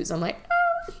tattoos. I'm like,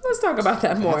 let's talk about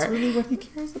that more. That's really what he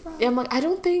cares about. Yeah, I'm like, I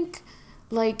don't think,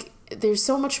 like, there's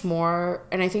so much more,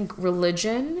 and I think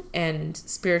religion and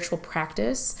spiritual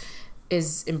practice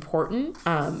is important,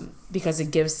 because it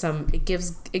gives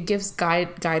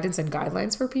guidance and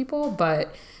guidelines for people.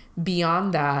 But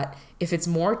beyond that, if it's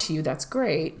more to you, that's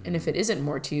great, and if it isn't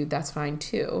more to you, that's fine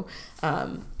too.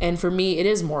 And for me, it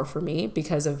is more for me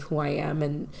because of who I am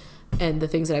and the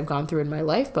things that I've gone through in my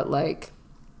life. But, like,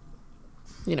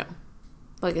 you know,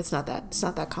 like, it's not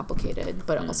that complicated,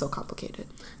 but also complicated.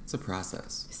 It's a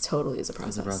process. It totally is a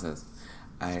process. It's a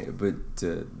process. But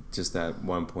just that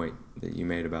one point that you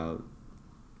made about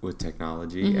with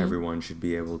technology, everyone should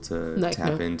be able to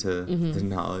tap into the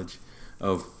knowledge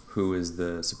of who is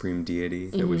the supreme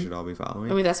deity that we should all be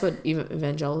following. I mean, that's what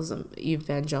evangelism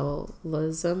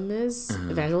is.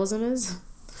 Evangelism is.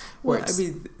 Well, I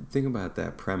mean, think about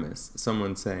that premise.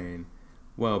 Someone saying,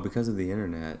 well, because of the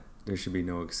internet, there should be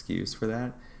no excuse for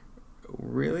that.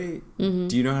 really? Mm-hmm.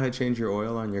 Do you know how to change your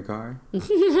oil on your car?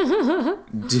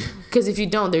 Because if you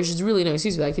don't, there's just really no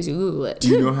excuse for that because you Google it. Do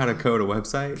you know how to code a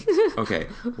website? Okay,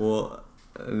 well,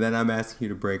 then I'm asking you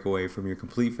to break away from your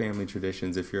complete family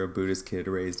traditions if you're a Buddhist kid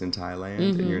raised in Thailand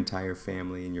and your entire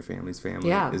family and your family's family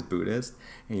is Buddhist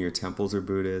and your temples are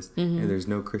Buddhist and there's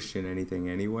no Christian anything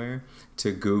anywhere,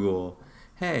 to Google,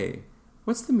 hey,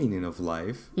 what's the meaning of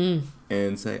life?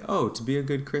 And say, oh, to be a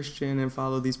good Christian and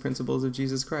follow these principles of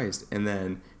Jesus Christ. And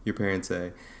then your parents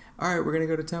say, all right, we're going to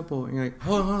go to temple. And you're like,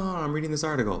 hold on, I'm reading this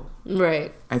article.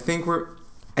 Right. I think we're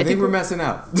messing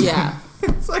up. Yeah.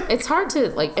 It's hard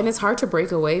to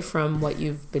break away from what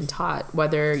you've been taught,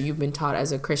 whether you've been taught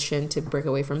as a Christian to break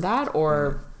away from that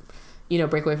or,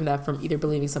 break away from that from either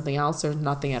believing something else or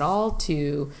nothing at all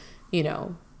to,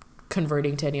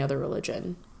 converting to any other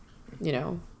religion,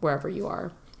 wherever you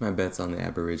are. My bet's on the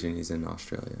Aborigines in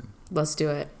Australia. Let's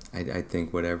do it. I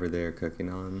think whatever they're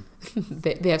cooking on,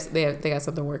 they got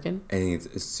something working. I think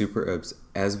it's super.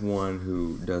 As one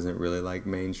who doesn't really like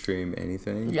mainstream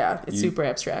anything, yeah, it's super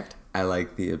abstract. I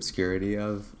like the obscurity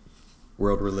of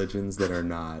world religions that are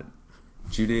not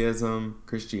Judaism,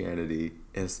 Christianity,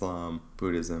 Islam,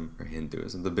 Buddhism, or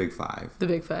Hinduism. The big five. The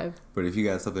big five. But if you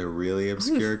got something really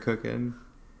obscure cooking,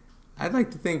 I'd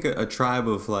like to think a tribe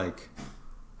of like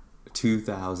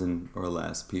 2,000 or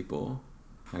less people.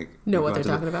 Like, know what they're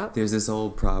talking about? There's this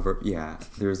old proverb. Yeah,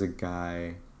 there's a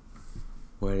guy.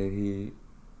 What did he?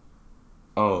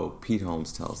 Oh, Pete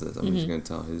Holmes tells this. I'm just going to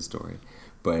tell his story.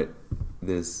 But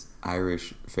this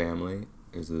Irish family,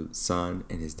 there's a son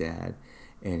and his dad,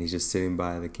 and he's just sitting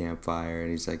by the campfire,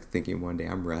 and he's like thinking one day,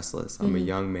 I'm restless. I'm a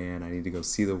young man. I need to go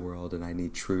see the world, and I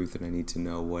need truth, and I need to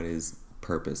know what is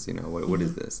purpose. What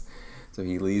is this? So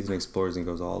he leaves and explores and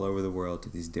goes all over the world to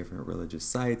these different religious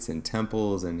sites and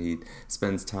temples, and he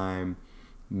spends time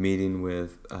meeting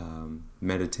with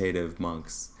meditative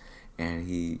monks, and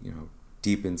he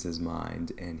deepens his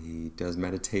mind, and he does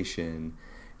meditation,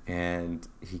 and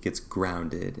he gets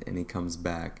grounded, and he comes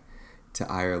back to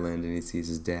Ireland, and he sees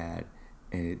his dad,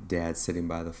 and Dad's sitting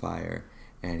by the fire,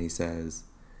 and he says,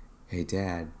 hey,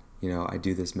 Dad, I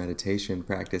do this meditation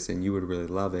practice and you would really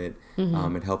love it.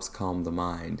 It helps calm the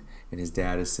mind. And his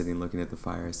dad is sitting looking at the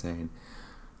fire saying,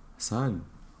 son,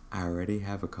 I already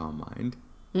have a calm mind.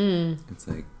 It's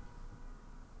like,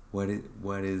 what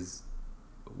is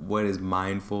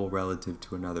mindful relative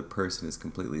to another person is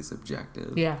completely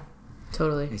subjective. Yeah,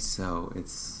 totally. It's so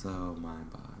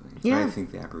mind-boggling. Yeah. But I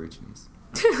think the Aborigines.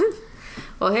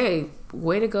 Well, hey,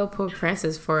 way to go, Pope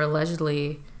Francis, for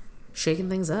allegedly shaking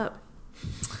things up.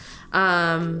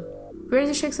 Ready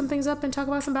to shake some things up and talk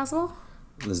about some basketball?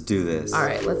 Let's do this. All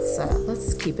right,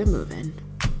 let's keep it moving.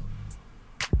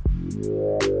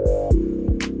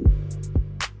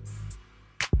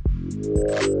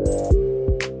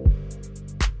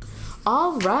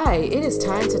 All right, it is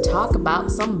time to talk about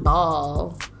some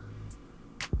ball.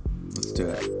 Let's do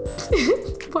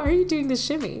it. Why are you doing the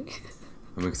shimmy?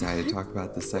 I'm excited to talk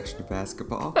about this section of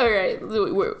basketball. All right,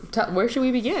 where should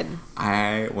we begin?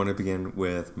 I want to begin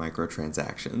with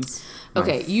microtransactions.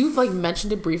 Okay, you've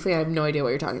mentioned it briefly. I have no idea what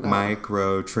you're talking about.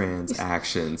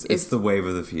 Microtransactions. It's the wave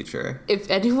of the future.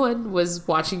 If anyone was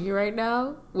watching you right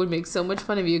now, would make so much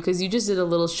fun of you because you just did a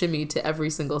little shimmy to every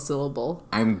single syllable.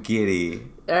 I'm giddy.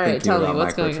 All right, tell me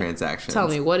what's going on. Tell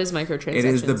me, what is microtransactions? It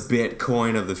is the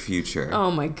Bitcoin of the future.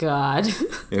 Oh my God.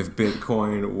 If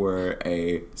Bitcoin were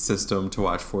a system to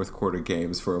watch fourth quarter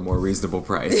games for a more reasonable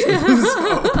price.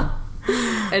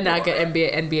 And not get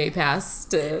NBA Pass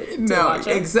to watch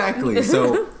it. Exactly.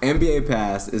 So NBA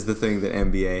Pass is the thing that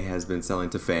NBA has been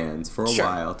selling to fans for a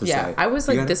while to say. I was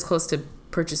this close to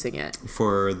purchasing it.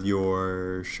 For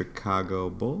your Chicago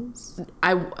Bulls?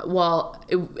 I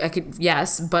could,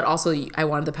 yes, but also I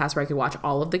wanted the pass where I could watch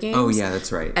all of the games. Oh yeah,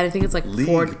 that's right. And I think it's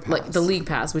the league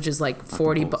pass, which is like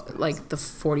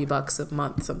 $40 a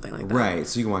month, something like that. Right.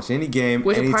 So you can watch any game.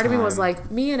 Which anytime. Part of me was like,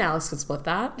 me and Alex could split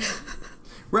that.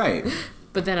 Right.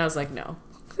 But then I was like, no.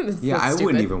 Yeah, I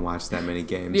wouldn't even watch that many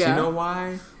games. Yeah. You know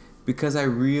why? Because I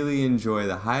really enjoy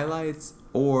the highlights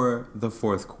or the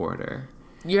fourth quarter.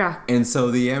 Yeah. And so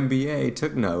the NBA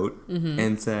took note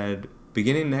and said,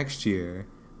 beginning next year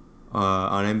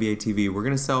on NBA TV, we're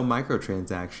going to sell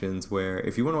microtransactions where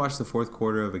if you want to watch the fourth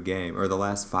quarter of a game or the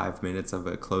last 5 minutes of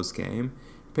a close game,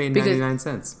 pay 99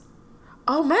 cents.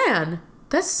 Oh, man.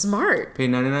 That's smart. Pay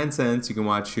 99 cents. You can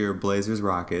watch your Blazers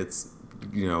Rockets,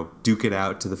 duke it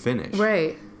out to the finish.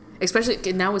 Right.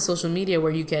 Especially now with social media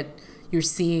where you you're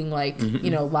seeing like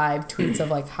live tweets of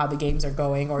like how the games are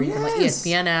going, or even like Yes.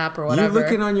 ESPN app or whatever. You're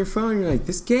looking on your phone. You're like,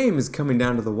 this game is coming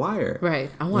down to the wire. Right.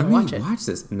 I want Let to me watch it. Watch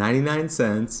this. 99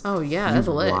 cents. Oh yeah, that's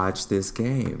lit. Watch this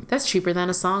game. That's cheaper than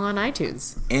a song on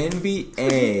iTunes.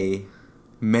 NBA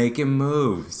making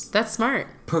moves. That's smart.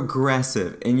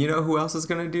 Progressive. And you know who else is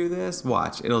going to do this?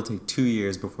 Watch. It'll take 2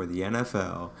 years before the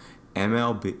NFL,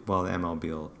 MLB, well, the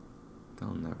MLB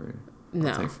they'll never.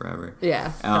 It'll take forever.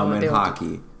 Yeah. And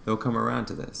hockey. They'll come around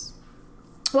to this.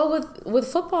 Well, with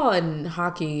football and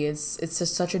hockey, it's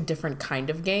just such a different kind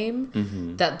of game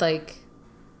that like.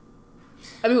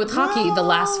 I mean, with hockey, the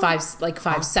last five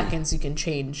seconds you can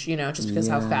change, just because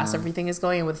how fast everything is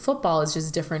going. And with football, it's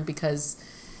just different because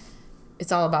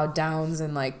it's all about downs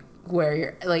and like where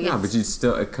you're like. Yeah, but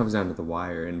it comes down to the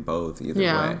wire in both either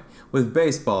way. With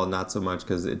baseball, not so much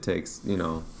because it takes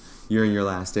you're in your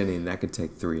last inning. That could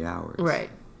take 3 hours. Right.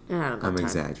 Yeah, I'm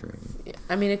exaggerating.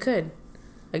 I mean, it could.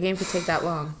 A game could take that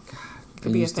long. God, I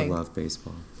used to love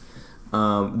baseball.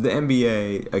 The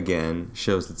NBA, again,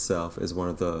 shows itself as one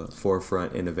of the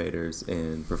forefront innovators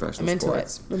in professional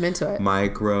sports. I'm into it.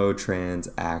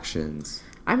 Microtransactions.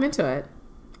 I'm into it.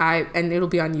 And it'll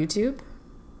be on YouTube?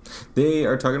 They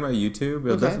are talking about YouTube.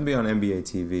 It'll definitely be on NBA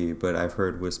TV, but I've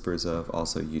heard whispers of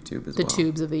also YouTube as well. The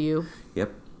tubes of the U.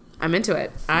 Yep. I'm into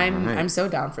it. I'm so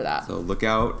down for that. So look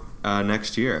out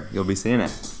next year. You'll be seeing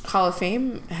it. Hall of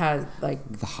Fame has like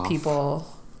people.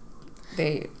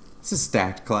 It's a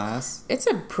stacked class. It's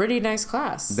a pretty nice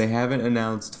class. They haven't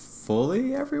announced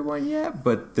fully everyone yet,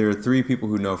 but there are 3 people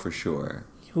who know for sure.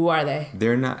 Who are they?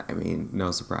 They're not. I mean, no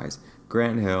surprise.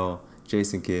 Grant Hill,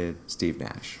 Jason Kidd, Steve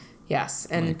Nash. Yes,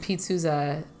 and Pete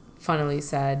Souza funnily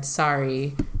said,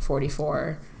 "Sorry,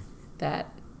 44."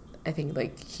 That. I think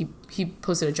like he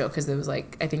posted a joke because there was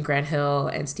like I think Grant Hill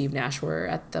and Steve Nash were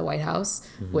at the White House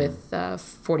with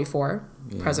 44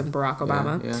 President Barack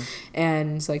Obama,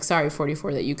 and it's like sorry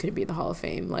 44 that you couldn't be in the Hall of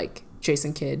Fame, like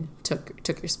Jason Kidd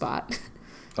took your spot,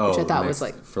 which I thought was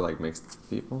like for like mixed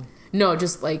people. No,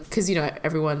 just like because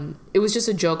everyone it was just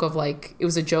a joke of like it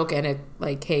was a joke and it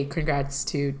like hey congrats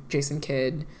to Jason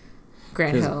Kidd.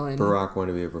 Grant Hill and Barack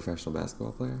wanted to be a professional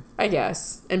basketball player, I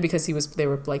guess, and because they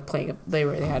were like playing they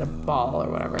had a ball or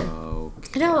whatever.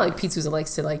 Okay. I know like Pete Souza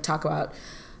likes to like talk about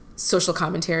social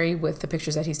commentary with the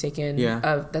pictures that he's taken.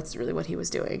 Yeah, that's really what he was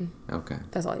doing. Okay,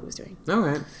 that's all he was doing.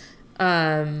 Okay.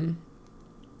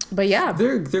 But yeah,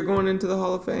 they're going into the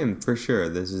Hall of Fame for sure.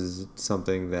 This is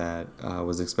something that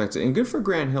was expected, and good for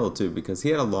Grant Hill too because he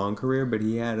had a long career, but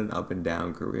he had an up and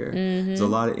down career. There's a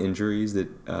lot of injuries that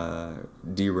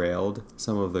derailed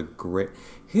some of the great.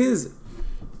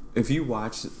 If you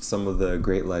watch some of the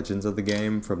great legends of the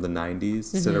game from the '90s,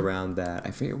 sit around that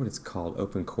I forget what it's called,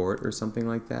 open court or something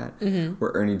like that,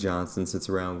 where Ernie Johnson sits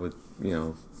around with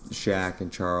Shaq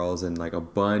and Charles and like a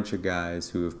bunch of guys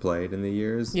who have played in the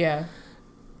years. Yeah.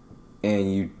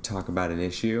 And you talk about an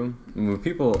issue. And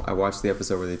I watched the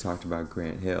episode where they talked about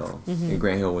Grant Hill, and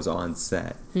Grant Hill was on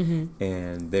set,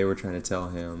 and they were trying to tell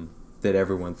him that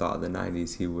everyone thought in the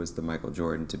 90s he was the Michael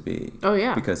Jordan to be. Oh,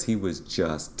 yeah. Because he was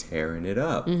just tearing it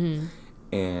up.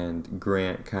 And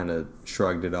Grant kind of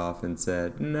shrugged it off and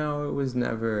said, no, it was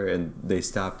never. And they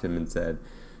stopped him and said,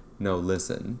 no,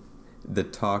 listen, the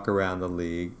talk around the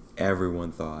league,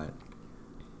 everyone thought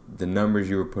the numbers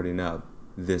you were putting up,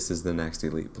 this is the next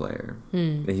elite player.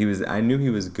 I knew he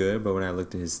was good, but when I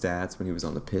looked at his stats when he was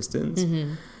on the Pistons,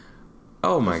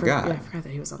 oh my God. Yeah, I forgot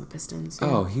that he was on the Pistons. Yeah.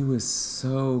 Oh, he was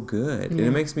so good. And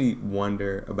it makes me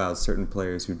wonder about certain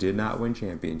players who did not win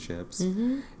championships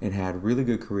and had really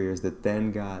good careers that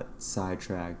then got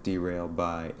sidetracked, derailed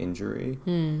by injury.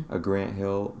 A Grant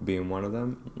Hill being one of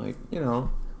them. Like,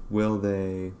 will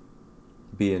they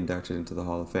be inducted into the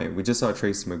Hall of Fame? We just saw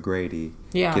Tracy McGrady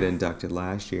get inducted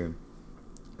last year.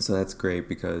 So that's great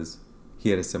because he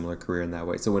had a similar career in that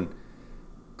way. So when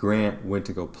Grant went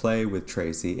to go play with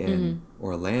Tracy in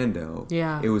Orlando,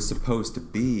 it was supposed to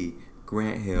be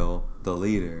Grant Hill, the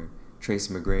leader,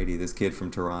 Tracy McGrady, this kid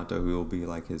from Toronto who will be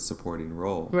like his supporting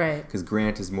role. Right. Because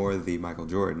Grant is more the Michael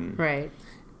Jordan. Right.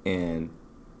 And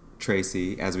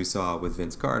Tracy, as we saw with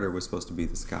Vince Carter, was supposed to be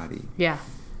the Scottie. Yeah.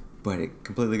 But it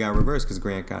completely got reversed because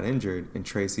Grant got injured and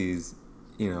Tracy's,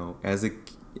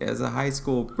 as a high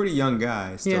school, pretty young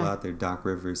guy, still out there, Doc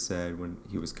Rivers said when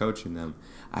he was coaching them,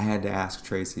 I had to ask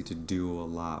Tracy to do a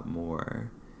lot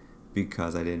more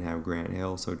because I didn't have Grant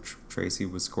Hill. So Tracy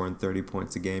was scoring 30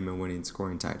 points a game and winning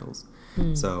scoring titles.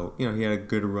 So, he had a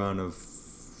good run of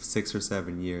 6 or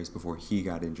 7 years before he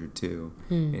got injured too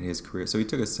in his career. So he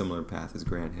took a similar path as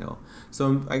Grant Hill.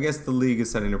 So I guess the league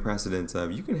is setting a precedence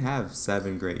of you can have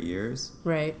 7 great years.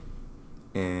 Right.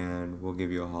 and we'll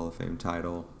give you a Hall of Fame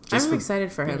title. I'm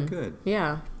excited for him. Good.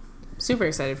 Yeah. Super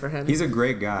excited for him. He's a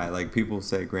great guy. Like, people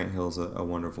say Grant Hill's a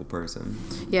wonderful person.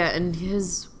 Yeah, and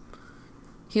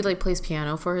he like plays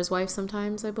piano for his wife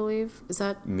sometimes, I believe. Is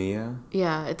that Mia?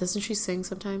 Yeah, doesn't she sing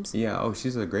sometimes? Yeah, oh,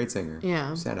 she's a great singer. Yeah.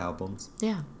 She's had albums.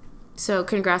 Yeah. So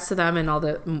congrats to them and all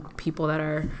the people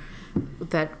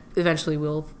that eventually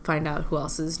we'll find out who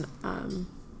else is.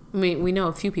 We know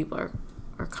a few people are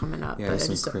coming up. Yeah, but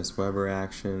some Chris Webber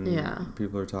action. Yeah.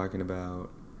 People are talking about.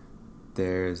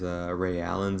 There's Ray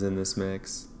Allen's in this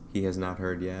mix. He has not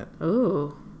heard yet.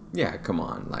 Ooh. Yeah, come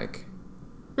on, like.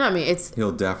 No, I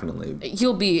mean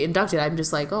He'll be inducted. I'm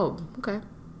just like, oh, okay.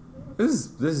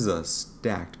 This is a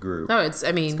stacked group. No,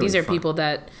 these are people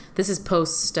that this is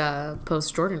post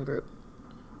Jordan group.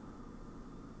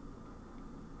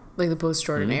 Like the post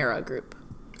Jordan era group.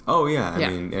 Oh yeah, Yeah.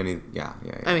 I mean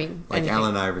like anything.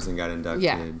 Allen Iverson got inducted.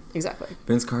 Yeah, exactly.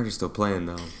 Vince Carter's still playing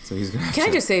though, so he's gonna. Can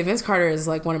I just say Vince Carter is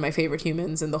like one of my favorite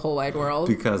humans in the whole wide world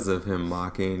because of him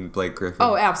mocking Blake Griffin.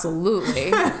 Oh,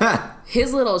 absolutely.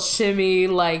 His little shimmy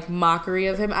like mockery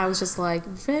of him, I was just like,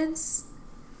 Vince,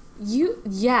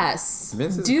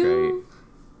 Vince is do great.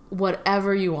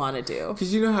 Whatever you want to do.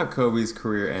 Because you know how Kobe's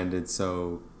career ended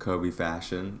so Kobe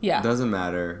fashion. Yeah. It doesn't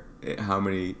matter how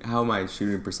my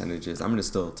shooting percentage is. I'm gonna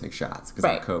still take shots because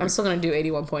right. I'm Kobe. I'm still gonna do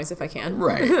 81 points if I can.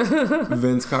 Right.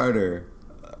 Vince Carter,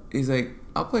 he's like,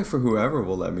 I'll play for whoever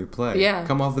will let me play. Yeah.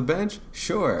 Come off the bench,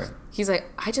 sure. He's like,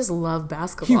 I just love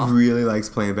basketball. He really likes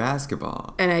playing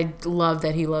basketball. And I love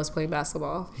that he loves playing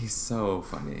basketball. He's so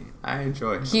funny. I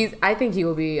enjoy him. I think he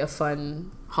will be a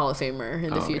fun Hall of Famer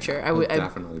in the future. Yeah. He'll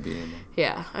definitely be in there.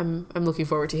 Yeah, I'm looking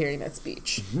forward to hearing that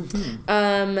speech.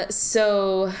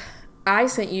 So I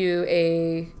sent you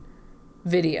a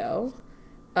video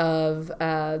of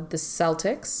the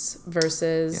Celtics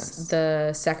versus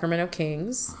the Sacramento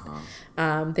Kings.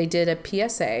 They did a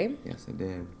PSA. Yes, they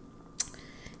did.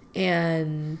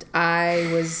 And I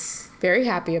was very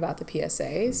happy about the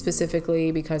PSA,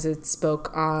 specifically because it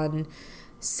spoke on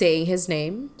saying his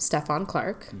name, Stephon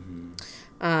Clark.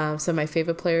 So my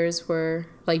favorite players were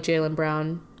like Jaylen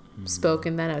Brown spoke,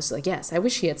 and then I was like, yes, I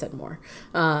wish he had said more,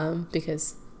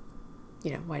 because,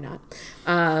 why not?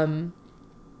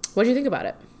 What do you think about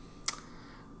it?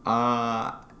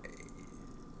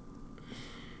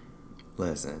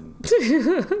 Listen,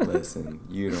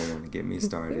 you don't want to get me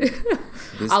started.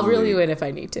 I'll reel you in if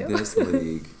I need to.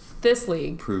 This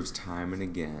league proves time and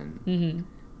again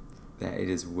that it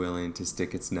is willing to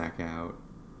stick its neck out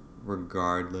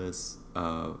regardless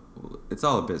of... It's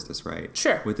all a business, right?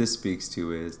 Sure. What this speaks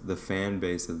to is the fan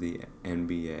base of the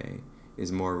NBA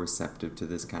is more receptive to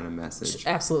this kind of message.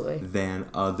 Absolutely. Than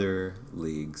other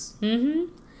leagues. And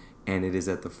it is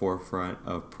at the forefront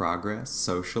of progress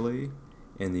socially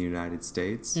in the United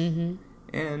States and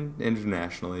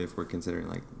internationally if we're considering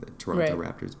like the Toronto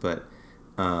Raptors. But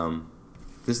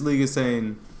this league is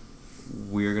saying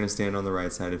we're going to stand on the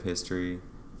right side of history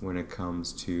when it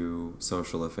comes to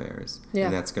social affairs. Yeah.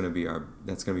 And that's going to be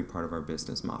part of our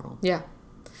business model. Yeah.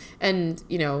 And,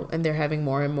 and they're having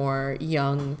more and more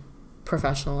young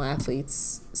professional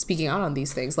athletes speaking out on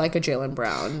these things, like a Jaylen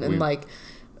Brown, and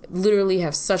literally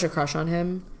have such a crush on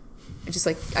him. I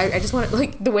just want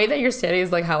to, the way that you're standing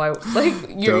is how I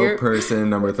dope person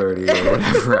number 30 or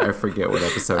whatever. I forget what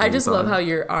episode. I just love how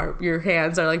your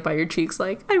hands are by your cheeks.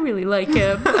 I really like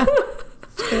him.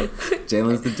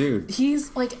 Jalen's the dude.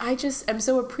 He's I'm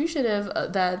so appreciative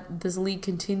that this league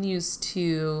continues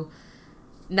to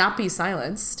not be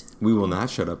silenced. We will not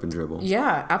shut up and dribble.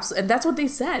 Yeah, absolutely. And that's what they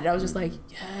said. I was just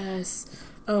yes.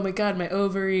 Oh my God, my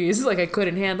ovaries. I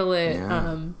couldn't handle it.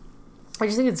 Yeah. I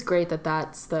just think it's great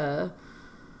that's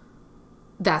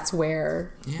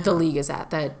where the league is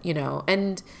at,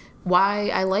 and why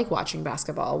I like watching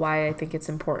basketball, why I think it's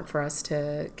important for us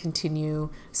to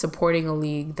continue supporting a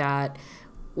league that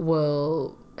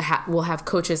will have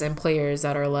coaches and players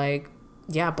that are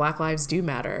Black lives do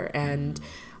matter, and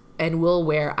will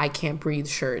wear I Can't Breathe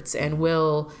shirts, and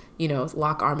will,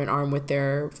 lock arm in arm with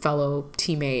their fellow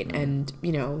teammate, and,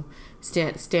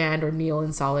 stand or kneel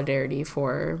in solidarity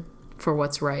for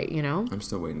what's right, I'm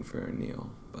still waiting for a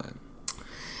kneel, but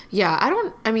yeah,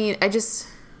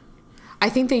 I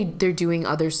think they're doing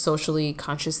other socially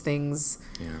conscious things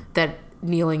that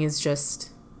kneeling is just,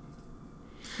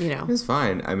 It's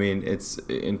fine. I mean, it's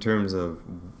in terms of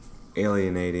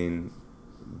alienating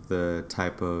the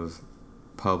type of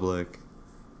public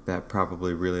that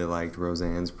probably really liked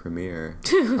Roseanne's premiere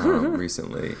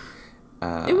recently.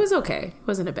 It was okay. It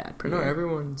wasn't a bad premiere. No,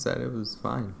 everyone said it was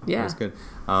fine. Yeah. It was good.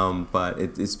 But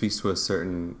it speaks to a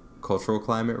certain cultural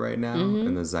climate right now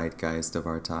in the zeitgeist of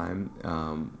our time,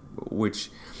 which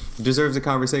deserves a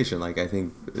conversation. Like, I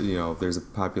think, there's a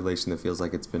population that feels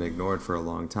like it's been ignored for a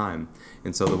long time.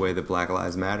 And so the way that Black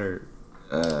Lives Matter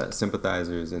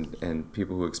sympathizers and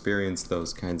people who experience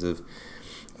those kinds of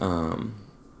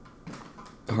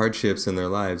hardships in their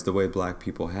lives, the way black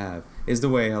people have, is the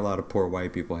way a lot of poor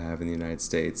white people have in the United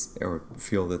States, or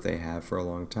feel that they have for a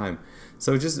long time.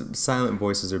 So just silent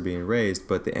voices are being raised,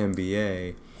 but the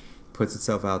NBA puts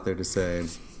itself out there to say,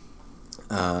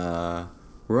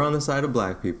 we're on the side of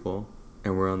black people,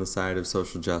 and we're on the side of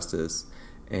social justice,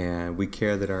 and we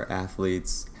care that our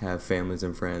athletes have families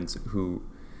and friends who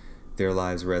their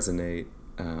lives resonate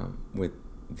with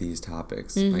these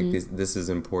topics. Like this is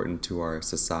important to our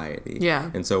society.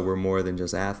 Yeah. And so we're more than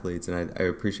just athletes, and I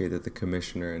appreciate that the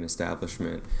commissioner and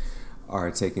establishment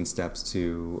are taking steps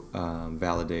to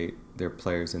validate their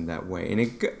players in that way. And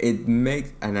it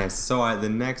makes, and I saw it the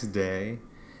next day,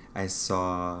 I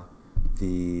saw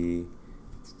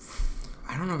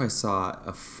I don't know if I saw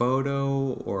a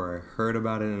photo or I heard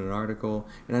about it in an article,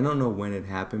 and I don't know when it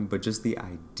happened, but just the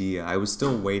idea. I was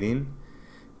still waiting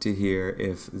to hear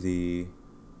if the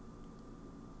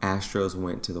Astros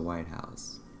went to the White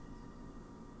House.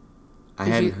 I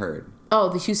hadn't heard. Oh,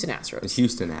 the Houston Astros. The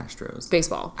Houston Astros.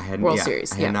 Baseball. World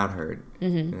Series. I had not heard.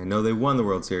 And I know they won the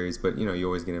World Series, but, you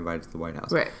always get invited to the White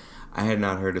House. Right. I had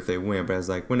not heard if they win, but I was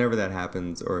like, whenever that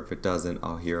happens, or if it doesn't,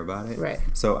 I'll hear about it. Right.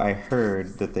 So I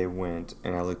heard that they went,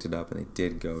 and I looked it up, and they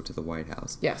did go to the White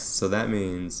House. Yes. So that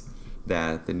means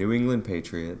that the New England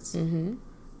Patriots,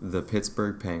 the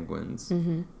Pittsburgh Penguins,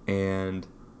 and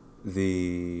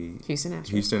the Houston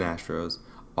Astros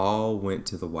all went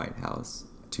to the White House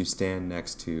to stand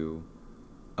next to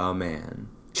a man.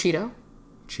 Cheeto.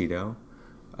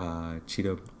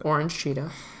 Orange Cheeto.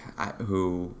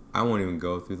 Who I won't even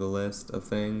go through the list of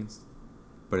things,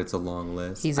 but it's a long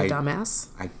list. He's a dumbass.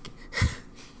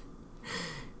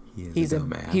 He's a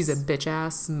dumbass. He's a bitch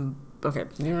ass. Okay.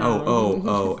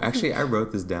 Oh. Actually, I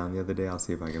wrote this down the other day. I'll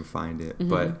see if I can find it.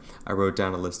 But I wrote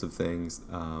down a list of things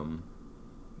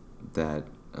that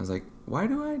I was like, why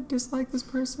do I dislike this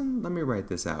person? Let me write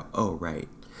this out. Oh, right.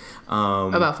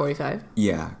 About 45?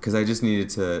 Yeah, because I just needed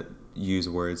to use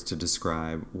words to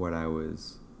describe what I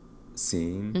was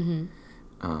seeing.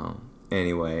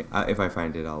 Anyway, if I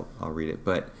find it, I'll read it.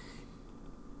 But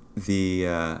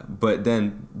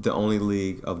then the only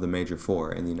league of the major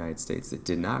four in the United States that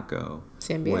did not go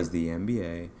was the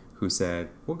NBA, who said,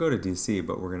 we'll go to DC,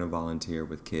 but we're going to volunteer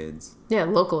with kids. Yeah,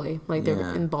 locally. Like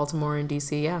they're in Baltimore and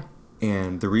DC, yeah.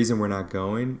 And the reason we're not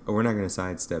going, or we're not going to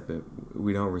sidestep it,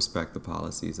 we don't respect the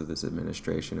policies of this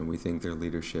administration, and we think their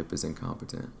leadership is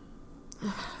incompetent.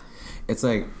 It's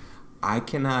like, I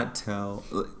cannot tell.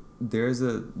 It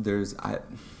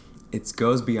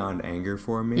goes beyond anger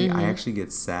for me. I actually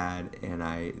get sad, and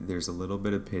there's a little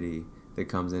bit of pity that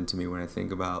comes into me when I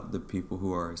think about the people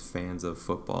who are fans of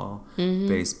football,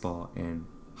 baseball, and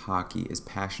hockey, as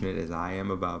passionate as I am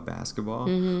about basketball,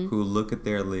 who look at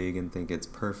their league and think it's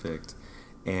perfect,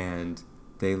 and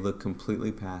they look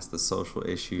completely past the social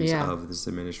issues of this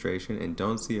administration and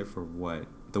don't see it for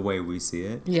the way we see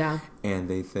it. Yeah. And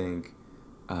they think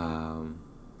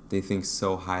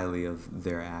so highly of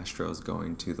their Astros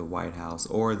going to the White House,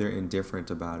 or they're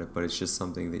indifferent about it, but it's just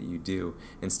something that you do,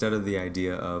 instead of the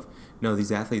idea of, no,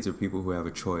 these athletes are people who have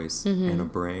a choice and a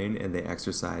brain, and they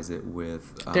exercise it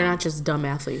with... they're not just dumb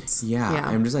athletes. Yeah.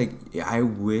 I'm just like, I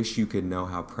wish you could know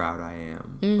how proud I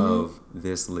am of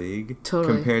this league.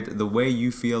 Totally. Compared to the way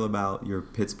you feel about your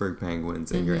Pittsburgh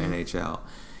Penguins and your NHL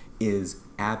is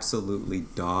absolutely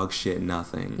dog shit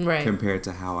nothing compared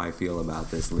to how I feel about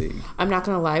this league. I'm not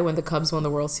gonna lie, when the Cubs won the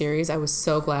World Series, I was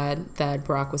so glad that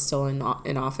Barack was still in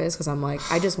office, because I'm like,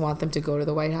 I just want them to go to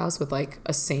the White House with like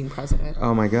a sane president.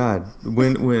 Oh my god,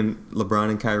 when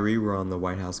LeBron and Kyrie were on the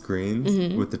White House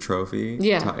greens with the trophy,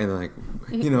 and like,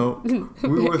 we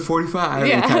were at 45,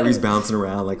 and Kyrie's bouncing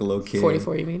around like a little kid.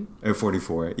 44, you mean? Or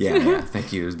 44, yeah.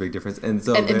 Thank you. There's a big difference. And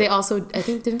so and they also, I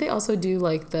think, didn't they also do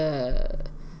like that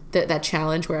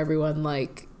challenge where everyone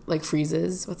like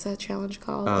freezes? What's that challenge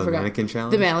called? Oh, the mannequin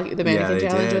challenge? The mannequin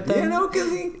challenge with them. Yeah, no,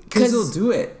 because they'll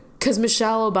do it. Because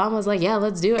Michelle Obama's like, yeah,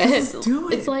 let's do it. Let's do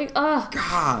it. It's like,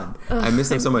 God. I miss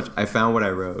them so much. I found what I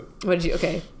wrote. What did you...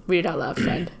 Okay, read it out loud,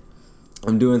 friend.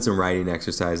 I'm doing some writing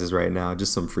exercises right now,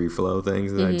 just some free flow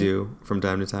things that I do from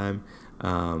time to time.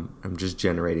 I'm just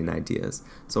generating ideas.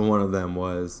 So one of them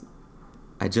was,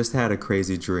 I just had a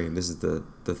crazy dream. This is the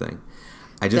thing.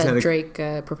 Drake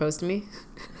proposed to me.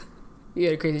 You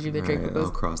had a crazy dream that Drake proposed.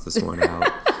 I'll cross this one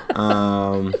out.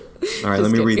 All right,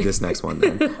 let me read this next one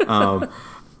then.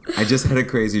 I just had a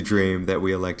crazy dream that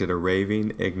we elected a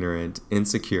raving, ignorant,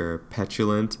 insecure,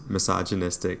 petulant,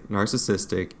 misogynistic,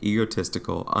 narcissistic,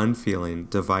 egotistical, unfeeling,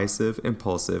 divisive,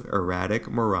 impulsive, erratic,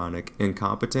 moronic,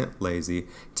 incompetent, lazy,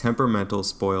 temperamental,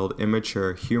 spoiled,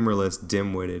 immature, humorless,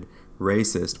 dim-witted,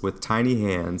 racist, with tiny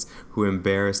hands who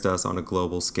embarrassed us on a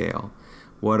global scale.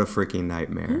 What a freaking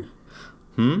nightmare.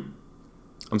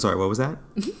 I'm sorry, what was that?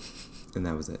 And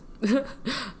that was it.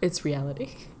 It's reality.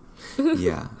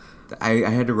 Yeah. I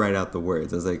had to write out the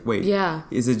words. I was like, wait, Yeah.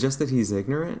 is it just that he's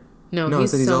ignorant? No, No,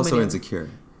 it's that he's also many- insecure.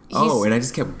 Oh, and I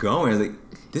just kept going. I was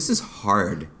like, this is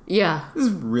hard. Yeah. This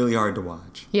is really hard to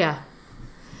watch. Yeah.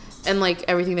 And like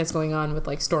everything that's going on with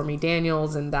like Stormy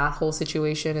Daniels and that whole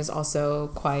situation is also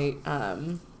quite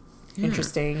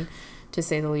interesting, to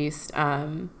say the least.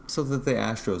 So that the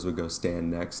Astros would go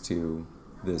stand next to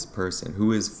this person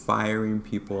who is firing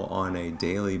people on a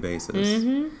daily basis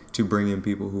to bring in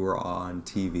people who are on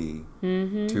TV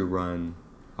to run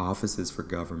offices for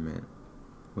government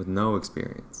with no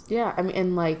experience. Yeah, I mean,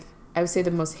 and like I would say the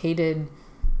most hated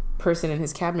person in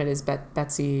his cabinet is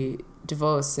Betsy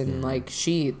DeVos, and like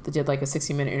she did like a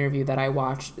 60-minute interview that I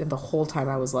watched, and the whole time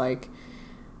I was like,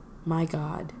 my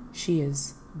God, she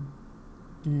is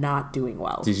not doing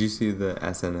well. Did you see the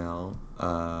SNL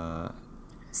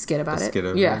Skit about it? skit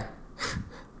of Yeah.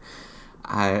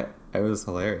 It was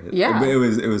hilarious. Yeah. But it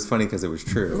was funny because it was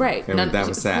true. Right. And that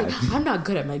was sad. I'm not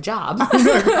good at my job.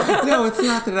 No, it's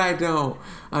not that I don't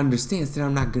understand. It's that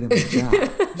I'm not good at my job.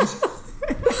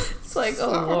 It's like,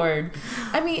 oh Lord.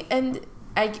 I mean, and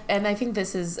I think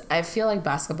I feel like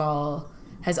basketball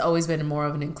has always been more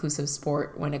of an inclusive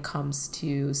sport when it comes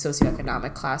to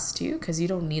socioeconomic class too, because you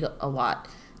don't need a lot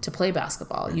to play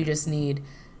basketball. You just need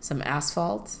some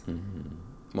asphalt.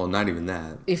 Well, not even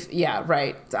that.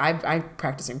 Right. I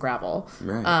practice in gravel.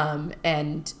 Right.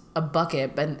 And a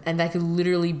bucket, and that could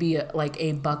literally be like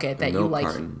a bucket that you like,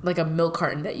 carton. like a milk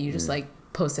carton that you just like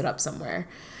posted up somewhere.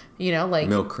 You know, like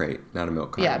Milk crate, not a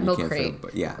milk carton. yeah, You milk can't crate. fill,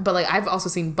 but yeah. But like I've also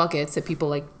seen buckets that people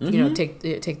like you know take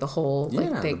the whole like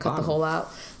Yeah, they the cut the bottom. hole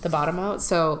out, the bottom out.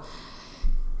 So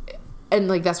and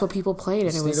like that's what people played,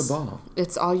 and Just it was need a ball.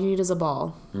 It's all you need is a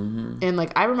ball. And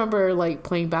like I remember like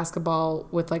playing basketball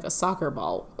with like a soccer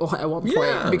ball at one point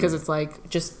Yeah. because it's like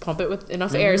just pump it with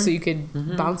enough air so you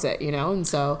could bounce it, you know. And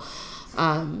so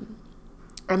I'm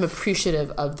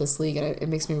appreciative of this league, and it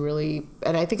makes me really.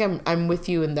 And I think I'm with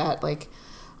you in that like.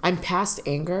 I'm past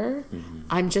anger.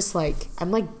 I'm just like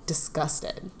I'm like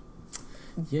disgusted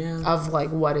Yeah. of like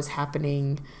what is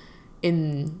happening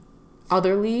in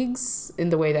other leagues in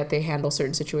the way that they handle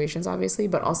certain situations, obviously,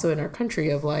 but also in our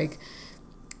country of like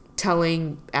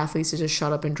telling athletes to just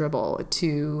shut up and dribble,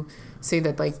 to say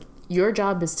that like your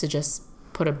job is to just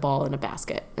put a ball in a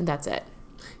basket and that's it.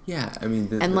 Yeah, I mean...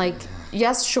 And like,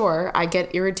 yes, sure, I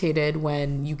get irritated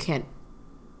when you can't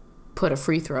put a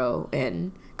free throw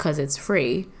in because it's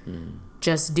free.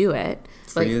 Just do it.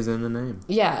 Free Like, is in the name.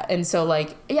 yeah, and so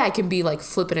like, yeah, I can be like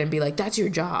flippant and be like, that's your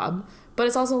job. But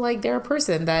it's also like they're a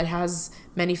person that has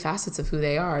many facets of who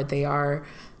they are. They are,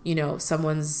 you know,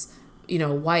 someone's, you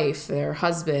know, wife, their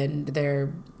husband,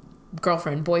 their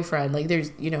girlfriend, boyfriend. Like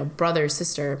there's, you know, brother,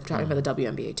 sister. I'm talking about the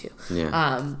WNBA too.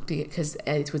 Yeah. Because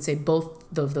I would say both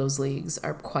of those leagues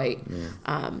are quite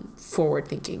forward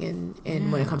thinking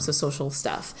in when it comes to social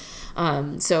stuff.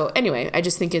 So anyway, I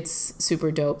just think it's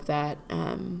super dope that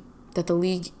that the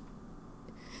league.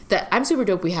 That I'm super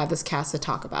dope we have this cast to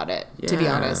talk about it, to be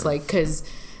Yeah. honest. Like, because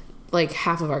like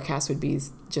half of our cast would be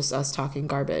just us talking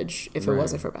garbage if it Right.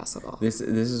 wasn't for basketball. This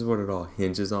is what it all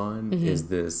hinges on, is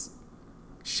this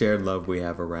shared love we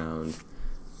have around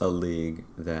a league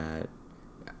that,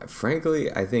 frankly,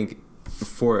 I think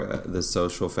for the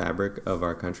social fabric of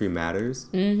our country matters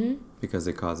because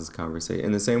it causes conversation.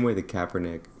 In the same way that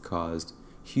Kaepernick caused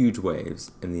huge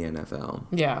waves in the NFL.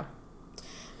 Yeah.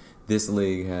 This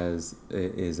league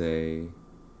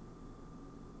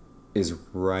is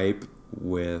ripe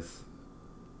with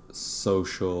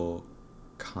social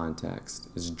context.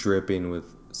 Is dripping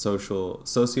with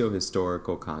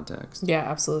socio-historical context. Yeah,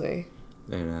 absolutely.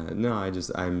 And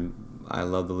I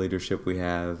love the leadership we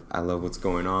have. I love what's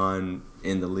going on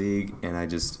in the league, and I'm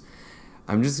just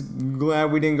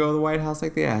glad we didn't go to the White House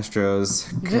like the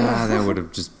Astros. God, that would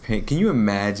have just pain. Can you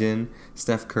imagine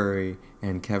Steph Curry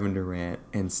and Kevin Durant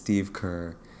and Steve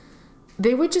Kerr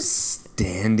They would just...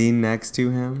 standing next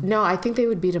to him? No, I think they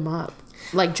would beat him up.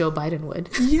 Like Joe Biden would.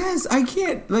 Yes, I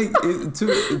can't. Like,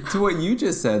 to what you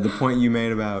just said, the point you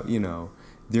made about, you know,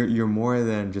 you're more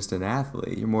than just an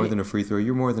athlete. You're more than a free throw.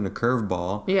 You're more than a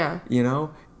curveball. Yeah. You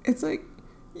know? It's like,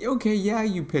 okay, yeah,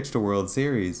 you pitched a World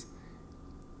Series.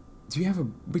 you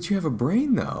have a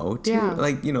brain though too. Yeah.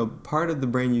 Like, you know, part of the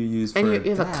brain you use for and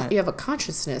you that. you have a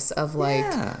consciousness of like,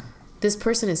 this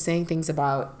person is saying things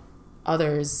about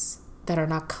others that are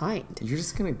not kind. You're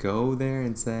just gonna go there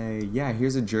and say, yeah,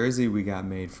 here's a jersey we got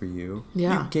made for you.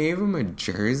 Yeah. You gave him a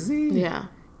jersey? Yeah.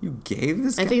 You gave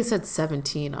this guy? I think it said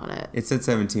 17 on it. It said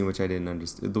 17, which I didn't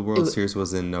understand. The World Series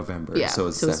was in November, Yeah, so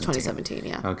it's so it's 17. 2017,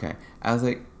 yeah. Okay. I was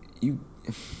like,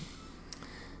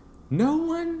 no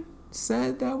one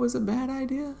said that was a bad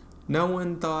idea? No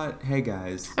one thought, hey,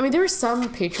 guys. I mean, there were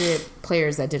some Patriot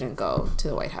players that didn't go to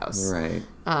the White House. Right.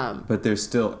 But there's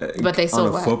still... But they still on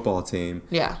a went. football team,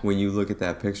 Yeah. when you look at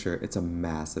that picture, it's a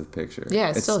massive picture.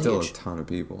 Yeah, it's still huge. a ton of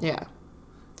people. Yeah.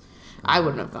 I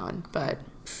wouldn't have gone, but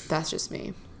that's just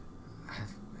me.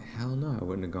 Hell no, I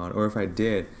wouldn't have gone. Or if I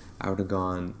did, I would have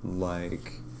gone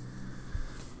like...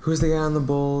 Who's the guy on the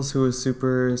Bulls who was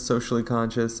super socially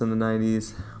conscious in the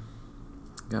 90s?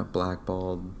 Got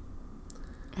blackballed.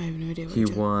 I have no idea what He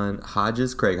you're won...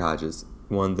 Craig Hodges,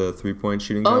 won the three-point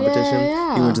shooting Oh, yeah, competition.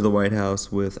 yeah. He went to the White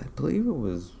House with, I believe it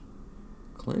was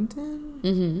Clinton?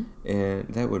 Mm-hmm.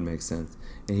 And that would make sense.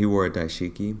 And he wore a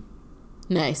dashiki.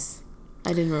 Nice.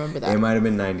 I didn't remember that. It might have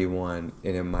been 91,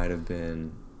 and it might have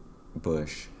been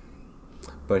Bush.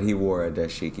 But he wore a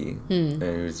dashiki, and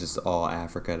it was just all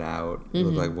Africa'd out. It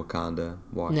looked like Wakanda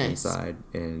walked inside.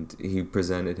 And he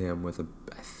presented him with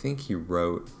I think he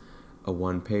wrote a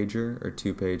 1-pager or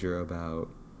 2-pager about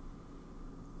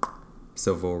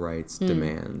civil rights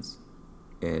demands.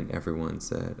 And everyone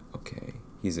said, okay,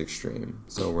 he's extreme,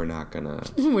 so we're not gonna...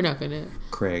 We're not gonna...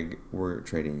 Craig, we're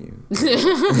trading you.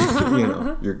 You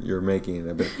know, you're making it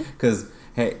a bit... Because,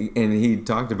 hey, and he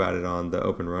talked about it on the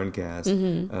Open Run cast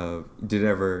of,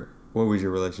 what was your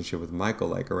relationship with Michael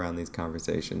like around these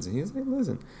conversations? And he was like,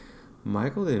 listen,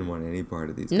 Michael didn't want any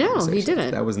part of these conversations. No, he didn't.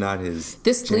 That was not his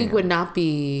This jam. league would not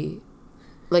be...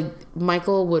 Like,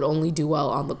 Michael would only do well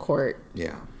on the court.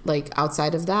 Yeah. Like,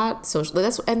 outside of that. So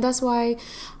that's why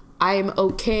I'm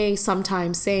okay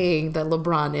sometimes saying that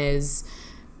LeBron is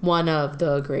one of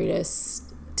the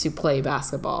greatest to play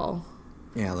basketball.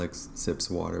 Alex sips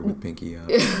water with pinky up.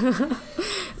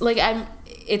 Like,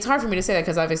 it's hard for me to say that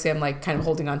because obviously I'm like kind of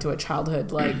holding on to a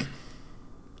childhood, like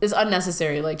this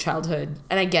unnecessary like childhood,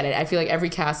 and I get it. I feel like every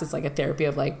cast is like a therapy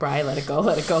of like, Bri, let it go,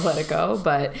 let it go, let it go.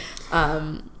 But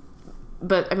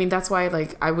I mean, that's why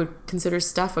like I would consider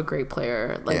Steph a great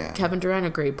player, like Kevin Durant a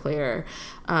great player,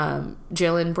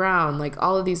 Jaylen Brown, like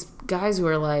all of these guys who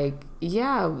are like,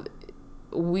 yeah,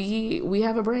 we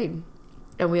have a brain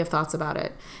and we have thoughts about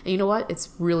it. And you know what? It's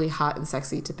really hot and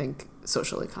sexy to think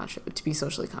socially conscious, to be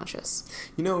socially conscious.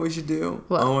 You know what we should do?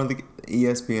 What? I want the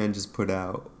ESPN just put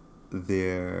out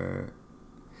the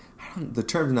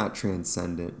term's not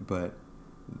transcendent, but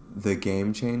the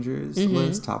Game Changers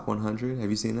list, top 100. Have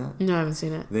you seen that? No, I haven't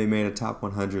seen it. They made a top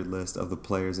 100 list of the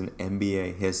players in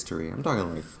NBA history. I'm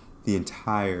talking like the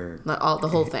entire... the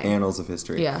whole thing. Annals of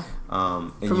history. Yeah.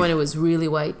 From when it was really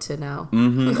white to now.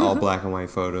 All black and white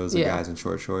photos of Yeah. guys in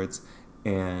short shorts.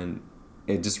 And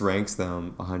it just ranks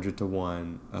them 100 to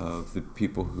 1 of the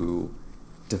people who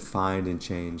defined and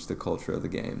changed the culture of the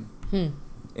game.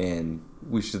 And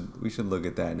we should look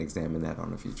at that and examine that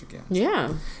on a future cast.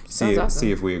 Yeah. Sounds awesome.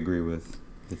 See if we agree with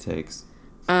the takes.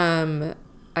 I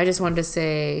just wanted to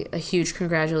say a huge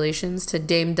congratulations to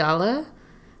Dame Dalla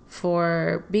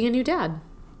for being a new dad.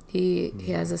 He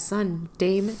has a son,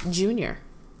 Dame Jr.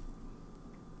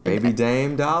 Baby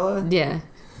Dame Dalla? Yeah.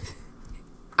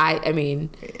 I mean,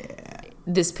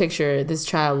 this picture, this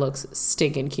child looks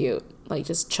stinking cute. Like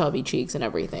just chubby cheeks and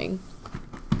everything.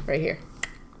 Right here.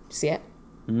 See it?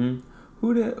 Mm-hmm.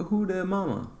 Who the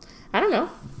mama? I don't know.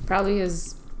 Probably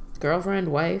his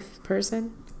girlfriend, wife,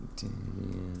 person.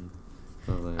 Damien.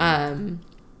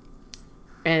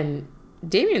 And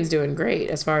Damien's doing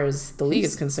great as far as the league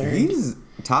is concerned. He's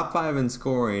top 5 in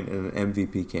scoring and an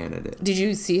MVP candidate. Did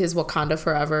you see his Wakanda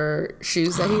Forever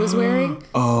shoes that he was wearing?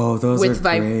 Oh, those are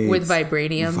great. With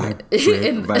vibranium.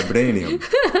 Vibranium.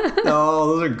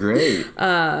 Oh, those are great.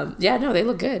 Yeah, no, they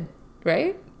look good,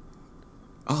 right?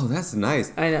 Oh, that's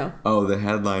nice. I know. Oh, the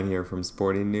headline here from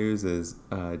Sporting News is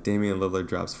Damian Lillard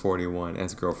drops 41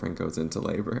 as girlfriend goes into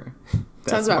labor.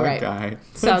 Sounds about right. Guy.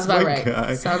 Sounds about right.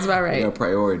 Guy. Sounds about right. Yeah,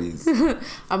 priorities.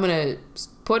 I'm going to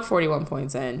put 41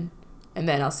 points in, and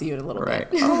then I'll see you in a little bit.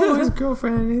 Oh, his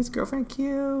girlfriend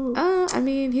cute. I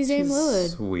mean, he's Dame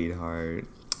Lillard. Sweetheart.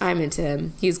 I'm into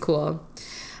him. He's cool.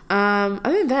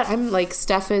 Other than that, I'm like,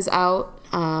 Steph is out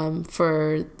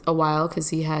for a while because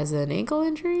he has an ankle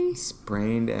injury.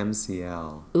 Sprained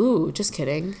MCL. Ooh, just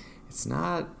kidding. It's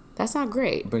not... That's not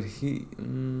great. But he'll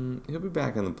be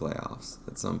back in the playoffs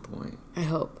at some point. I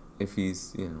hope. if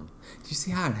he's, you know. Do you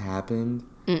see how it happened?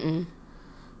 Mm-mm.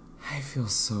 I feel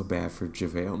so bad for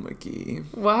JaVale McGee.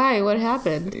 Why? What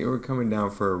happened? They were coming down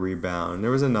for a rebound.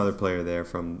 There was another player there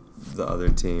from the other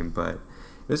team, but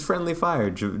it was friendly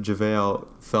fire. JaVale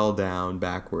fell down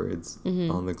backwards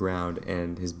on the ground,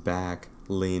 and his back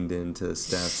leaned into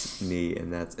Steph's knee,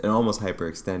 and it almost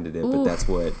hyperextended it, but that's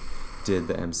what did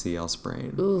the MCL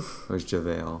sprain. Oof. It was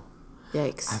JaVale.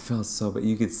 Yikes. I felt so bad.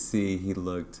 You could see he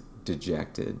looked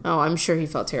dejected. Oh, I'm sure he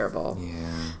felt terrible.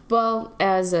 Yeah. Well,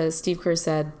 as Steve Kerr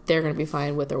said, they're going to be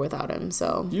fine with or without him.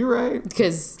 So You're right.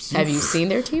 Because have you seen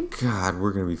their team? God,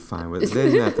 we're going to be fine with it.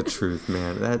 That's not the truth,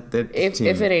 man. That If team,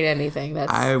 it ain't anything,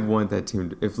 that's... I want that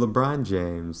team. If LeBron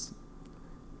James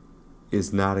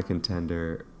is not a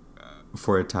contender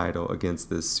for a title against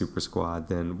this super squad,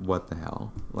 then what the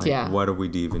hell? Like, Yeah. what are we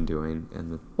even doing?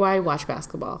 And Why watch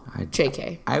basketball?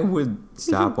 JK. I would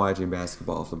stop watching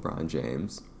basketball if LeBron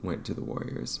James went to the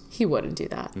Warriors. He wouldn't do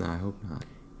that. No, I hope not.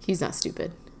 He's not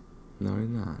stupid. No, he's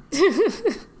not.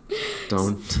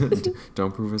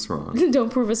 Don't prove us wrong.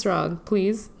 Don't prove us wrong,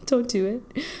 please. Don't do it.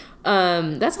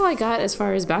 That's all I got as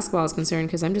far as basketball is concerned,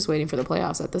 because I'm just waiting for the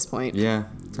playoffs at this point. Yeah,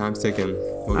 time's ticking.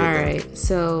 We'll all right,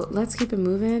 so let's keep it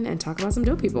moving and talk about some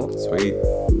dope people. Sweet.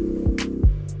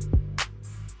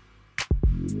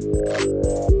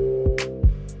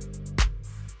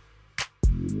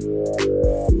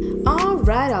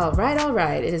 All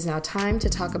right. It is now time to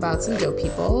talk about some dope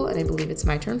people, and I believe it's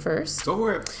my turn first. Go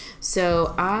for it.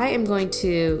 So I am going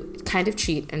to kind of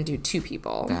cheat and do two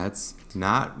people. That's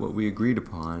not what we agreed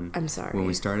upon. I'm sorry. When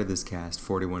we started this cast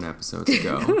 41 episodes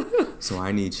ago. So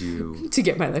I need you to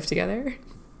get my life together.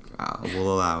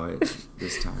 We'll allow it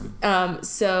this time.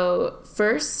 So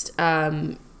first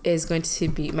is going to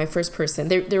be my first person.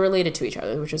 They're related to each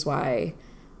other, which is why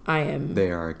I am.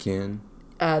 They are akin.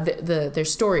 Their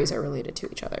stories are related to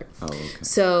each other. Oh, okay.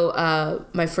 So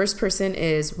my first person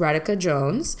is Radhika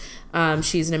Jones.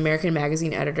 She's an American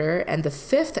magazine editor and the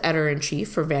 5th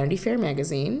editor-in-chief for Vanity Fair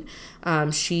magazine.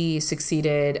 She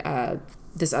succeeded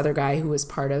this other guy who was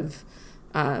part of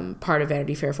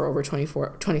Vanity Fair for over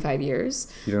 25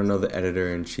 years. You don't know the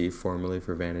editor-in-chief formerly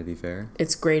for Vanity Fair?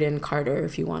 It's Graydon Carter,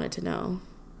 if you wanted to know.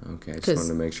 Okay, I just wanted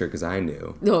to make sure because I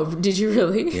knew. No, did you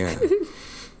really? Yeah.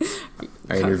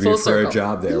 I interviewed for a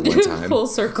job there one time. Full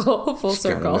circle.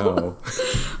 Know.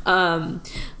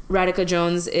 Radhika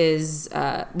Jones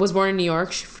was born in New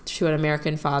York to an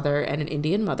American father and an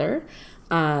Indian mother,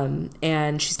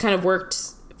 and she's kind of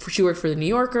worked. She worked for the New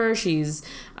Yorker. She's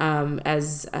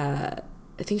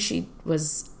I think she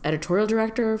was editorial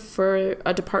director for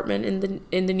a department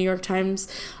in the New York Times,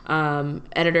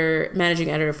 managing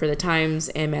editor for the Times,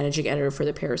 and managing editor for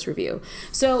the Paris Review.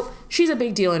 So she's a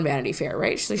big deal in Vanity Fair,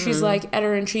 right? So she's like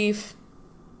editor-in-chief.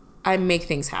 I make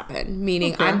things happen,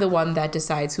 meaning I'm the one that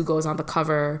decides who goes on the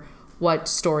cover, what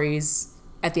stories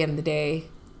at the end of the day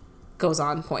goes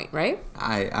on point, right?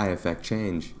 I affect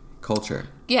change, culture.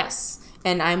 Yes.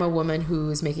 And I'm a woman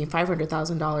who's making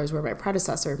 $500,000 where my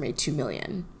predecessor made $2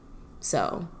 million.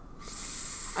 So,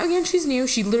 again, she's new.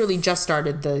 She literally just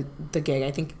started the gig.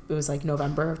 I think it was like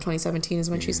November of 2017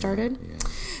 is when she started. Yeah.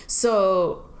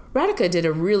 So, Radhika did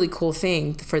a really cool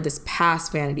thing for this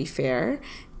past Vanity Fair.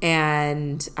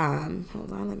 And,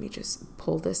 hold on, let me just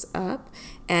pull this up.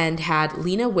 And had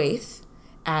Lena Waithe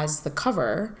as the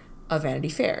cover of Vanity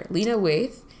Fair. Lena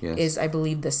Waithe is, I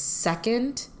believe, the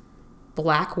second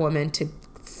Black woman to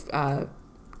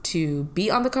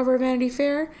be on the cover of Vanity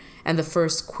Fair, and the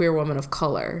first queer woman of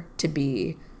color to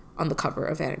be on the cover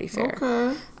of Vanity Fair.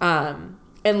 Okay. And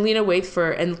Lena Waithe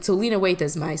so Lena Waithe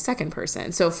is my second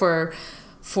person. So for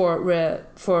Radhika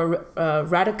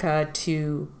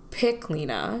to pick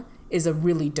Lena is a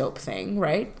really dope thing,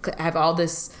 right? I have all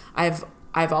this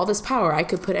power. I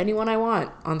could put anyone I want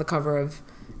on the cover of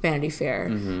Vanity Fair,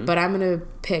 but I'm gonna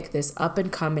pick this up and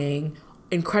coming,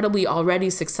 incredibly already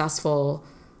successful,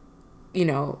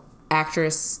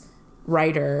 actress,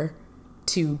 writer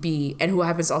to be, and who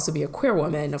happens to also be a queer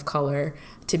woman of color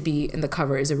to be in the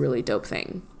cover is a really dope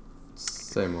thing.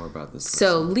 Say more about this.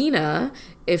 So Lena,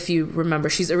 if you remember,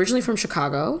 she's originally from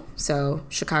Chicago, so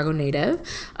Chicago native,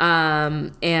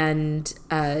 and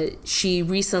she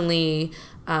recently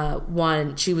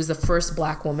won. She was the first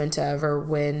Black woman to ever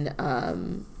win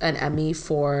an Emmy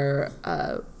for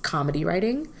comedy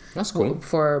writing. That's cool.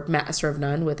 For Master of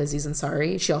None with Aziz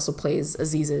Ansari. She also plays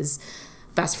Aziz's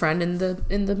best friend in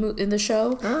the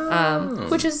show,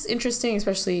 which is interesting.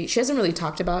 Especially, she hasn't really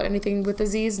talked about anything with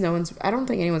Aziz. I don't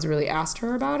think anyone's really asked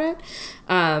her about it.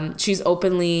 She's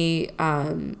openly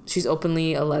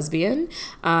a lesbian,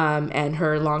 and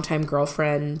her longtime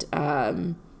girlfriend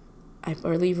I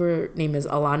believe her name is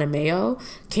Alana Mayo,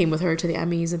 came with her to the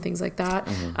Emmys and things like that.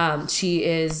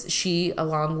 She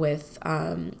along with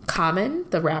Common,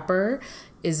 the rapper,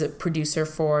 is a producer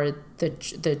for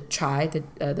the Chai,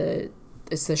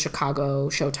 it's the Chicago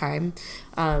Showtime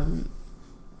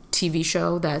TV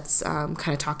show that's kind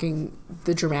of talking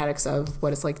the dramatics of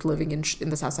what it's like living in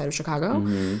the South Side of Chicago,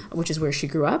 which is where she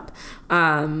grew up.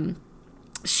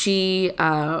 She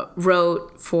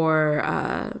wrote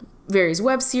for various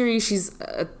web series.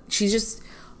 She's just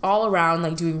all around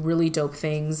like doing really dope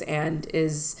things, and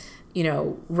is, you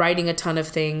know, writing a ton of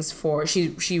things for.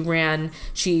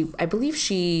 I believe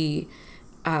she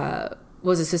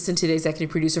was assistant to the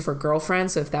executive producer for Girlfriend.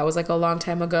 So if that was like a long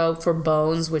time ago, for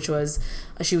Bones, which was,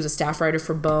 she was a staff writer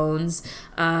for Bones.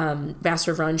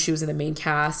 Master of Run, she was in the main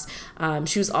cast.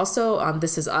 She was also on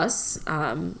This Is Us,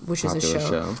 which is a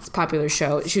show. It's a popular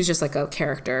show. She was just like a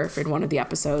character in one of the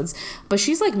episodes. But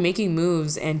she's like making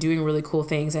moves and doing really cool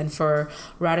things. And for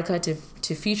Radhika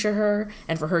to feature her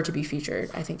and for her to be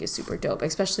featured, I think is super dope,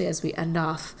 especially as we end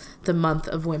off the month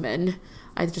of women.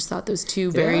 I just thought those two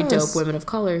very dope women of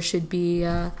color should be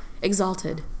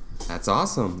exalted. That's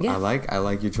awesome. Yeah. I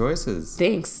like your choices.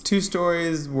 Thanks. 2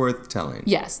 stories worth telling.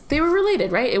 Yes, they were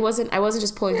related, right? I wasn't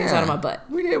just pulling things out of my butt.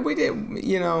 We did.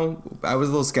 You know, I was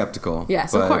a little skeptical.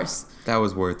 Yes, of course. That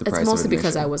was worth the price of admission. It's mostly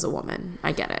because I was a woman.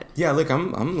 I get it. Yeah, look,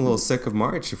 I'm a little sick of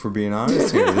March, if we're being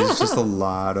honest here. There's just a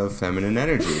lot of feminine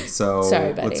energy. So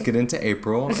sorry, buddy. Let's get into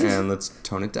April and let's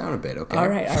tone it down a bit, okay? All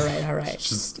right.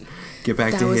 Just get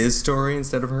back to his story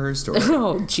instead of her story.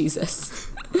 Oh,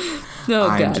 Jesus. No,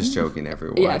 I'm just joking,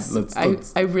 everyone. Yes,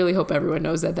 I really hope everyone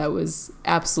knows that was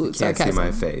absolute sarcasm. Can't see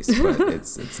my face, but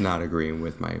it's not agreeing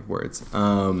with my words.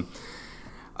 All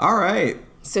right.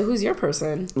 So who's your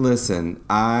person? Listen,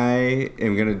 I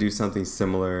am going to do something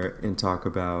similar and talk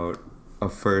about a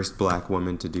first black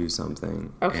woman to do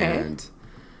something. Okay. And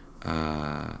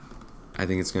I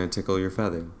think it's going to tickle your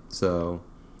feather. So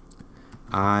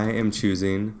I am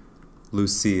choosing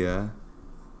Lucia,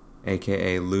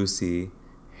 a.k.a. Lucy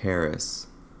Harris.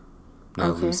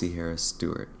 Not Lucy Harris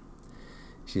Stewart.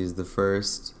 She's the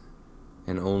first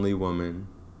and only woman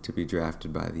to be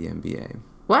drafted by the NBA.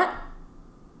 What?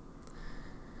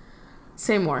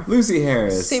 Say more. Lucy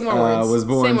Harris Say more words. Was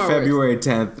born February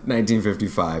 10th,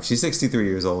 1955. She's 63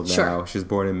 years old now. Sure. She was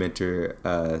born in Minter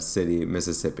City,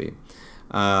 Mississippi.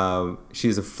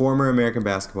 She's a former American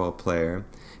basketball player.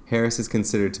 Harris is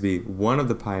considered to be one of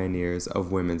the pioneers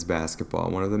of women's basketball,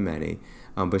 one of the many.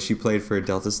 But she played for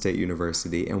Delta State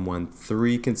University and won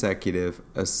 3 consecutive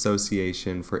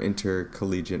Association for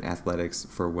Intercollegiate Athletics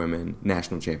for Women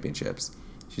national championships.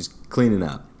 She's cleaning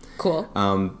up. Cool.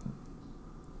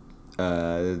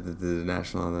 The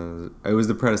national, it was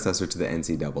the predecessor to the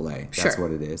NCAA. That's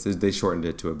what it is. They shortened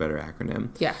it to a better acronym.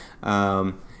 Yeah.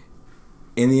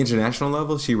 In the international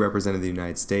level, she represented the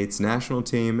United States national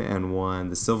team and won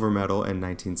the silver medal in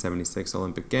 1976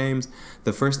 Olympic Games,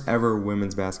 the first ever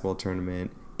women's basketball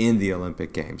tournament in the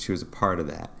Olympic Games. She was a part of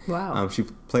that. Wow. She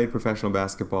played professional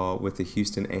basketball with the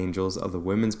Houston Angels of the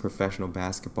Women's Professional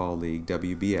Basketball League,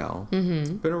 WBL.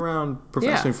 Mm-hmm. Been around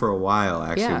professionally for a while,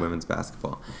 actually, women's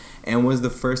basketball. And was the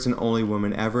first and only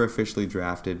woman ever officially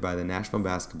drafted by the National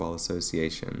Basketball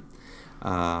Association.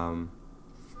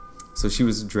 So she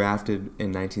was drafted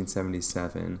in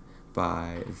 1977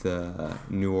 by the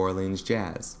New Orleans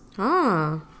Jazz.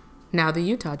 Ah, now the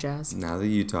Utah Jazz.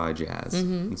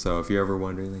 Mm-hmm. And so if you're ever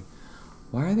wondering, like,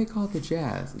 why are they called the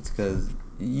Jazz? It's because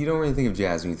you don't really think of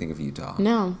jazz when you think of Utah.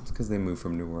 No. It's because they moved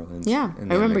from New Orleans. Yeah, I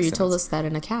remember you told us that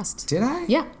in a cast. Did I?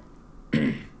 Yeah.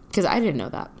 Because I didn't know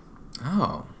that.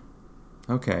 Oh.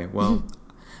 Okay, well,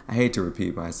 I hate to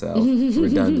repeat myself.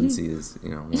 Redundancy is,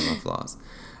 one of my flaws.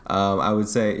 I would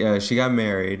say, she got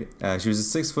married. She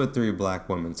was a 6'3" black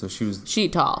woman, so she was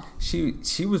tall.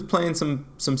 She was playing some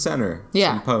center,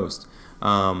 yeah, some post.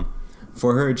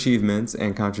 For her achievements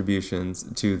and contributions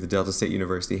to the Delta State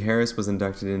University, Harris was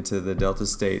inducted into the Delta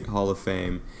State Hall of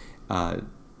Fame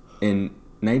in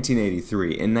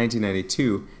 1983. In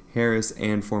 1992, Harris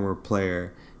and former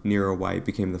player Nera White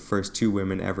became the first 2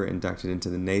 women ever inducted into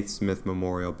the Naismith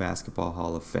Memorial Basketball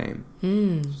Hall of Fame.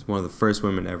 She's one of the first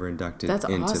women ever inducted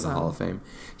into the Hall of Fame.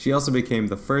 She also became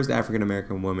the first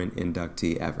African-American woman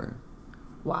inductee ever.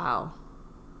 Wow.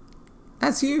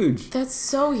 That's huge. That's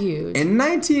so huge. In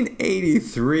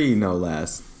 1983, no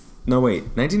less. No, wait.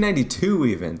 1992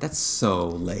 even. That's so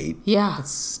late. Yeah.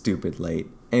 That's stupid late.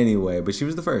 Anyway, but she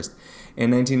was the first.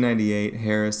 In 1998,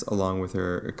 Harris, along with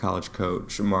her college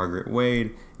coach, Margaret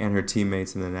Wade, and her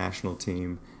teammates in the national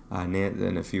team,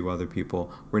 and a few other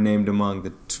people, were named among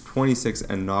the 26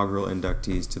 inaugural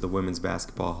inductees to the Women's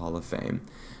Basketball Hall of Fame.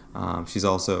 She's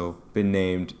also been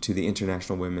named to the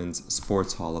International Women's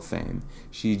Sports Hall of Fame.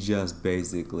 She just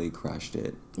basically crushed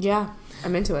it. Yeah,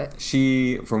 I'm into it.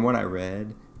 She, from what I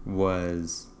read,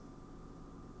 was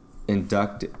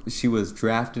inducted. She was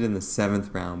drafted in the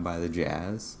 7th round by the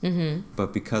Jazz,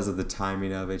 but because of the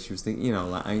timing of it, she was thinking, I'm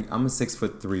a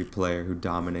 6'3" player who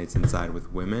dominates inside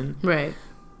with women, right?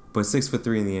 But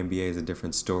 6'3" in the NBA is a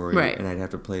different story, right? And I'd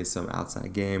have to play some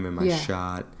outside game, and my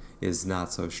shot is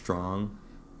not so strong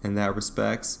in that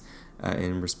respect.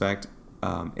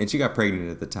 And she got pregnant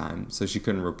at the time, so she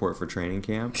couldn't report for training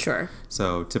camp. Sure.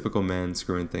 So typical men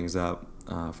screwing things up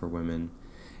for women.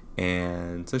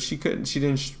 And so she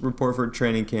didn't report for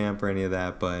training camp or any of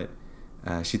that, but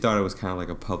she thought it was kind of like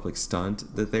a public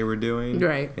stunt that they were doing.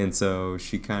 Right. And so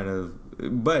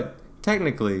but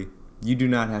technically, you do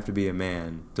not have to be a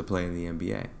man to play in the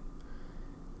NBA.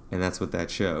 And that's what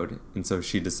that showed. And so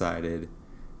she decided,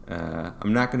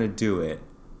 I'm not going to do it,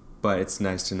 but it's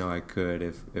nice to know I could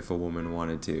if a woman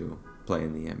wanted to play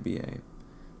in the NBA.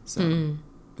 So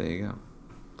there you go.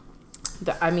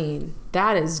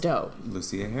 That is dope.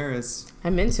 Lucia Harris.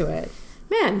 I'm into it.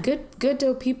 Man, good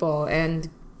dope people, and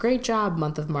great job,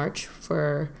 month of March,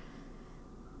 for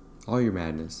all your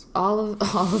madness. All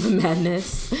of the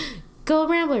madness. Go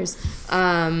Ramblers.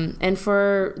 And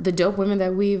for the dope women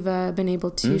that we've been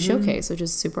able to showcase, which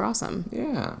is super awesome.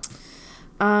 Yeah.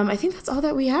 I think that's all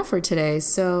that we have for today.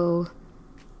 So,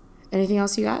 anything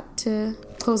else you got to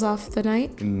close off the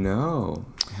night? No.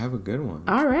 Have a good one.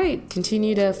 All right.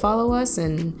 Continue to follow us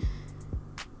and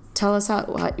tell us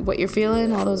what you're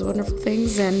feeling, all those wonderful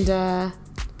things, and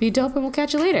be dope. And we'll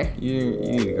catch you later. You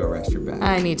need to go rest your back.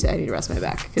 I need to rest my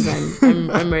back because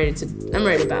I'm ready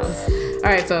to bounce.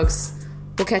 All right, folks.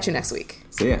 We'll catch you next week.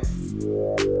 See ya.